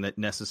not saying that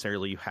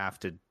necessarily you have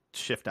to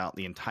shift out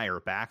the entire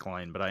back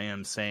line, but I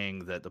am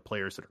saying that the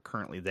players that are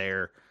currently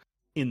there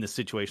in the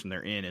situation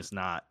they're in is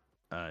not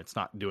it's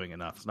not doing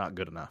enough. It's not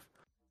good enough.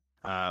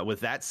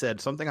 With that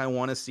said, something I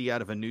want to see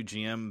out of a new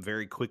GM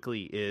very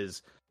quickly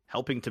is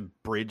helping to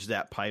bridge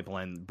that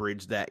pipeline,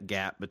 bridge that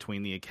gap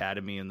between the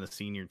academy and the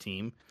senior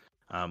team.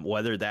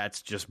 Whether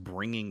that's just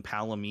bringing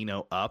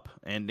Palomino up,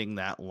 ending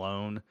that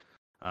loan,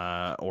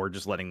 or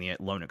just letting the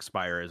loan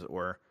expire, as it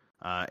were.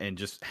 And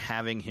just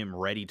having him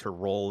ready to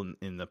roll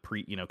in the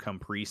come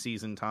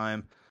preseason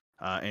time.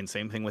 And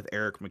same thing with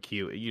Eric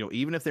McHugh.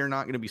 Even if they're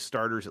not going to be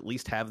starters, at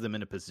least have them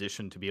in a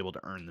position to be able to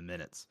earn the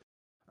minutes.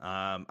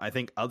 I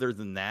think other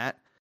than that,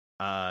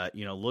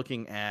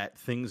 looking at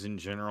things in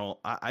general,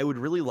 I would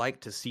really like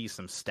to see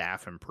some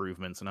staff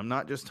improvements. And I'm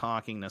not just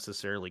talking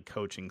necessarily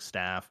coaching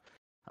staff,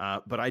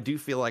 but I do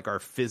feel like our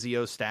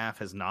physio staff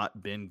has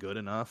not been good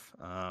enough.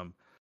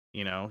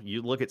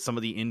 You look at some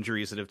of the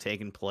injuries that have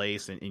taken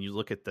place, and you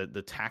look at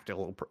the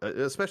tactical,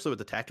 especially with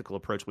the tactical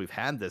approach we've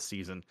had this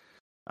season,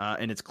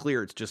 and it's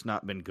clear it's just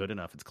not been good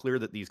enough. It's clear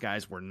that these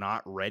guys were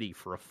not ready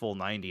for a full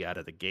 90 out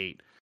of the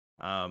gate.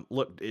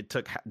 Look, it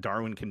took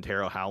Darwin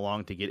Quintero how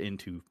long to get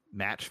into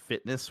match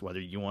fitness, whether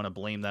you want to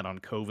blame that on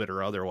COVID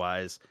or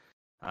otherwise.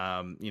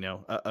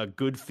 A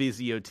good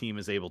physio team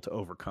is able to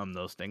overcome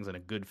those things, and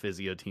a good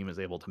physio team is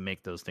able to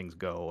make those things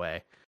go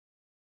away.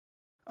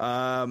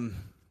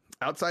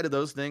 Outside of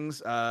those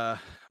things, I'm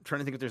trying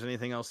to think if there's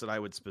anything else that I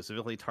would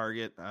specifically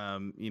target.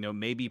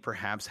 Maybe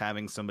perhaps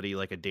having somebody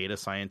like a data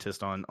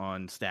scientist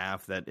on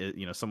staff that is,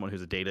 someone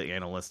who's a data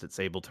analyst that's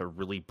able to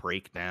really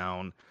break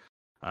down,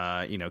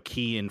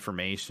 key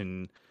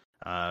information,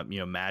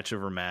 match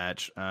over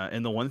match.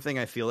 And the one thing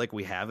I feel like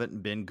we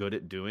haven't been good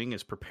at doing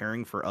is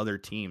preparing for other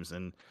teams.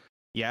 And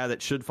yeah,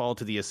 that should fall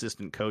to the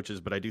assistant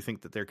coaches, but I do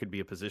think that there could be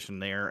a position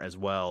there as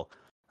well.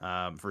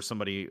 For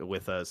somebody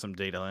with some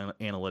data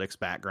analytics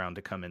background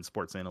to come in,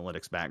 sports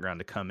analytics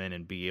background to come in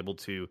and be able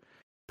to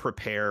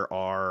prepare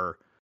our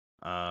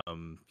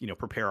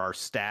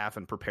staff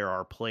and prepare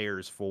our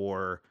players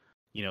for,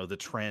 the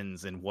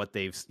trends and what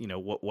they've,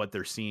 what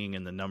they're seeing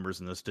in the numbers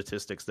and the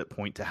statistics that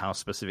point to how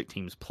specific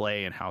teams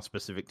play and how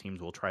specific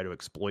teams will try to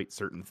exploit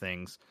certain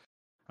things.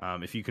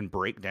 If you can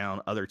break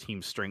down other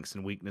teams' strengths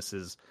and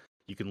weaknesses,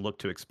 you can look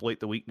to exploit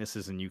the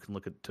weaknesses and you can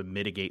look to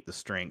mitigate the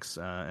strengths.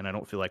 And I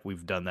don't feel like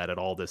we've done that at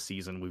all this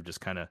season. We've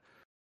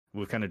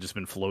kind of just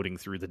been floating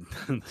through the,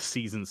 the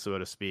season, so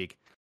to speak.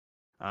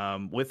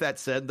 With that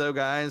said, though,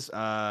 guys,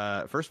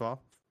 first of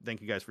all,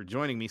 thank you guys for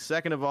joining me.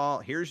 Second of all,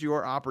 here's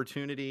your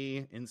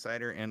opportunity,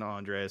 Insider and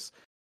Andres,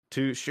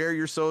 to share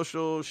your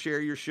socials,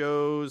 share your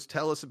shows,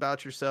 tell us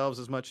about yourselves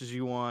as much as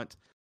you want.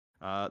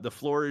 The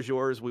floor is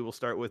yours. We will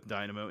start with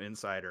Dynamo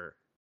Insider.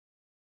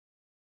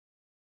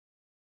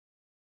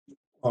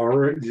 All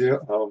right, yeah,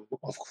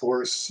 of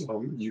course,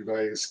 you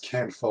guys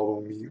can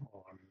follow me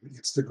on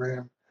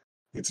Instagram.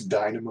 It's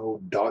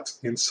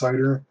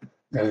dynamo.insider.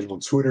 And on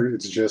Twitter,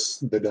 it's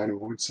just the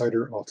Dynamo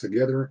Insider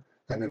altogether.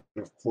 And then,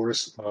 of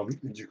course,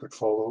 you could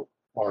follow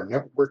our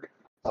network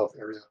of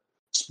Area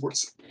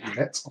Sports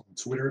Net on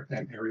Twitter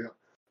and Area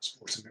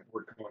Sports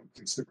Network on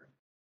Instagram.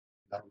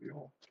 That'll be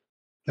all.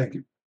 Thank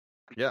you.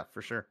 Yeah,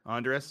 for sure.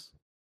 Andres?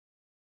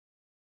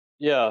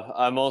 Yeah,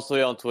 I'm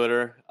mostly on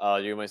Twitter.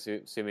 You might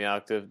see me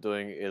active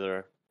doing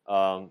either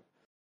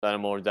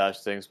Dynamo or Dash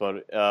things,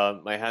 but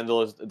my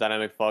handle is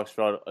Dynamic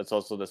Foxtrot. It's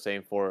also the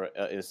same for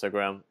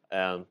Instagram.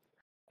 And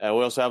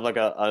we also have like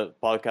a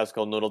podcast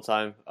called Noodle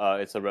Time.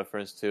 It's a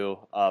reference to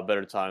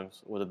Better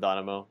Times with the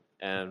Dynamo.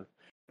 And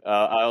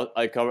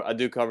I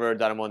do cover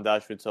Dynamo and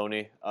Dash with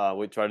Tony.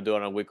 We try to do it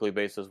on a weekly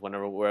basis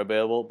whenever we're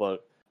available,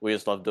 but we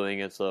just love doing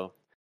it. So,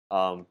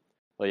 but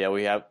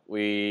yeah,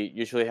 we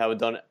usually have it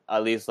done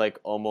at least like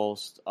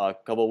almost a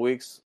couple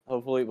weeks,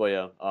 hopefully. But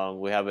yeah,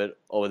 we have it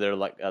over there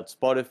like at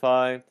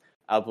Spotify,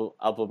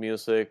 Apple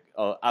Music,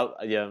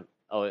 Apple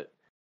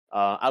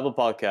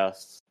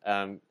Podcasts,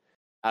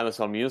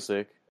 Amazon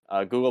Music,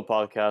 Google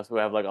Podcasts. We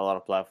have like a lot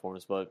of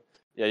platforms, but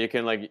yeah, you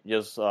can like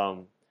just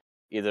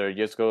either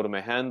just go to my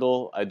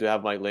handle. I do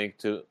have my link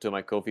to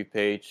my Ko-fi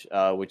page,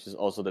 which is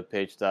also the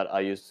page that I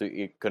use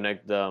to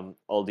connect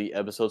all the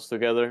episodes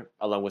together,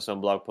 along with some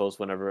blog posts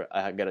whenever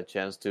I get a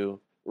chance to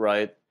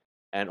write,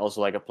 and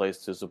also like a place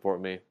to support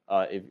me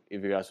if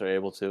you guys are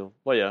able to.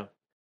 But yeah,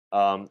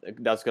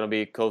 that's gonna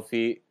be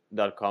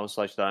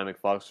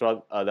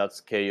ko-fi.com/dynamicfoxtrot.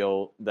 That's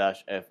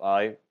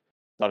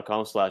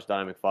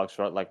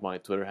ko-fi.com/dynamicfoxtrot, like my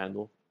Twitter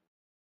handle.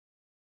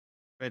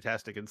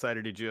 Fantastic.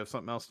 Insider, did you have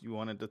something else you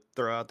wanted to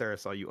throw out there? I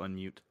saw you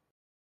unmute.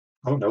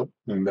 Oh, no,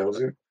 that was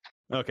it.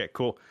 Okay,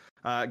 cool.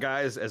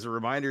 Guys, as a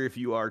reminder, if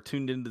you are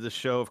tuned into the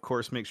show, of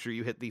course, make sure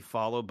you hit the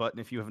follow button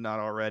if you have not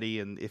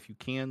already. And if you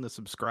can, the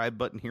subscribe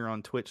button here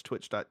on Twitch,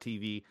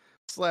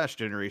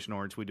 twitch.tv/Generation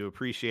Orange. We do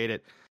appreciate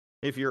it.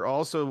 If you're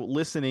also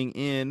listening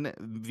in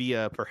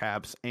via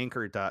perhaps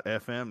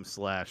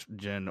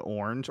anchor.fm/Gen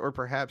Orange, or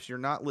perhaps you're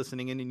not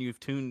listening in and you've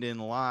tuned in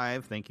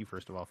live, thank you,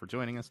 first of all, for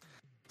joining us.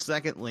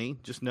 Secondly,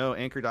 just know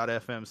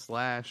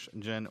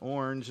anchor.fm/Gen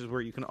Orange is where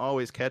you can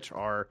always catch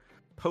our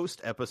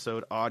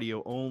post-episode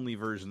audio-only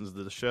versions of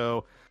the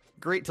show.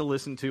 Great to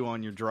listen to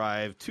on your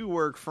drive to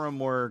work, from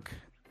work,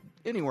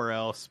 anywhere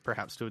else,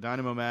 perhaps to a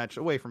Dynamo match,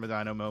 away from a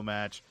Dynamo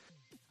match,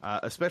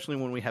 especially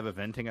when we have a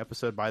venting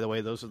episode. By the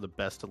way, those are the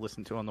best to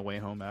listen to on the way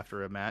home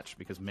after a match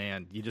because,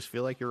 man, you just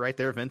feel like you're right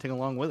there venting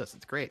along with us.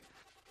 It's great.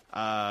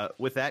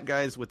 With that,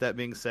 guys, with that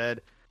being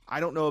said, I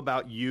don't know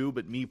about you,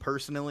 but me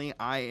personally,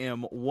 I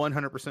am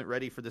 100%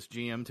 ready for this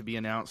GM to be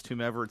announced,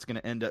 whomever it's going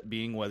to end up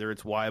being, whether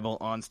it's Weibel,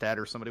 Onstad,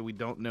 or somebody we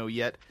don't know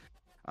yet.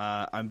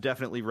 I'm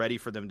definitely ready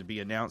for them to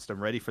be announced.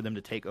 I'm ready for them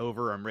to take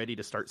over. I'm ready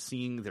to start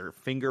seeing their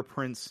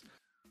fingerprints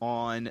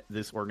on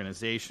this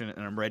organization,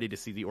 and I'm ready to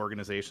see the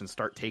organization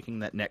start taking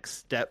that next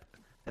step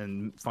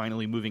and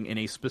finally moving in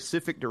a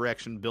specific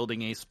direction,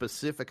 building a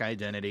specific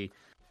identity,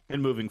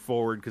 and moving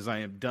forward, because I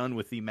am done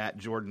with the Matt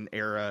Jordan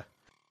era.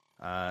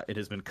 It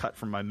has been cut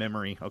from my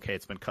memory. Okay,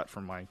 it's been cut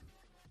from my,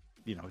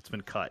 it's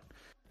been cut.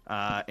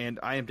 And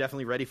I am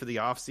definitely ready for the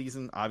off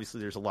season.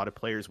 Obviously, there's a lot of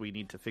players we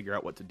need to figure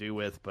out what to do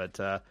with, but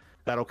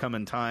that'll come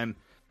in time.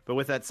 But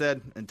with that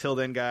said, until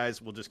then,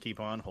 guys, we'll just keep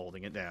on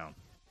holding it down.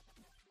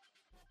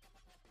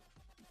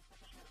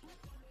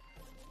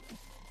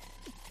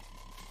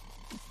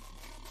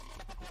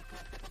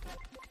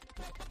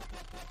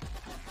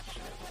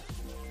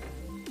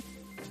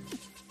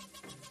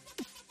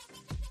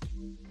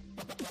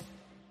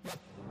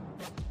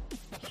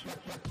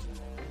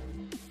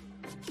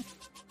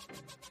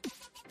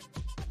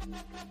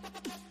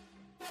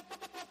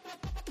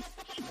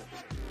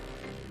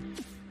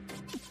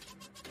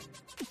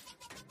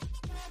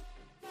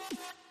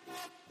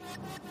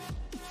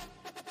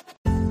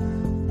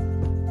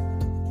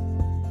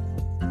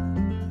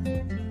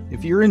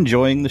 If you're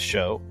enjoying the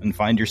show and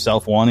find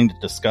yourself wanting to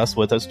discuss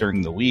with us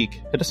during the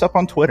week, hit us up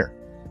on Twitter.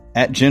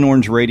 At Gen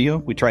Orange Radio,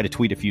 we try to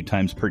tweet a few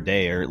times per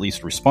day, or at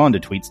least respond to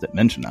tweets that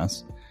mention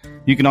us.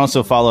 You can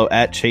also follow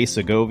at Chase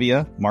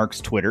Segovia, Mark's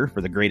Twitter,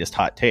 for the greatest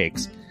hot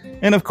takes.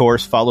 And of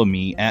course, follow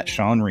me at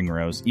Sean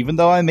Ringrose, even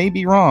though I may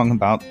be wrong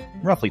about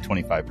roughly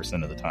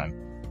 25% of the time.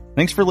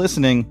 Thanks for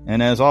listening,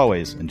 and as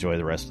always, enjoy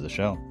the rest of the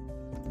show.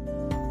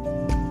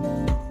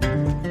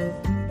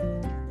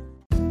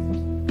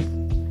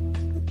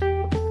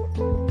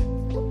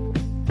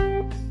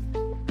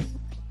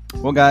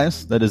 Well,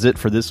 guys, that is it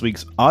for this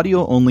week's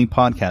audio-only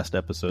podcast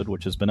episode,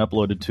 which has been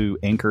uploaded to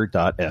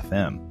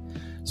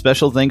Anchor.fm.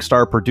 Special thanks to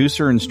our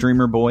producer and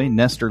streamer boy,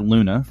 Nestor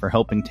Luna, for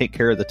helping take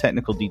care of the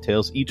technical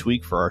details each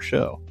week for our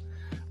show.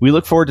 We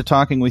look forward to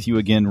talking with you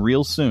again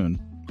real soon.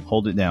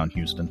 Hold it down,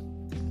 Houston.